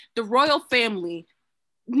turn, yes. The royal family.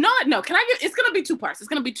 No, can I get, it's gonna be two parts. It's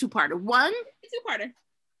gonna be two-parter. One. Two-parter.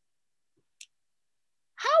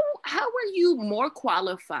 How are you more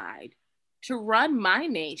qualified to run my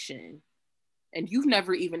nation, and you've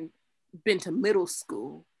never even been to middle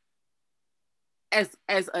school as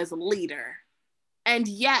a leader, and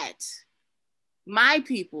yet my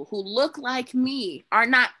people who look like me are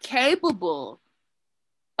not capable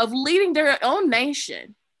of leading their own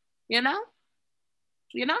nation, you know?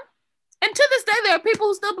 And to this day, there are people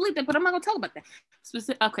who still believe that, but I'm not gonna talk about that.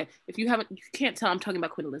 Okay, you can't tell I'm talking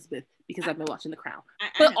about Queen Elizabeth because I've been watching The Crown.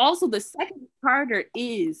 But also the second parter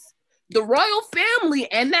is the royal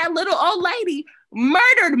family and that little old lady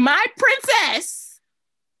murdered my princess,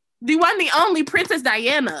 the one, the only Princess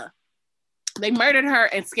Diana. They murdered her,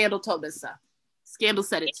 and Scandal told us so. Scandal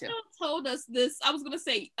said it too. Scandal told us this, I was going to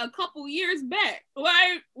say, a couple years back.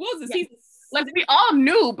 Like, what was this? Yeah. Like, we all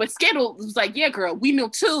knew, but Scandal was like, yeah, girl, we knew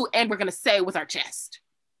too, and we're going to say it with our chest.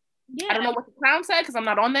 Yeah. I don't know what The Crown said, because I'm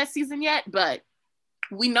not on that season yet, but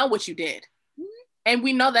we know what you did. Mm-hmm. And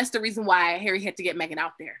we know that's the reason why Harry had to get Meghan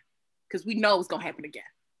out there, because we know it's going to happen again.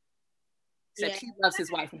 Except he loves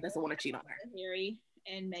his wife and doesn't want to cheat on her. Harry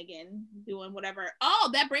and Meghan doing whatever. Oh,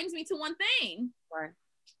 that brings me to one thing. Right.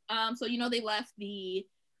 So they left the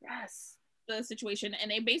situation,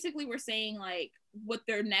 and they basically were saying like what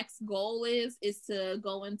their next goal is to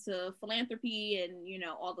go into philanthropy and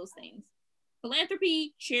all those things.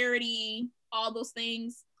 Philanthropy, charity, all those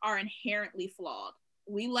things are inherently flawed.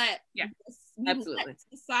 We let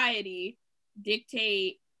society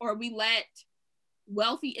dictate, or we let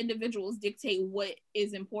wealthy individuals dictate what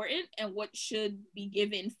is important and what should be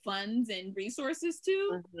given funds and resources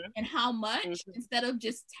to, and how much, instead of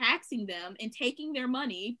just taxing them and taking their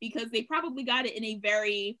money because they probably got it in a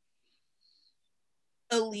very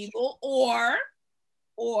illegal or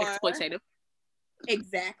exploitative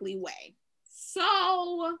exactly way.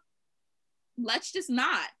 So let's just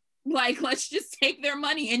take their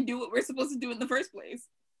money and do what we're supposed to do in the first place.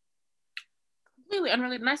 Completely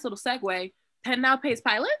unrelated. Nice little segue. Penn now pays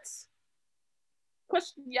pilots?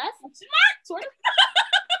 Question, yes? Question mark? Sort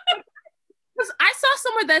of. Because I saw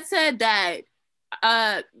somewhere that said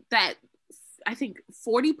that I think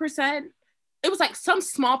 40% it was like some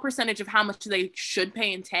small percentage of how much they should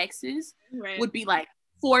pay in taxes would be like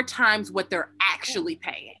 4 times what they're actually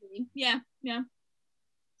paying. Yeah.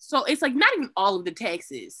 So it's like not even all of the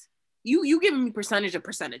taxes. You giving me percentage of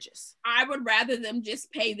percentages. I would rather them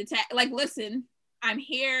just pay the tax. Like, listen, I'm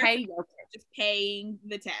here just paying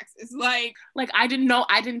the taxes. Like I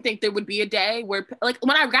didn't think there would be a day where, like,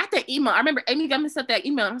 when I got that email, I remember Amy Gutman sent that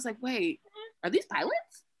email and I was like, wait, are these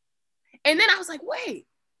pilots? And then I was like, wait,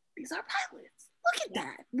 these are pilots. Look at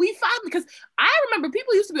that. We finally, because I remember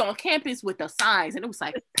people used to be on campus with the signs and it was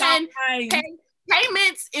like payments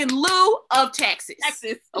in lieu of taxes.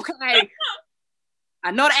 Okay. I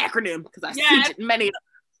know the acronym because I see it in many of them.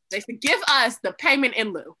 They said, give us the payment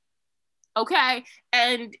in lieu. Okay,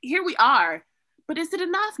 and here we are. But is it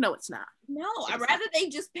enough? No, it's not. No, I'd rather they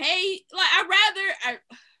just pay. Like,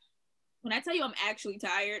 when I tell you I'm actually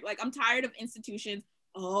tired, like, I'm tired of institutions.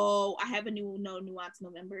 Oh, I have a new nuance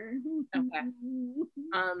November. Okay.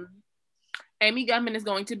 Amy Gutman is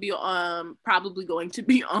going to be probably going to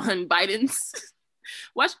be on Biden's.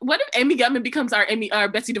 What if Amy Gutman becomes our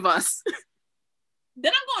Betsy DeVos?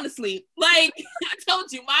 Then I'm going to sleep. Like I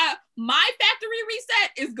told you, my factory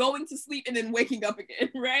reset is going to sleep and then waking up again,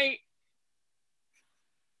 right?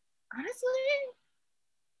 Honestly,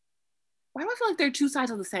 why do I feel like they're two sides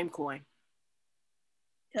of the same coin?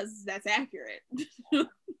 Because that's accurate. Because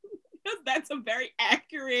that's a very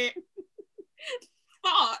accurate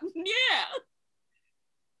thought. Yeah.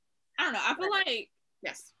 I don't know. I feel like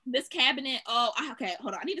this cabinet. Oh, okay.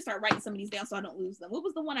 Hold on. I need to start writing some of these down so I don't lose them. What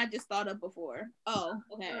was the one I just thought of before? Oh,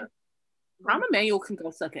 okay. Rahm Emanuel can go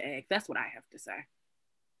suck an egg. That's what I have to say.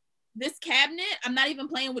 This cabinet, I'm not even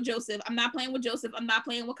playing with Joseph. I'm not playing with Joseph. I'm not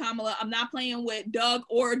playing with Kamala. I'm not playing with Doug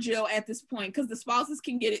or Jill at this point because the spouses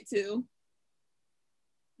can get it too.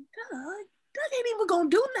 Doug ain't even gonna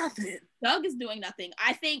do nothing. Doug is doing nothing.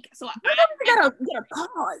 I think so. I gotta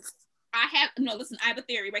pause. I have a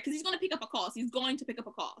theory, right? Because he's going to pick up a cause. He's going to pick up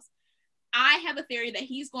a cause. I have a theory that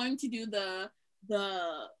he's going to do the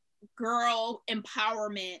girl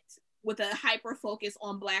empowerment with a hyper focus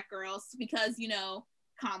on Black girls because,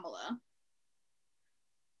 Kamala.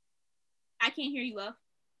 I can't hear you, love.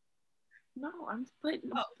 No,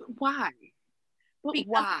 why? But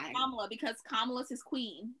why? Kamala, because Kamala's his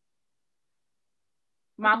queen.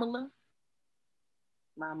 Mamala.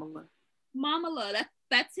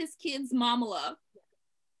 That's his kid's Mamala.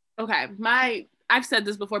 Okay, I've said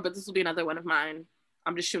this before, but this will be another one of mine.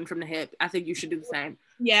 I'm just shooting from the hip. I think you should do the same.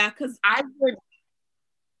 Yeah, because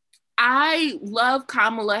I love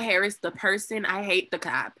Kamala Harris, the person. I hate the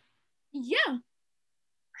cop. Yeah.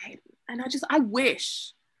 I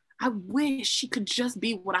wish she could just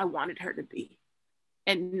be what I wanted her to be.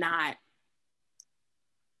 And not,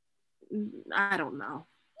 I don't know.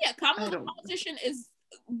 Yeah, Kamala, the politician, is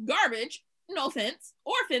garbage. No offense.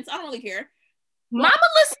 Or offense, I don't really care. Mama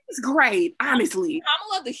is great, honestly.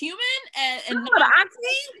 Kamala the human and Kamala the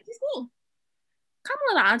auntie? She's cool.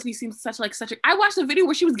 Kamala the auntie seems such a... I watched a video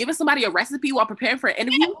where she was giving somebody a recipy while preparing for an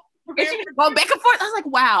interview. And she was going back and forth. I was like,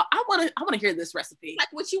 wow, I want to hear this recipe.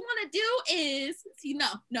 Like, what you want to do is... See, no.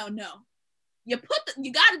 You got to do... And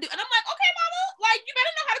I'm like, okay, Mama, like, you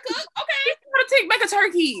better know how to cook. Okay. You got to make a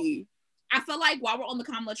turkey. I feel like while we're on the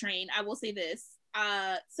Kamala train, I will say this.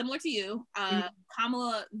 Similar to you,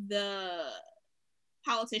 Kamala, the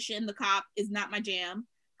politician, the cop, is not my jam.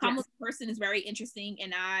 Kamala's person is very interesting,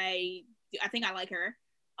 and I think I like her.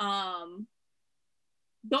 Don't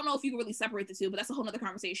know if you can really separate the two, but that's a whole nother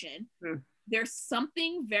conversation. There's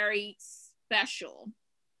something very special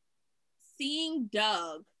seeing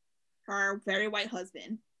Doug, her very white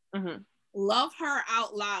husband, love her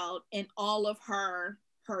out loud in all of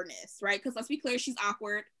herness, right? Because let's be clear, she's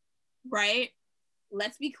awkward, right?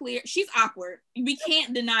 Let's be clear, she's awkward. We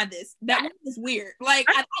can't deny this. That one is weird. Like,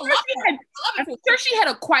 I love her. I'm sure she had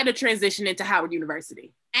quite a transition into Howard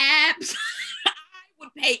University. I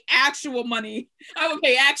would pay actual money. I would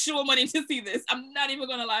pay actual money to see this. I'm not even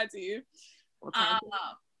gonna lie to you.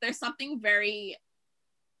 There's something very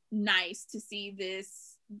nice to see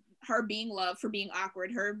this, her being loved for being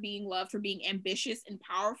awkward, her being loved for being ambitious and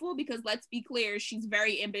powerful, because let's be clear, she's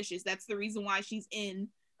very ambitious. That's the reason why she's in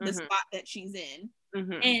the spot that she's in.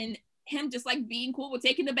 And him just like being cool with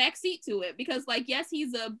taking the back seat to it, because like, yes, he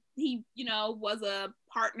was a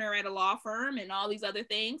partner at a law firm and all these other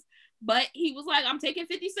things, but he was like, I'm taking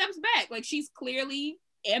 50 steps back. Like, she's clearly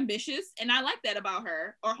ambitious, and I like that about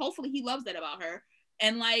her, or hopefully he loves that about her.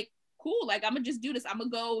 And like, cool, like, I'm gonna just do this. I'm gonna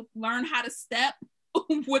go learn how to step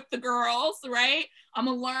with the girls, right? I'm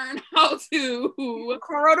gonna learn how to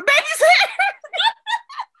curl the baby's hair.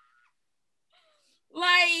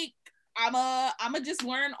 Like, I'ma just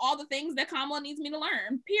learn all the things that Kamala needs me to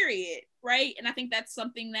learn, period, right? And I think that's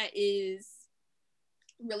something that is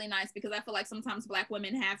really nice, because I feel like sometimes Black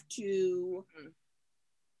women have to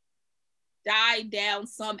die down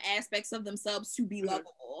some aspects of themselves to be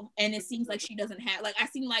lovable, and it seems like she doesn't have, like, I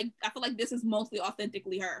feel like this is mostly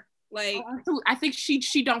authentically her. Like, I think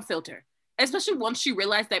she don't filter, especially once she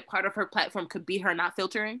realized that part of her platform could be her not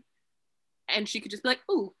filtering, and she could just be like,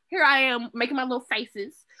 "Ooh, here I am making my little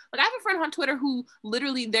faces." Like, I have a friend on Twitter who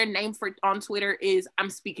literally their name on Twitter is "I'm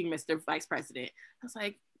speaking, Mr. Vice President." I was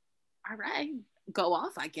like, all right, go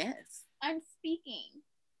off, I guess. I'm speaking,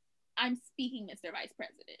 Mr. Vice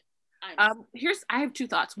President. I have two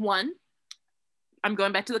thoughts. One, I'm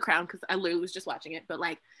going back to The Crown because I literally was just watching it, but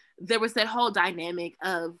like, there was that whole dynamic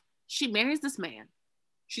of she marries this man.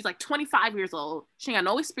 She's like 25 years old. She ain't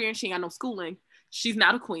got no experience. She ain't got no schooling. She's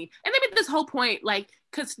not a queen. And they made this whole point, like,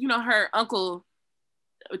 because, you know, her uncle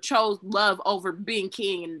chose love over being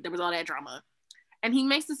king, and there was all that drama. And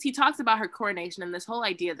he talks about her coronation and this whole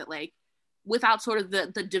idea that, like, without sort of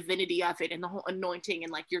the divinity of it and the whole anointing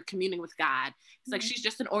and like you're communing with God, it's like she's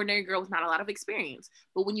just an ordinary girl with not a lot of experience.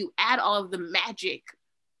 But when you add all of the magic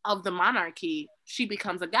of the monarchy, she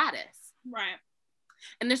becomes a goddess. Right.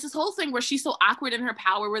 And there's this whole thing where she's so awkward in her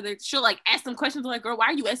power where she'll like ask some questions like, girl, why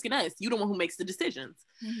are you asking us? You the one who makes the decisions.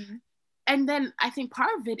 Mm-hmm. And then I think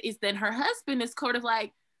part of it is then her husband is sort of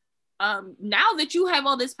like, now that you have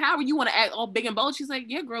all this power, you want to act all big and bold. She's like,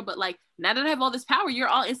 yeah, girl, but like, now that I have all this power, you're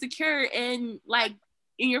all insecure and like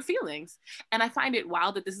in your feelings. And I find it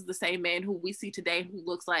wild that this is the same man who we see today who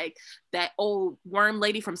looks like that old worm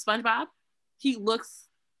lady from SpongeBob. He looks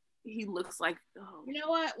like, oh. You know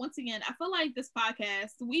what? Once again, I feel like this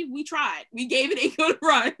podcast, we tried. We gave it a good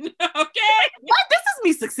run. Okay? What? This is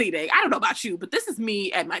me succeeding. I don't know about you, but this is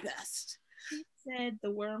me at my best. Said the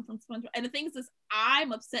worm from SpongeBob. And the thing is,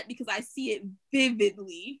 I'm upset because I see it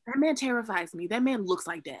vividly. That man terrifies me. That man looks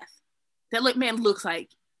like death. That man looks like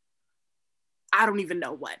I don't even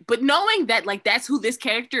know what. But knowing that like that's who this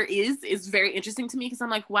character is very interesting to me, because I'm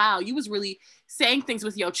like, wow, you was really saying things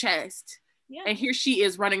with your chest. Yeah. And here she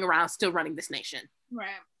is running around still running this nation. Right.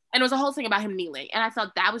 And it was a whole thing about him kneeling. And I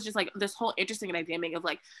thought that was just like this whole interesting dynamic of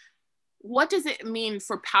like, what does it mean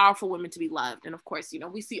for powerful women to be loved? And of course, you know,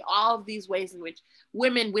 we see all of these ways in which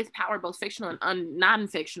women with power, both fictional and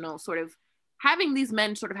non-fictional, sort of having these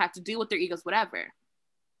men sort of have to deal with their egos, whatever.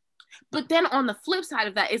 But then on the flip side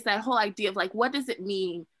of that is that whole idea of like, what does it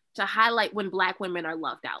mean to highlight when Black women are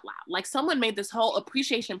loved out loud? Like someone made this whole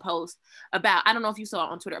appreciation post about, I don't know if you saw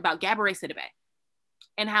it on Twitter, about Gabourey Sidibe.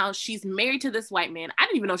 And how she's married to this white man. I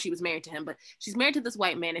didn't even know she was married to him, but she's married to this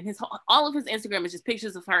white man, and all of his Instagram is just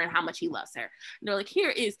pictures of her and how much he loves her. And they're like, here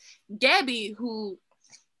is Gabby, who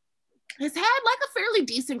has had like a fairly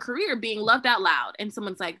decent career being loved out loud. And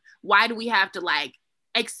someone's like, why do we have to like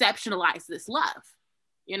exceptionalize this love?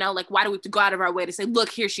 You know, like, why do we have to go out of our way to say, look,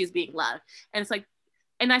 here she's being loved? And it's like,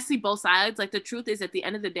 and I see both sides. Like, the truth is, at the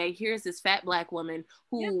end of the day, here's this fat Black woman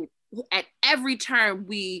who at every turn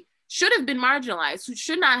we should have been marginalized, who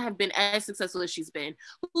should not have been as successful as she's been,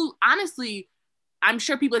 who honestly, I'm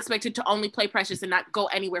sure people expected to only play Precious and not go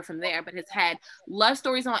anywhere from there, but has had love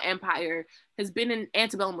stories on Empire, has been in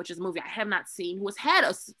Antebellum, which is a movie I have not seen, who has had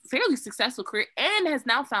a fairly successful career and has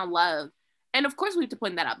now found love. And of course we have to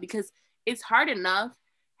point that out because it's hard enough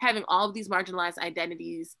having all of these marginalized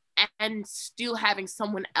identities and still having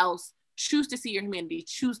someone else choose to see your humanity,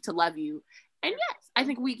 choose to love you. And yes, I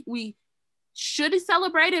think we should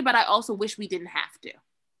celebrate it, but I also wish we didn't have to.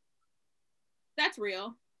 That's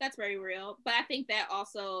real. That's very real. But I think that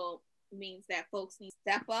also means that folks need to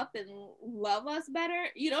step up and love us better.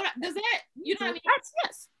 You know, does that, you know what I mean?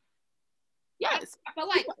 Yes. Yes. I feel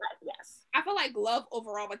like, yes. I feel like love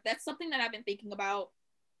overall, like that's something that I've been thinking about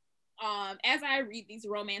as I read these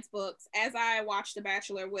romance books, as I watch The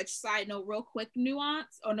Bachelor, which, side note, real quick,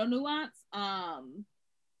 nuance,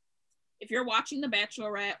 if you're watching The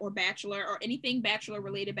Bachelorette or Bachelor or anything Bachelor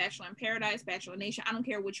related, Bachelor in Paradise, Bachelor Nation, I don't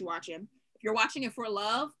care what you're watching. If you're watching it for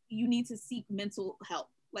love, you need to seek mental help.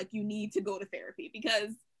 Like, you need to go to therapy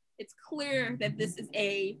because it's clear that this is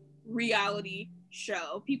a reality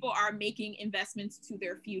show. People are making investments to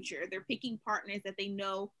their future. They're picking partners that they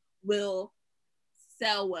know will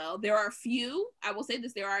sell well. There are a few, I will say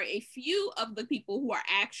this, there are a few of the people who are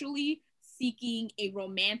actually seeking a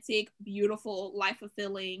romantic, beautiful,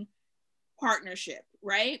 life-fulfilling partnership,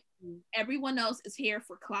 right? Mm-hmm. Everyone else is here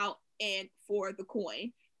for clout and for the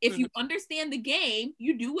coin. If you understand the game,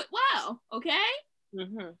 you do it well, okay?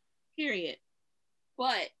 Mm-hmm. Period.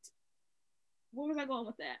 But where was I going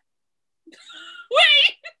with that?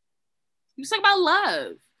 Wait! You was talking about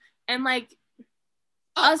love. And like,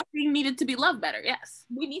 us being needed to be loved better. Yes,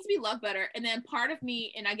 we need to be loved better. And then part of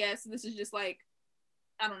me, and I guess this is just like,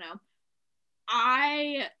 I don't know,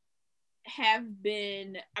 I've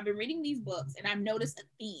been reading these books and I've noticed a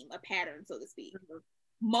theme, a pattern, so to speak.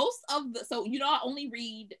 Most of I only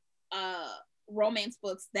read romance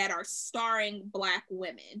books that are starring Black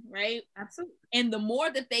women, right? Absolutely. And the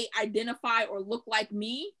more that they identify or look like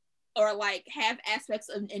me, or like have aspects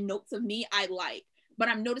and notes of me, I like. But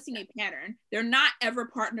I'm noticing a pattern. They're not ever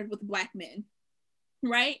partnered with Black men,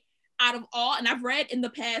 right? Out of all, and I've read in the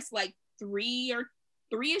past like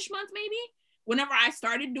 3-ish months maybe, whenever I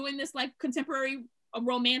started doing this like contemporary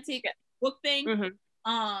romantic book thing,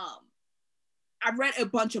 I've read a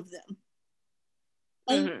bunch of them.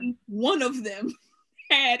 Only one of them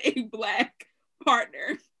had a Black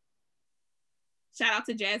partner. Shout out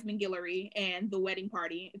to Jasmine Guillory and The Wedding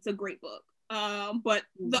Party. It's a great book. But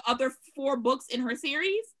the other 4 books in her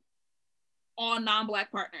series, all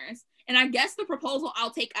non-Black partners. And I guess the proposal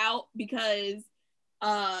I'll take out because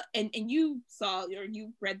and you saw or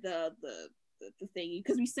you read the thing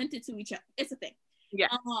because we sent it to each other. It's a thing. Yeah.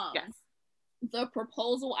 Yes. The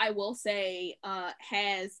proposal, I will say,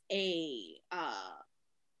 has a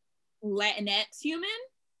Latinx human,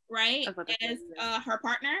 right, as her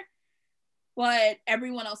partner. But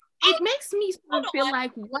everyone else, it makes me feel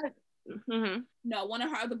like what? No, one of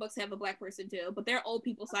her other books have a Black person too, but they're old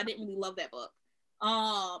people, so I didn't really love that book.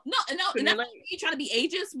 No, and that's not me trying to be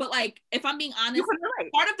ageist, but like, if I'm being honest,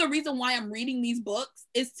 part of the reason why I'm reading these books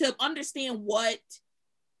is to understand what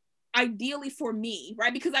ideally for me,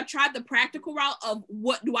 right? Because I've tried the practical route of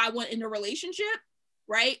what do I want in a relationship,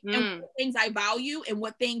 right? And what things I value and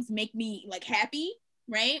what things make me like happy,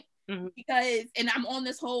 right? Because, and I'm on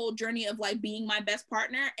this whole journey of like being my best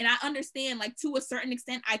partner, and I understand like to a certain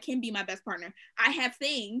extent I can be my best partner. I have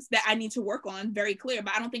things that I need to work on, very clear,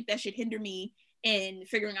 but I don't think that should hinder me in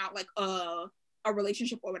figuring out like a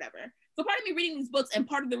relationship or whatever. So part of me reading these books, and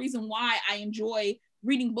part of the reason why I enjoy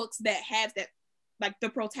reading books that have that, like the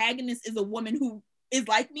protagonist is a woman who is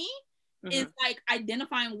like me, is like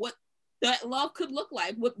identifying what that love could look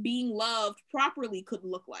like, what being loved properly could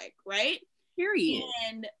look like, right? Period.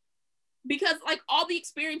 And because like all the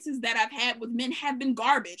experiences that I've had with men have been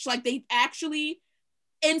garbage. Like they actually,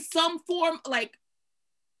 in some form, like,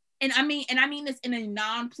 and I mean this in a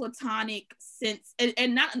non-platonic sense,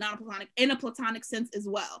 and not a non-platonic, in a platonic sense as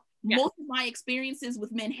well. Yeah. Most of my experiences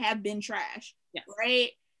with men have been trash,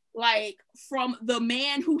 right? Like from the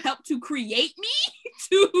man who helped to create me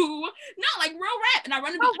to like real rap, and I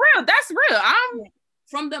run into real. That's real.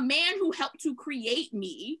 From the man who helped to create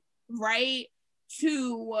me, right,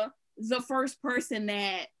 to the first person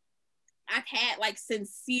that I've had like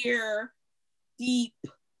sincere, deep,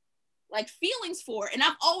 like feelings for, and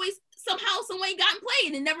I've always somehow, some way gotten played,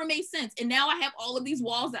 and it never made sense. And now I have all of these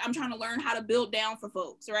walls that I'm trying to learn how to build down for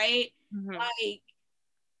folks, right? Like,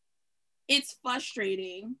 it's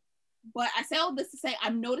frustrating. But I say all this to say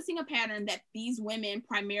I'm noticing a pattern that these women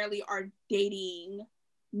primarily are dating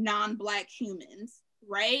non-Black humans,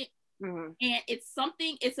 right? And it's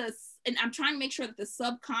something, and I'm trying to make sure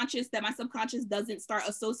that my subconscious doesn't start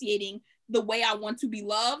associating the way I want to be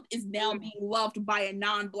loved is now being loved by a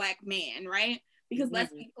non-Black man, right? Because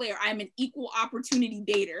let's be clear, I'm an equal opportunity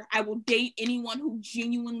dater. I will date anyone who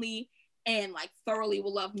genuinely and like thoroughly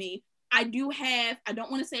will love me. I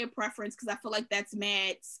don't want to say a preference because I feel like that's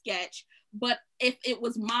mad sketch, but if it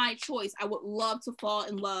was my choice, I would love to fall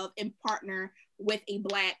in love and partner with a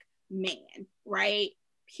Black man, right?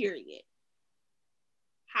 Period.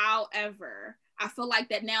 However, I feel like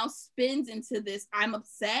that now spins into this, I'm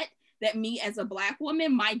upset that me as a Black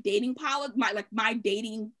woman, my dating my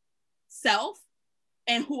dating self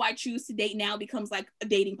and who I choose to date now becomes like a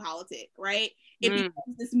dating politic, right? It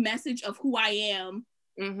becomes this message of who I am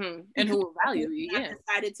and who will value you. I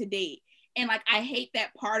decided to date. And like, I hate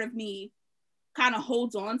that part of me kind of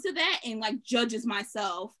holds on to that and like judges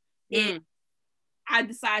myself if I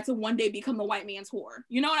decide to one day become the white man's whore.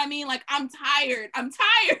 You know what I mean? Like, I'm tired.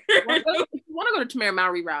 You want to go to Tamara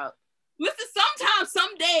Mowry route? Listen,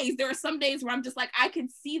 there are some days where I'm just like, I can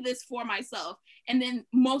see this for myself. And then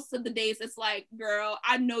most of the days it's like, girl,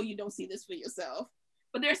 I know you don't see this for yourself.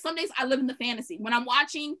 But there are some days I live in the fantasy. When I'm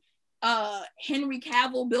watching Henry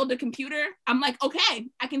Cavill build a computer, I'm like, okay,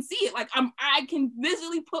 I can see it. Like I can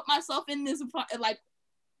visually put myself in this like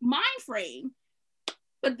mind frame.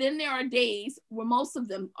 But then there are days where most of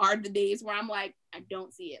them are the days where I'm like, I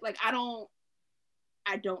don't see it. Like I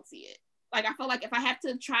don't see it. Like I feel like if I have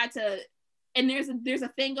to try to, and there's a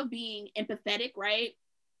thing of being empathetic, right?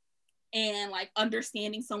 And like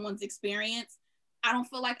understanding someone's experience. I don't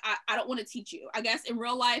feel like I don't want to teach you. I guess in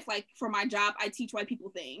real life, like for my job, I teach white people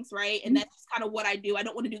things, right? And that's just kind of what I do. I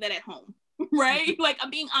don't want to do that at home, right? Like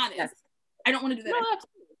I'm being honest. Yes. I don't want to do that.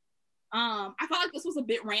 I felt like this was a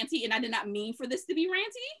bit ranty, and I did not mean for this to be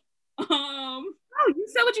ranty. Oh, you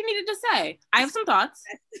said what you needed to say. I have some thoughts.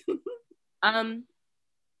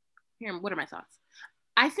 Here, what are my thoughts?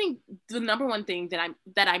 I think the number one thing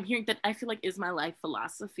that I'm hearing that I feel like is my life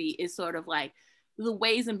philosophy is sort of like the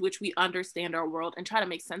ways in which we understand our world and try to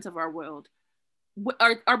make sense of our world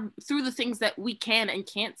are through the things that we can and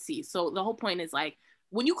can't see. So the whole point is like,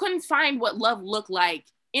 when you couldn't find what love looked like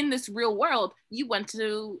in this real world, you went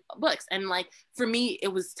to books. And like, for me, it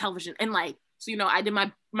was television. And like, so, you know, I did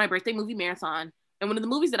my birthday movie marathon. And one of the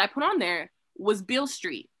movies that I put on there was Beale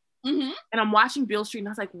Street. Mm-hmm. And I'm watching Beale Street and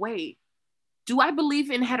I was like, wait, do I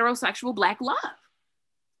believe in heterosexual Black love?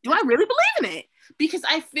 Do I really believe in it? Because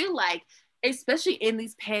I feel like, especially in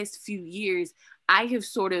these past few years, I have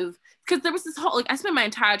sort of, because there was this whole, like, I spent my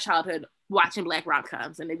entire childhood watching Black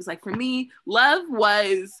rom-coms, and it was like, for me, love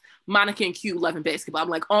was Monica and Q loving basketball. I'm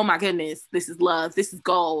like, oh my goodness, this is love, this is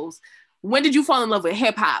goals. When did you fall in love with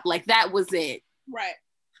hip hop? Like, that was it. Right.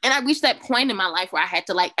 And I reached that point in my life where I had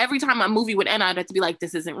to, like, every time a movie would end, I'd have to be like,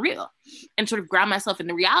 this isn't real. And sort of ground myself in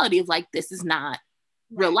the reality of like, this is not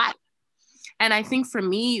real life. And I think for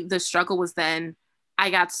me, the struggle was then I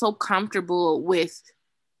got so comfortable with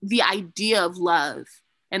the idea of love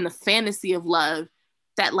and the fantasy of love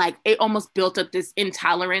that like it almost built up this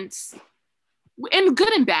intolerance, and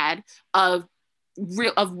good and bad, of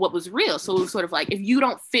what was real. So it was sort of like, if you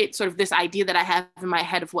don't fit sort of this idea that I have in my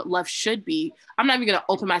head of what love should be, I'm not even going to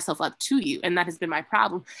open myself up to you. And that has been my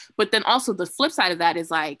problem. But then also the flip side of that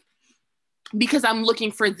is like, because I'm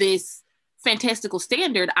looking for this fantastical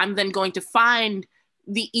standard, I'm then going to find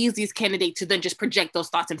the easiest candidate to then just project those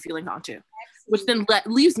thoughts and feelings onto. Absolutely. Which then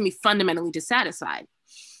leaves me fundamentally dissatisfied.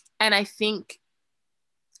 And I think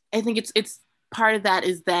it's part of that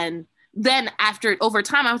is then after over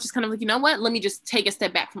time, I was just kind of like, you know what, let me just take a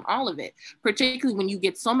step back from all of it, particularly when you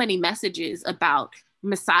get so many messages about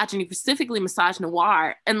misogyny, specifically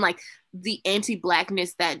misogynoir, and like the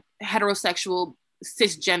anti-Blackness that heterosexual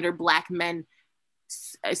cisgender Black men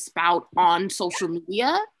spout on social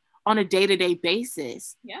media on a day-to-day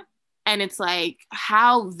basis. Yeah. And it's like,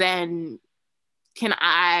 how then can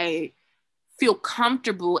I feel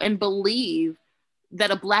comfortable and believe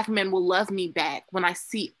that a Black man will love me back when I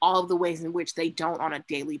see all the ways in which they don't on a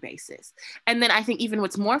daily basis? And then I think even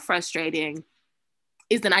what's more frustrating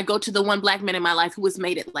is then I go to the one Black man in my life who has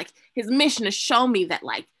made it like his mission to show me that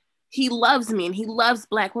like he loves me and he loves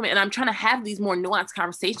Black women. And I'm trying to have these more nuanced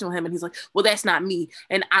conversations with him. And he's like, well, that's not me.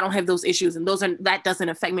 And I don't have those issues. And that doesn't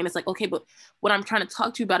affect me. And it's like, okay, but what I'm trying to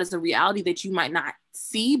talk to you about is a reality that you might not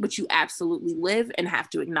see, but you absolutely live and have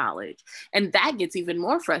to acknowledge. And that gets even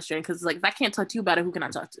more frustrating because like, if I can't talk to you about it, who can I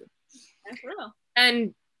talk to? That's real.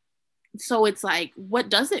 And so it's like, what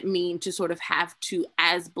does it mean to sort of have to,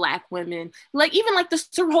 as Black women, like even like the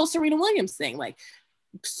whole Serena Williams thing, like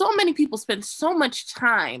so many people spend so much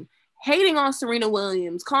time hating on Serena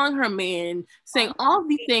Williams, calling her a man, saying all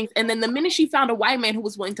these things. And then the minute she found a white man who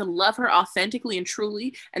was willing to love her authentically and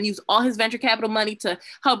truly and use all his venture capital money to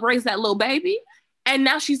help raise that little baby, and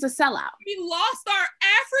now she's a sellout. We lost our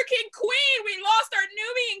African queen. We lost our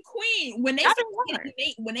Nubian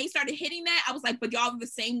queen. When they started hitting that, I was like, but y'all are the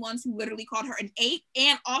same ones who literally called her an ape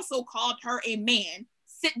and also called her a man.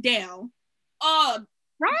 Sit down.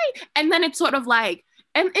 Right. And then it's sort of like,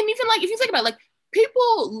 and even like, if you think about it, like,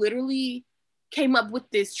 people literally came up with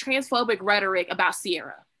this transphobic rhetoric about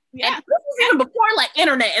Sierra. Yeah. And this was even before like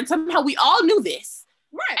internet, and somehow we all knew this.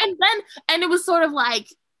 Right. And it was sort of like,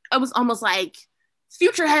 it was almost like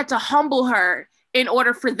Future had to humble her in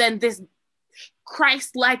order for then this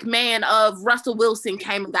Christ-like man of Russell Wilson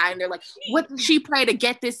came and died, and they're like, what did she pray to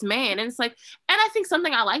get this man? And it's like, and I think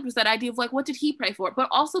something I liked was that idea of like, what did he pray for? But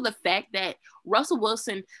also the fact that Russell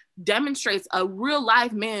Wilson demonstrates a real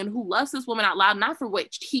live man who loves this woman out loud, not for what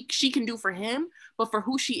she can do for him, but for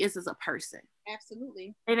who she is as a person.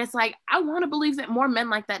 Absolutely. And it's like, I want to believe that more men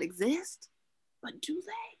like that exist, but do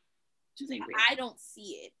they? Do they really? I don't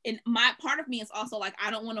see it. And my part of me is also like,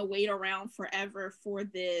 I don't want to wait around forever for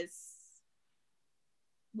this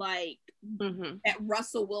like that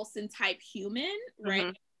Russell Wilson type human,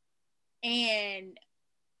 right? And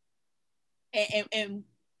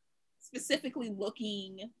specifically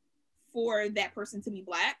looking for that person to be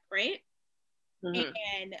Black, right?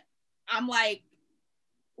 And I'm like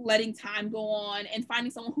letting time go on and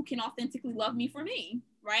finding someone who can authentically love me for me,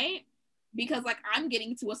 right? Because like I'm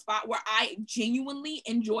getting to a spot where I genuinely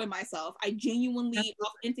enjoy myself. I genuinely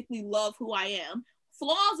authentically love who I am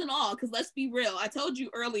flaws and all, because let's be real, I told you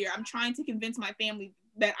earlier, I'm trying to convince my family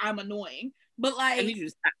that I'm annoying, but like I need you to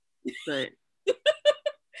stop. But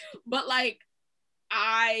but like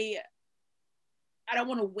I don't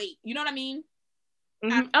want to wait, you know what I mean?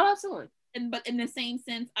 oh, absolutely. But in the same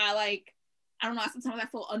sense, I don't know, sometimes I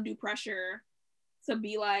feel undue pressure to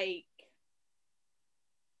be like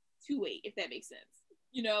to wait, if that makes sense,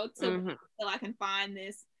 you know, till I can find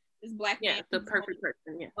this Black man, the perfect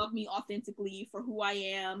person, love me authentically for who I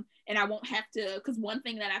am, and I won't have to, because one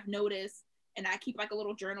thing that I've noticed, and I keep like a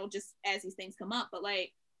little journal just as these things come up, but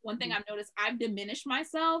like one thing I've noticed, I've diminished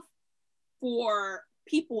myself for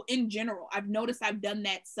people in general. I've noticed I've done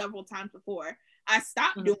that several times before. I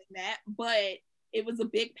stopped doing that, but it was a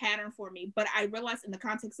big pattern for me. But I realized in the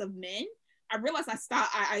context of men, I realized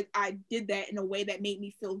I did that in a way that made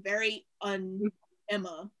me feel very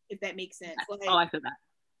Emma, if that makes sense. Like, I feel that.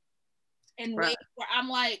 In ways where I'm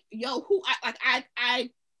like, yo, I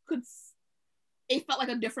could, it felt like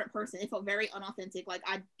a different person. It felt very unauthentic. Like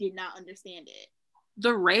I did not understand it.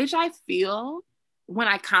 The rage I feel when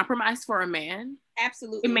I compromise for a man,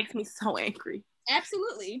 absolutely, it makes me so angry.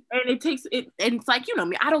 Absolutely. And it takes it, and it's like, you know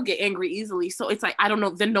me, I don't get angry easily. So it's like I don't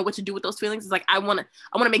know what to do with those feelings. It's like I wanna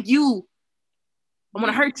make you, I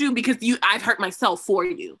wanna hurt you because I've hurt myself for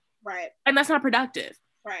you. Right. And that's not productive.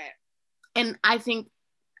 Right. And I think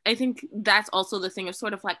that's also the thing of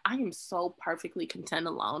sort of like, I am so perfectly content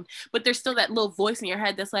alone, but there's still that little voice in your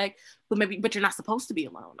head that's like, but you're not supposed to be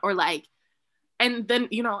alone, or like, and then,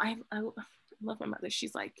 you know, I love my mother.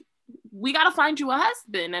 She's like, we got to find you a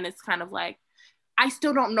husband. And it's kind of like, I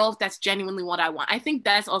still don't know if that's genuinely what I want. I think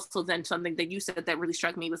that's also then something that you said that really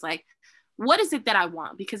struck me was like, what is it that I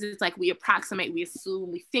want? Because it's like, we approximate, we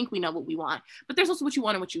assume, we think we know what we want, but there's also what you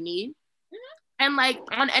want and what you need. And like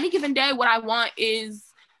on any given day, what I want is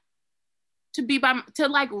to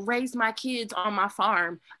like raise my kids on my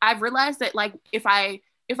farm. I've realized that like if I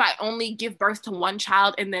only give birth to one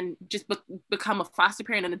child and then just become a foster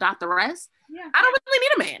parent and adopt the rest, I don't really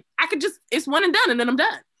need a man. I could just, it's one and done, and then I'm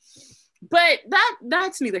done. But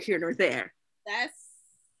that's neither here nor there.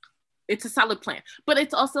 It's a solid plan. But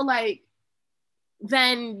it's also like,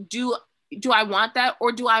 then do I want that,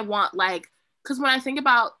 or do I want like, because when I think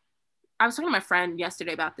about, I was talking to my friend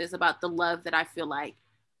yesterday about this, about the love that I feel like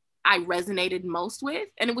I resonated most with,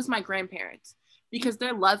 and it was my grandparents, because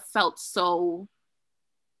their love felt so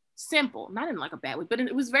simple, not in like a bad way, but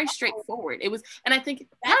it was very straightforward. It was, and I think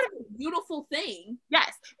that's a beautiful thing.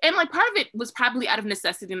 Yes. And like part of it was probably out of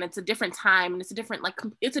necessity, and it's a different time, and it's a different, like,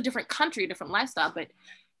 it's a different country, a different lifestyle. But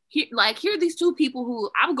here are these two people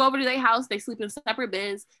who I would go over to their house, they sleep in separate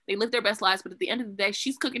beds, they live their best lives, but at the end of the day,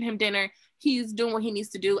 she's cooking him dinner, he's doing what he needs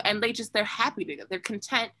to do, and they're happy together, they're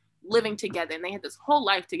content living together, and they had this whole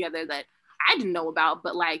life together that I didn't know about,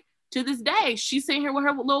 but like to this day, she's sitting here with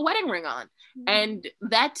her little wedding ring on. Mm-hmm. And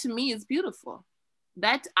that to me is beautiful.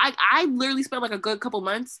 That I literally spent like a good couple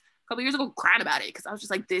years ago crying about it, because I was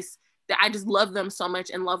just like that I just love them so much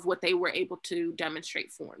and love what they were able to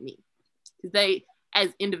demonstrate for me. Because they,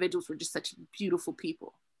 as individuals, were just such beautiful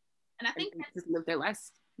people. And I think they just live their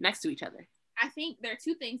lives next to each other. I think there are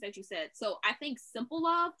two things that you said. So I think simple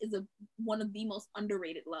love is one of the most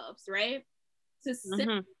underrated loves, right? To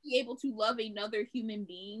simply be able to love another human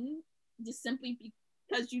being just simply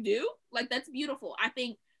because you do, like, that's beautiful. I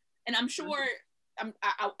think, and I'm sure,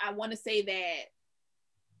 I want to say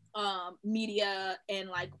that media and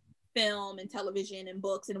like film and television and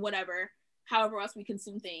books and whatever, however else we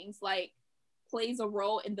consume things, like, plays a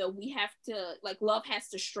role in we have to, like, love has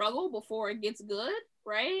to struggle before it gets good,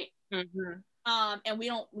 right? And we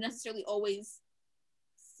don't necessarily always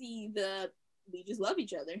see we just love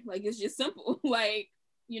each other, like, it's just simple, like,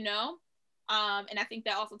 you know. And I think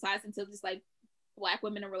that also ties into just like Black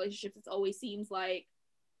women in relationships. It always seems like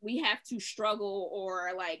we have to struggle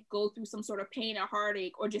or like go through some sort of pain or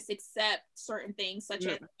heartache or just accept certain things, such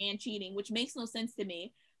as man cheating, which makes no sense to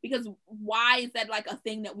me, because why is that like a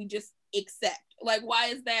thing that we just accept? Like, why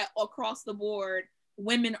is that across the board?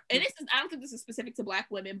 Women, and I don't think this is specific to Black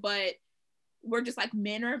women, but we're just like,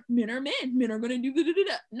 men are men are gonna do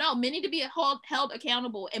da-da-da-da. No, men need to be held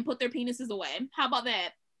accountable and put their penises away. How about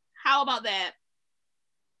that?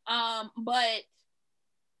 But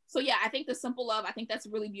so yeah, I think the simple love, I think that's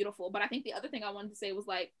really beautiful. But I think the other thing I wanted to say was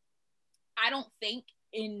like, I don't think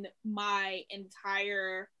in my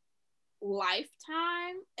entire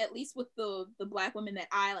lifetime, at least with the Black women that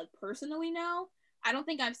I like personally know, I don't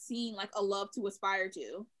think I've seen like a love to aspire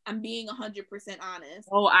to. I'm being 100% honest.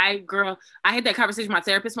 Oh, I had that conversation with my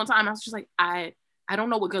therapist one time. I was just like, I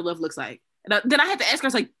don't know what good love looks like. And then I had to ask her, I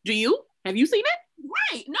was like, have you seen it?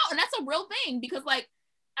 Right. No, and that's a real thing, because like,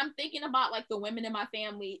 I'm thinking about like the women in my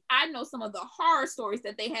family. I know some of the horror stories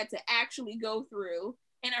that they had to actually go through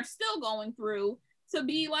and are still going through to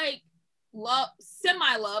be like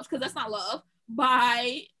semi-loved, because that's not love,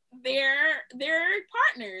 by their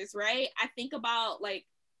partners, right? I think about like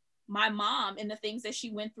my mom and the things that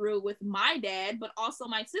she went through with my dad, but also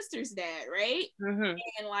my sister's dad, right? Mm-hmm.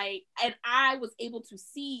 And I was able to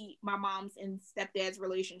see my mom's and stepdad's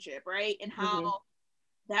relationship, right? And how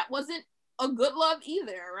that wasn't a good love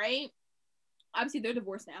either, right? Obviously they're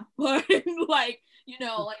divorced now, but like, you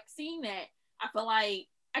know, like seeing that, I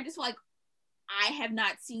just feel like I have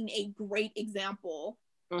not seen a great example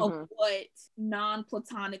of what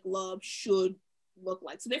non-platonic love should look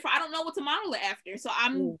like. So therefore I don't know what to model it after. So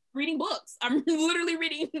I'm reading books. I'm literally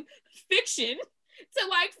reading fiction to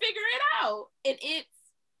like figure it out. And it's,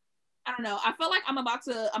 I don't know. I feel like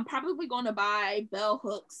I'm probably going to buy Bell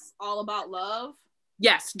Hooks All About Love.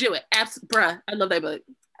 Yes, do it. Bruh, I love that book.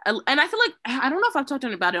 And I feel like, I don't know if I've talked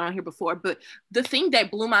about it on here before, but the thing that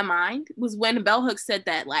blew my mind was when Bell Hooks said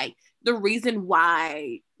that like the reason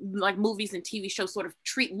why like movies and TV shows sort of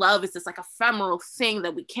treat love as this like ephemeral thing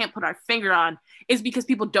that we can't put our finger on is because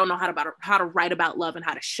people don't know how to write about love and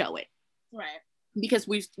how to show it. Right. Because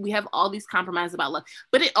we have all these compromises about love,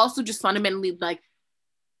 but it also just fundamentally like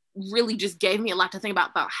really just gave me a lot to think about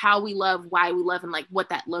how we love, why we love, and like what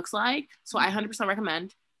that looks like. So I 100%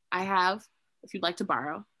 recommend. I have, if you'd like to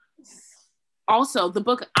borrow. Also, the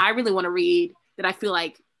book I really want to read that I feel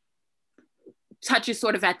like touches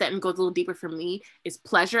sort of at that and goes a little deeper for me is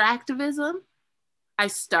Pleasure Activism. I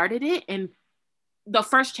started it, and the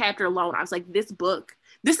first chapter alone, I was like, this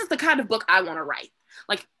is the kind of book I want to write.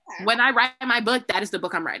 Like when I write my book, that is the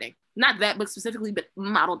book I'm writing. Not that book specifically, but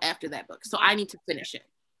modeled after that book. So I need to finish it.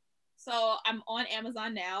 So I'm on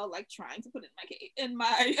Amazon now, like trying to put in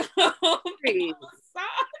my support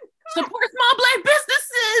small Black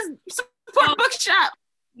businesses, support bookshop.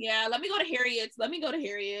 Yeah, let me go to Harriet's.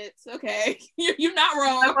 Okay, you're not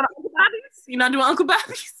wrong. You're not doing Uncle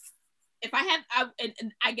Bobby's. If I had,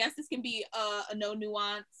 and I guess this can be a no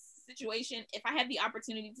nuance situation. If I had the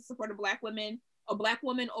opportunity to support a black woman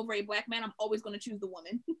over a black man, I'm always going to choose the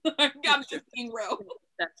woman. I'm just being real.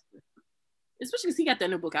 That's true. Especially because he got that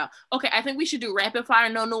new book out. Okay, I think we should do rapid fire,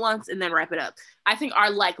 no nuance, and then wrap it up. I think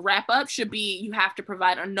our like wrap up should be you have to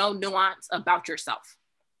provide a no nuance about yourself.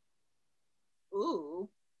 Ooh.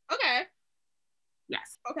 Okay.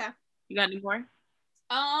 Yes. Okay. You got any more?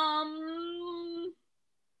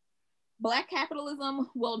 Black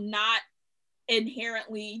capitalism will not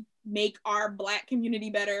inherently make our Black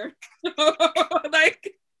community better.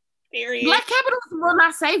 Like, period. Black capitalism will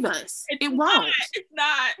not save us. It won't. It's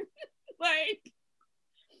not. Like,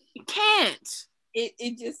 it can't.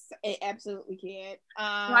 It absolutely can't.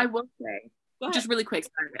 I will say, just really quick,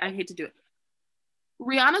 sorry, I hate to do it.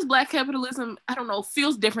 Rihanna's Black capitalism, I don't know,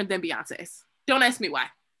 feels different than Beyonce's. Don't ask me why.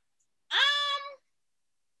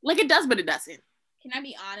 Like it does, but it doesn't. Can I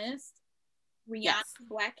be honest? Rihanna's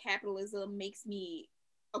Black capitalism makes me,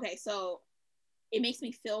 okay, so it makes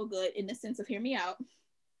me feel good in the sense of, hear me out.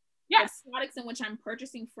 Yes. The products in which I'm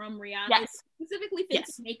purchasing from Rihanna, specifically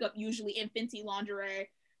Fenty makeup usually, and Fenty lingerie,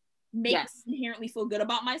 makes me inherently feel good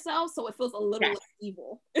about myself, so it feels a little less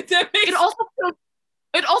evil.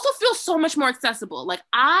 It also feels so much more accessible. Like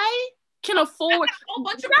I can afford a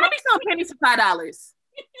bunch of pennies for $5.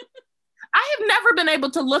 I have never been able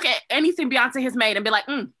to look at anything Beyonce has made and be like,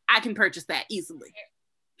 I can purchase that easily.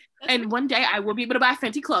 And one day I will be able to buy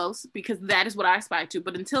Fenty clothes because that is what I aspire to.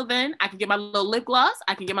 But until then, I can get my little lip gloss,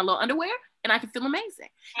 I can get my little underwear, and I can feel amazing.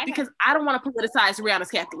 Because I don't want to politicize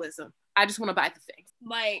Rihanna's capitalism. I just want to buy the things.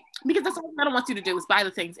 Like, because that's all I don't want you to do is buy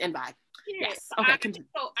the things and buy. Yes. Okay.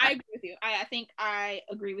 I agree with you. I think I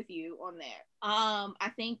agree with you on that. I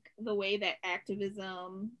think the way that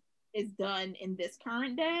activism is done in this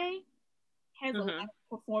current day has a lot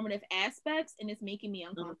of performative aspects, and it's making me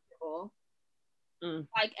uncomfortable.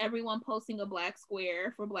 Like everyone posting a black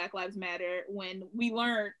square for Black Lives Matter when we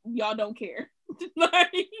learned y'all don't care.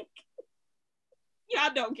 Like,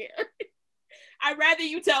 y'all don't care. I'd rather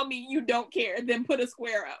you tell me you don't care than put a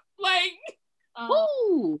square up. Like,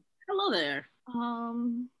 ooh, hello there.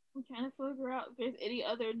 I'm trying to figure out if there's any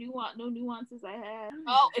other no nuances I have.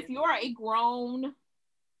 Oh, if you are a grown,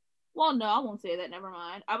 well, no, I won't say that. Never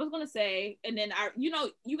mind. I was gonna say, and then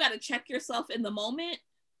you got to check yourself in the moment.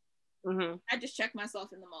 I just checked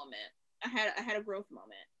myself in the moment. I had a growth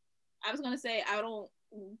moment. I was gonna say I don't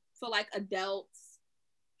feel like adults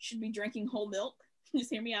should be drinking whole milk. Just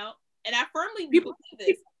hear me out. And I firmly believe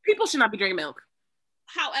this. People should not be drinking milk.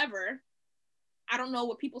 However, I don't know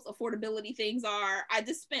what people's affordability things are. I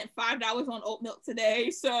just spent $5 on oat milk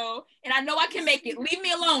today. So, and I know I can make it. Leave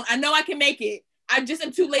me alone. I know I can make it. I just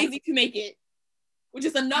am too lazy to make it, which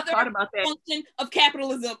is another function of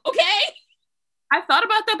capitalism. Okay. I thought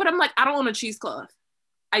about that, but I'm like, I don't want a cheesecloth.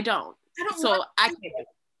 I don't. So I can't.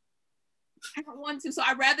 I don't want to. So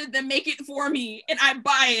I'd rather them make it for me and I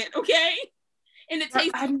buy it. Okay. And it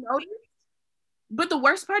tastes. I've noticed. But the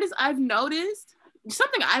worst part is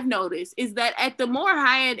something I've noticed is that at the more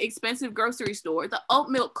high-end expensive grocery store, the oat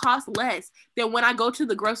milk costs less than when I go to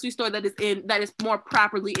the grocery store that is more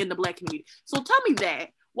properly in the Black community. So tell me that.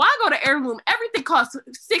 Why I go to Heirloom, everything costs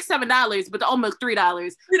 $6-7, but the oat milk $3. I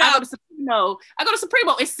go to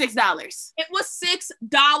Supremo, it's $6. It was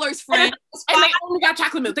 $6, friend. And they only got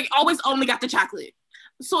chocolate milk. They always only got the chocolate.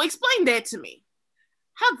 So explain that to me.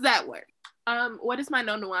 How does that work? What is my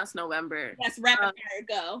no nuance November? That's rapid fire.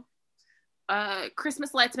 Go.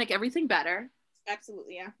 Christmas lights make everything better.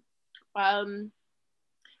 Absolutely, yeah.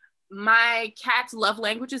 My cat's love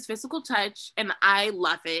language is physical touch, and I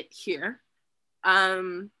love it here.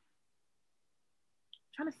 I'm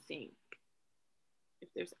trying to think if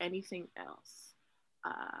there's anything else.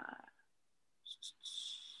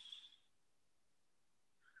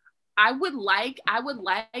 I would like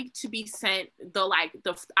to be sent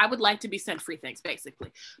I would like to be sent free things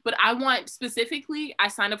basically, but I want specifically, I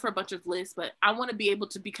signed up for a bunch of lists, but I want to be able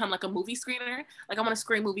to become like a movie screener. Like I want to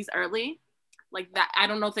screen movies early, like that. I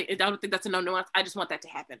don't think that's a no nuance. I just want that to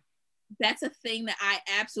happen. That's a thing that I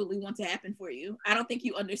absolutely want to happen for you. I don't think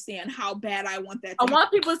you understand how bad I want that. I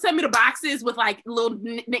want people to send me the boxes with like little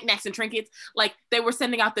knickknacks and trinkets. Like they were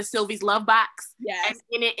sending out the Sylvie's Love box. Yes. And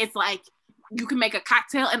in it, it's like you can make a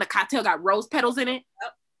cocktail and the cocktail got rose petals in it.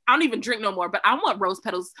 Yep. I don't even drink no more, but I want rose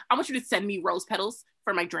petals. I want you to send me rose petals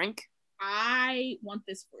for my drink. I want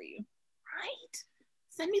this for you. Right?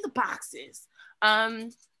 Send me the boxes.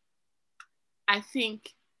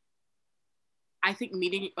 I think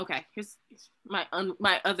meeting, okay, here's my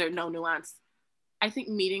other no nuance. I think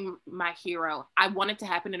meeting my hero, I want it to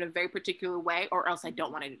happen in a very particular way or else I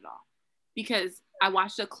don't want it at all. Because I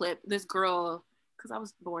watched a clip, this girl, because I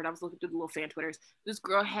was bored, I was looking through the little fan Twitters. This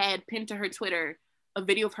girl had pinned to her Twitter a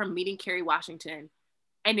video of her meeting Kerry Washington,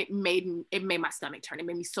 and it made my stomach turn. It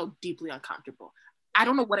made me so deeply uncomfortable. I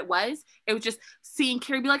don't know what it was. It was just seeing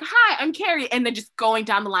Kerry be like, hi, I'm Kerry, and then just going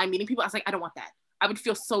down the line meeting people. I was like, I don't want that. I would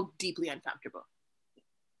feel so deeply uncomfortable.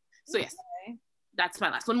 So yes, that's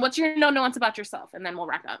my last one. What's your no nuance about yourself? And then we'll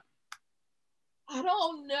wrap up. I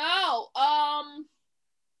don't know.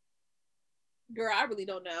 Girl, I really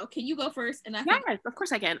don't know. Can you go first? And yes, of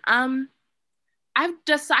course I can. I've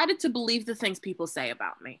decided to believe the things people say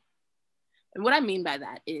about me. And what I mean by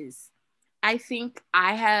that is I think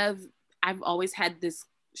I've always had this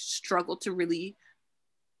struggle to really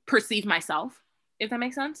perceive myself, if that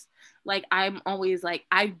makes sense. Like I'm always like,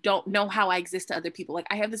 I don't know how I exist to other people. Like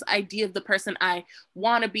I have this idea of the person I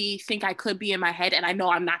want to be, think I could be in my head, and I know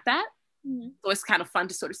I'm not that. Mm-hmm. So it's kind of fun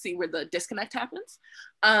to sort of see where the disconnect happens.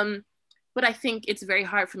 But I think it's very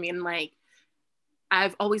hard for me, and like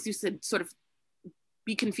I've always used to sort of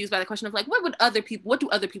be confused by the question of like, what do other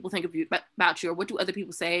people think of you, about you, or what do other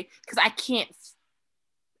people say? Because I can't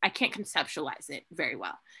conceptualize it very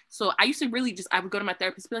well. So I used to really I would go to my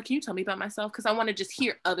therapist and be like, can you tell me about myself? Because I want to just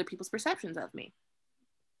hear other people's perceptions of me.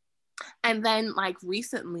 And then like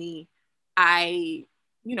recently I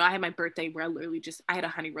had my birthday where I literally I had a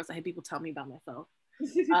honey roast. I had people tell me about myself.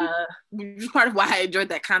 Which is part of why I enjoyed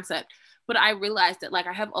that concept. But I realized that like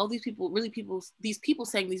I have all these people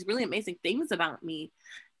saying these really amazing things about me.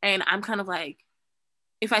 And I'm kind of like,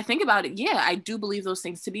 if I think about it, yeah, I do believe those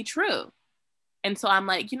things to be true. And so I'm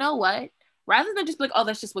like, you know what? Rather than just be like, oh,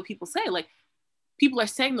 that's just what people say. Like people are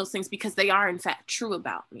saying those things because they are in fact true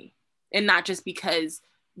about me, and not just because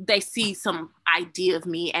they see some idea of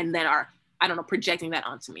me and then are, I don't know, projecting that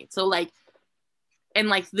onto me. So like, and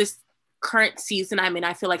like this current season I'm in,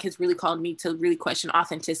 I feel like has really called me to really question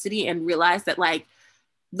authenticity and realize that like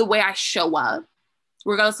the way I show up,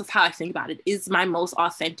 regardless of how I think about it, is my most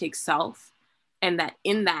authentic self. And that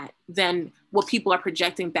in that, then what people are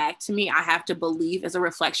projecting back to me, I have to believe is a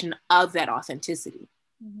reflection of that authenticity.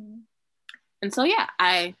 Mm-hmm. And so, yeah,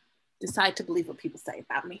 I decide to believe what people say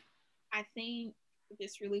about me. I think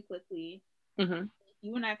just really quickly, mm-hmm.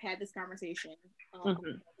 you and I have had this conversation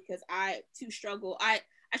because I too struggle. I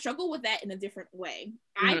struggle with that in a different way.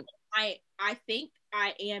 Mm-hmm. I think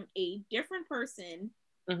I am a different person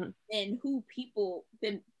than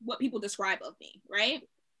what people describe of me, right?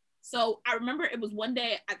 So I remember it was one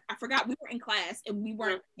day, I forgot, we were in class and we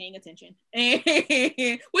weren't paying attention,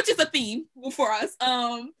 which is a theme for us.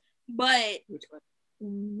 But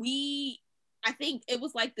we I think it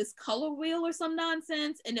was like this color wheel or some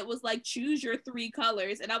nonsense, and it was like choose your 3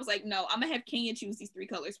 colors, and I was like, no, I'm gonna have Kenya choose these 3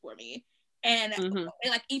 colors for me, and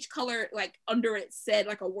like each color like under it said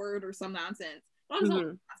like a word or some nonsense.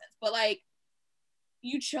 Nonsense, but like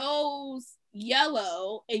you chose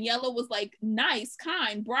yellow, and yellow was like nice,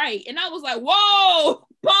 kind, bright, and I was like, whoa,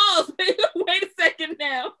 pause, wait a second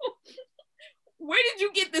now. Where did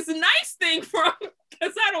you get this nice thing from?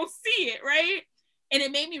 Because I don't see it, right? And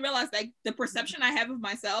it made me realize like the perception I have of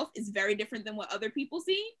myself is very different than what other people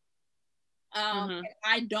see. And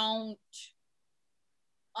I don't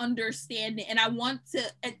understand it. And I want to,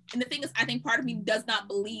 and the thing is, I think part of me does not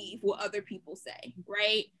believe what other people say,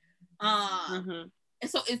 right? And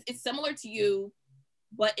so it's similar to you,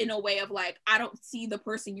 but in a way of like, I don't see the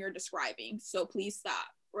person you're describing, so please stop,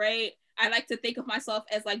 right? I like to think of myself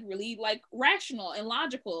as like really like rational and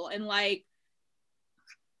logical and like,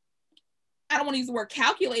 I don't want to use the word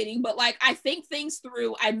calculating, but like I think things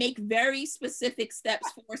through. I make very specific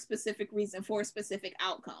steps for a specific reason, for a specific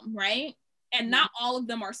outcome, right? And not all of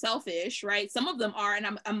them are selfish, right? Some of them are,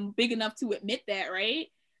 and I'm big enough to admit that, right?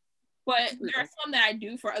 But there are some that I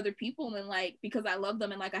do for other people, and like because I love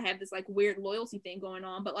them, and like I have this like weird loyalty thing going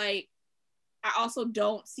on. But like I also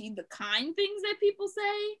don't see the kind things that people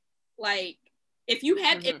say. Like if you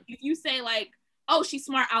have, if you say like, oh, she's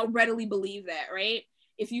smart, I'll readily believe that, right?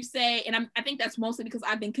 If you say, and I think that's mostly because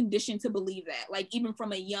I've been conditioned to believe that, like even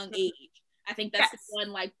from a young age. I think that's the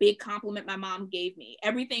one like big compliment my mom gave me.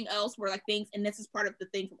 Everything else were like things, and this is part of the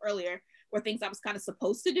thing from earlier, were things I was kind of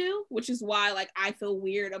supposed to do, which is why like I feel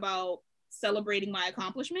weird about celebrating my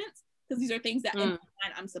accomplishments, because these are things that in my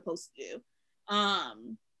mind I'm supposed to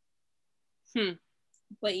do.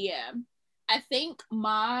 But yeah, I think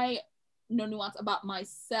my nuance about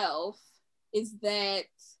myself is that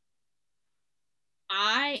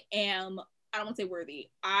I don't want to say worthy.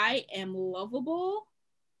 I am lovable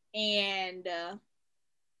and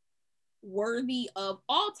worthy of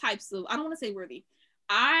all types of, I don't want to say worthy.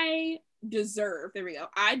 I deserve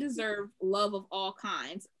love of all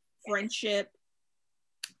kinds. Friendship,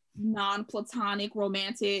 non-platonic,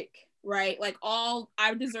 romantic, right? Like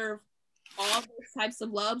I deserve all those types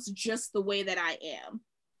of loves just the way that I am.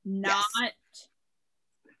 Not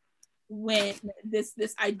when this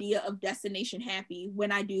idea of destination happy,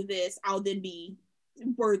 when I do this, I'll then be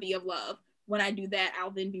worthy of love. When I do that,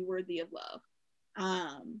 I'll then be worthy of love.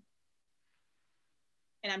 And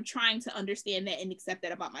I'm trying to understand that and accept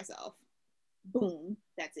that about myself. Boom,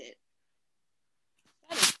 that's it.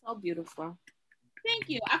 That is so beautiful. Thank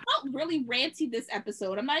you. I felt really ranty this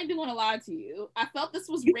episode. I'm not even going to lie to you. I felt this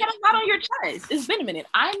was you got a lot on your chest. It's been a minute.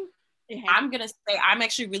 I'm gonna say I'm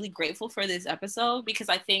actually really grateful for this episode, because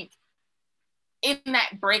I think in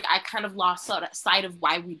that break I kind of lost sight of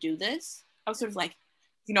why we do this. I was sort of like,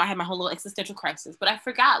 I had my whole little existential crisis, but I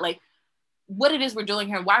forgot like what it is we're doing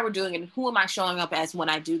here, why we're doing it, and who am I showing up as when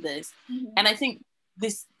I do this. And I think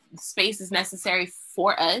this space is necessary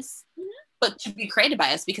for us, but to be created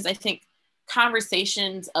by us, because I think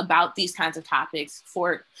conversations about these kinds of topics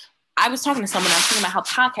I was talking to someone, I was talking about how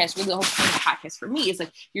podcasts, really the whole point of podcasts for me is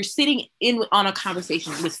like you're sitting on a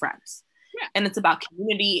conversation with friends. And it's about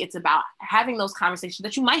community. It's about having those conversations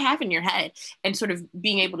that you might have in your head and sort of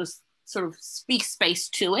being able to sort of speak space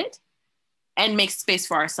to it and make space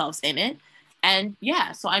for ourselves in it. And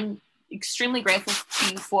so I'm extremely grateful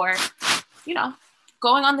to you for,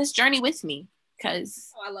 going on this journey with me,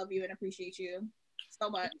 because I love you and appreciate you so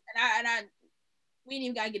much. And I we didn't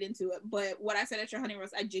even gotta get into it, but what I said at your honey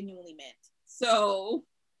roast, I genuinely meant. So,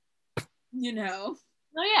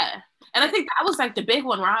 Oh yeah. And I think that was like the big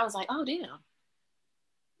one where I was like, oh damn.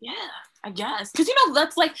 Yeah, I guess. Because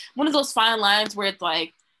that's like one of those fine lines where it's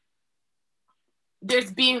like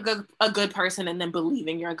there's being a good person and then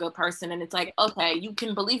believing you're a good person. And it's like, okay, you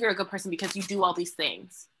can believe you're a good person because you do all these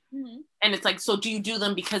things. And it's like, so do you do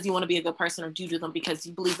them because you want to be a good person, or do you do them because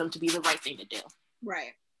you believe them to be the right thing to do?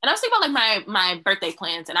 Right. And I was thinking about like my birthday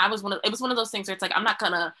plans, and it was one of those things where it's like, I'm not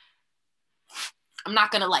gonna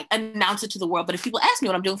like announce it to the world, but if people ask me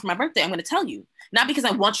what I'm doing for my birthday, I'm going to tell you, not because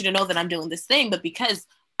I want you to know that I'm doing this thing, but because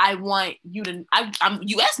I want you to,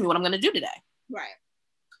 you asked me what I'm going to do today. Right.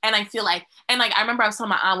 And I feel like, I remember I was telling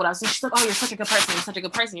my aunt what I was doing. She's like, oh, you're such a good person. You're such a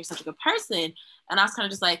good person. You're such a good person. And I was kind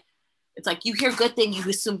of just like, it's like, you hear good thing, you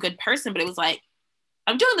assume good person, but it was like,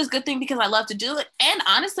 I'm doing this good thing because I love to do it. And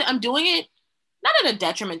honestly, I'm doing it not at a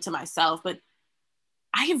detriment to myself, but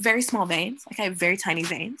I have very small veins. Like I have very tiny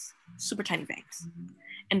veins, super tiny veins.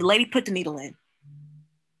 And the lady put the needle in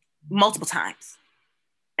multiple times.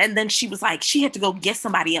 And then she was like, she had to go get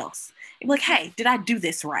somebody else. And be like, hey, did I do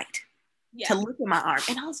this right? To look at my arm.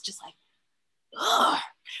 And I was just like, ugh.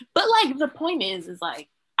 But like the point is like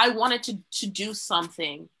I wanted to do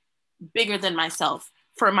something bigger than myself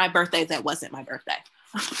for my birthday that wasn't my birthday.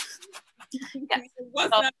 Yes. It was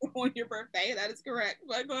not on your birthday. That is correct.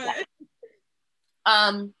 But go ahead.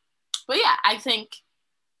 But yeah, I think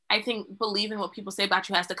believing what people say about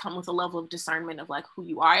you has to come with a level of discernment of like who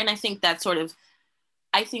you are. And I think that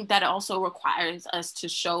also requires us to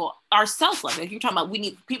show our self-love. Like you're talking about,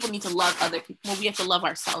 people need to love other people. Well, we have to love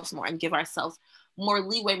ourselves more and give ourselves more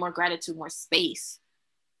leeway, more gratitude, more space.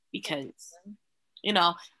 Because, you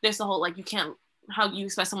know, there's the whole, like, how you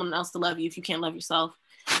expect someone else to love you if you can't love yourself.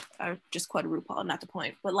 I just quoted RuPaul, not the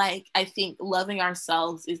point. But like, I think loving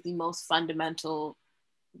ourselves is the most fundamental,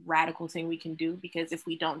 radical thing we can do, because if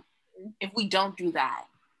we don't do that,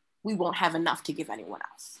 we won't have enough to give anyone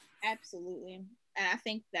else. Absolutely. And I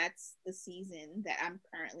think that's the season that I'm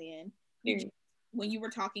currently in. When you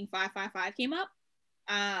were talking 555 came up,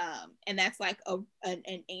 and that's like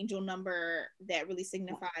an angel number that really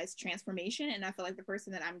signifies transformation. And I feel like the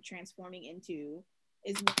person that I'm transforming into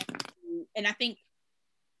is and I think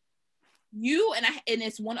you and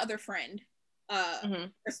it's one other friend,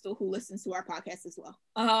 Crystal, who listens to our podcast as well.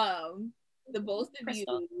 The both of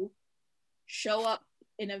Crystal. You show up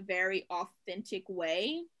in a very authentic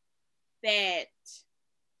way that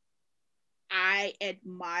I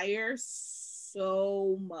admire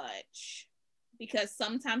so much, because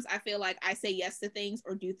sometimes I feel like I say yes to things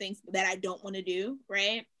or do things that I don't want to do,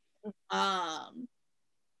 right?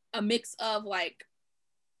 A mix of like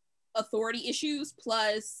authority issues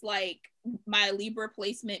plus like my Libra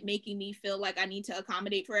placement making me feel like I need to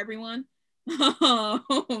accommodate for everyone. But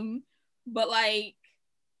like,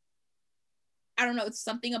 I don't know, it's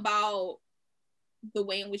something about the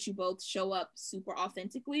way in which you both show up super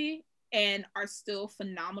authentically and are still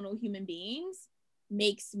phenomenal human beings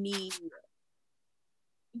makes me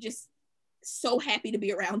just so happy to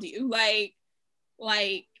be around you. Like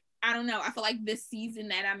I don't know, I feel like this season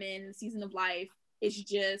that I'm in, season of life, is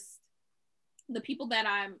just the people that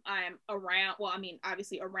I'm around. Well, I mean,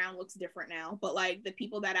 obviously around looks different now, but like the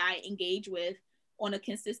people that I engage with on a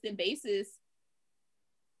consistent basis,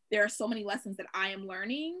 there are so many lessons that I am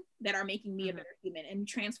learning that are making me a better human and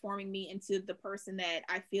transforming me into the person that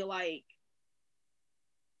I feel like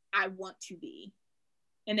I want to be,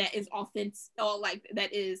 and that is authentic, or like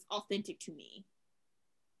that is authentic to me.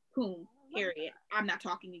 Boom. Period. I'm not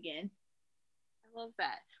talking again. I love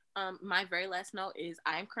that. My very last note is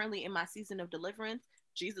I am currently in my season of deliverance.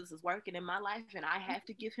 Jesus is working in my life, and I have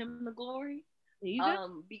to give him the glory.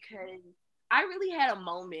 Because I really had a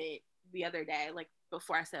moment the other day, like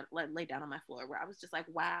before I lay down on my floor, where I was just like,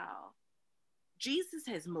 wow, Jesus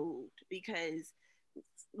has moved. Because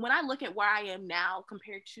when I look at where I am now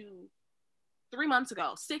compared to 3 months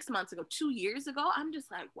ago, 6 months ago, 2 years ago, I'm just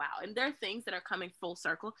like, wow. And there are things that are coming full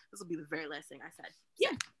circle. This will be the very last thing I said.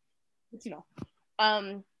 Yeah. But you know,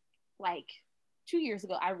 like 2 years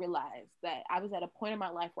ago, I realized that I was at a point in my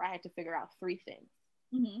life where I had to figure out 3 things.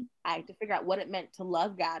 I had to figure out what it meant to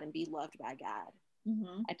love God and be loved by God.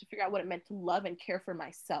 I had to figure out what it meant to love and care for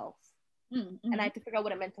myself. And I had to figure out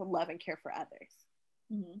what it meant to love and care for others.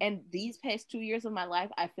 And these past 2 years of my life,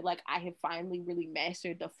 I feel like I have finally really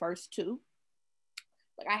mastered the first 2.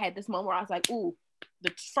 Like I had this moment where I was like, ooh,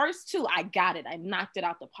 the first 2, I got it. I knocked it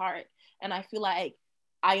out the park. And I feel like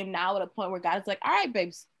I am now at a point where God's like, all right,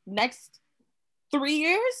 babes, next 3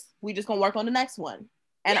 years, we just gonna work on the next one.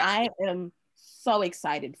 And I am so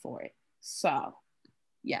excited for it. So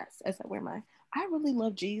yes, as I wear I really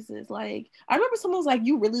love Jesus. Like, I remember someone was like,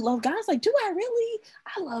 you really love God? I was like, do I really?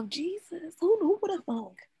 I love Jesus. Who would have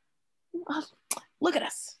thought? Look at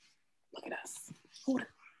us.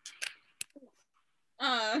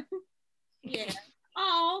 Yeah.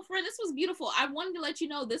 Oh, friend, this was beautiful. I wanted to let you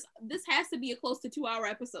know this has to be a close to 2-hour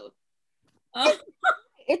episode.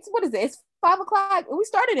 It's what is it? It's 5 o'clock. We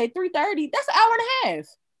started at 3:30. That's an hour and a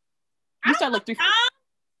half. We started like 3. Girl.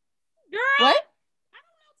 What? I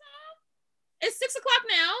don't know time. It's 6 o'clock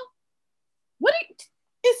now. What?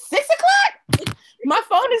 It's 6 o'clock? My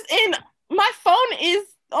phone is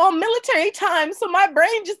on military time, so my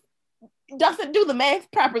brain just doesn't do the math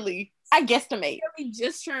properly. I guesstimate. We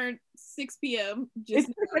just turned 6 p.m. It's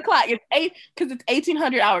 6 o'clock. It's 8 because it's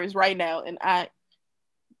 1800 hours right now, and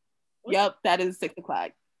yep, that is 6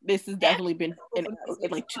 o'clock. This has definitely been in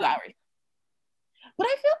like 2 hours. But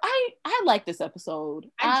I feel I like this episode.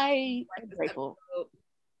 I'm grateful.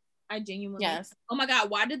 I genuinely. Yes. Oh my God,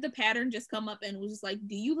 why did the pattern just come up and was just like,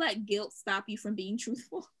 do you let guilt stop you from being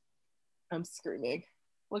truthful? I'm screaming.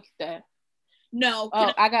 Look at that. No.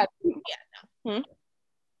 Oh, I got. Yeah, no.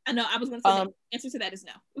 I know. I was going to say the answer to that is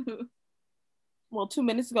no. well, 2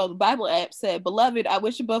 minutes ago, the Bible app said, "Beloved, I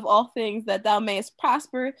wish above all things that thou mayest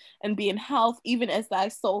prosper and be in health, even as thy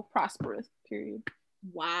soul prospereth." Period.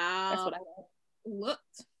 Wow. That's what I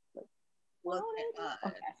looked. Look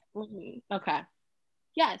at Okay.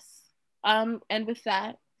 Yes. And with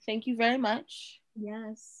that, thank you very much.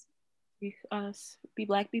 Yes. Be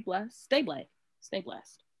black, be blessed. Stay black. Stay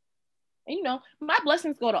blessed. And you know, my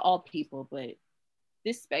blessings go to all people, but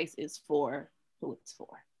this space is for who it's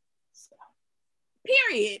for. So.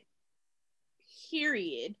 Period.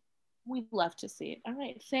 We'd love to see it. All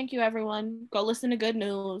right. Thank you, everyone. Go listen to Good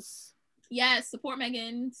News. Yes. Support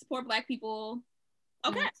Megan. Support Black people.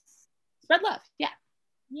 Okay. Yes. Spread love. Yeah.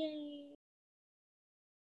 Yay.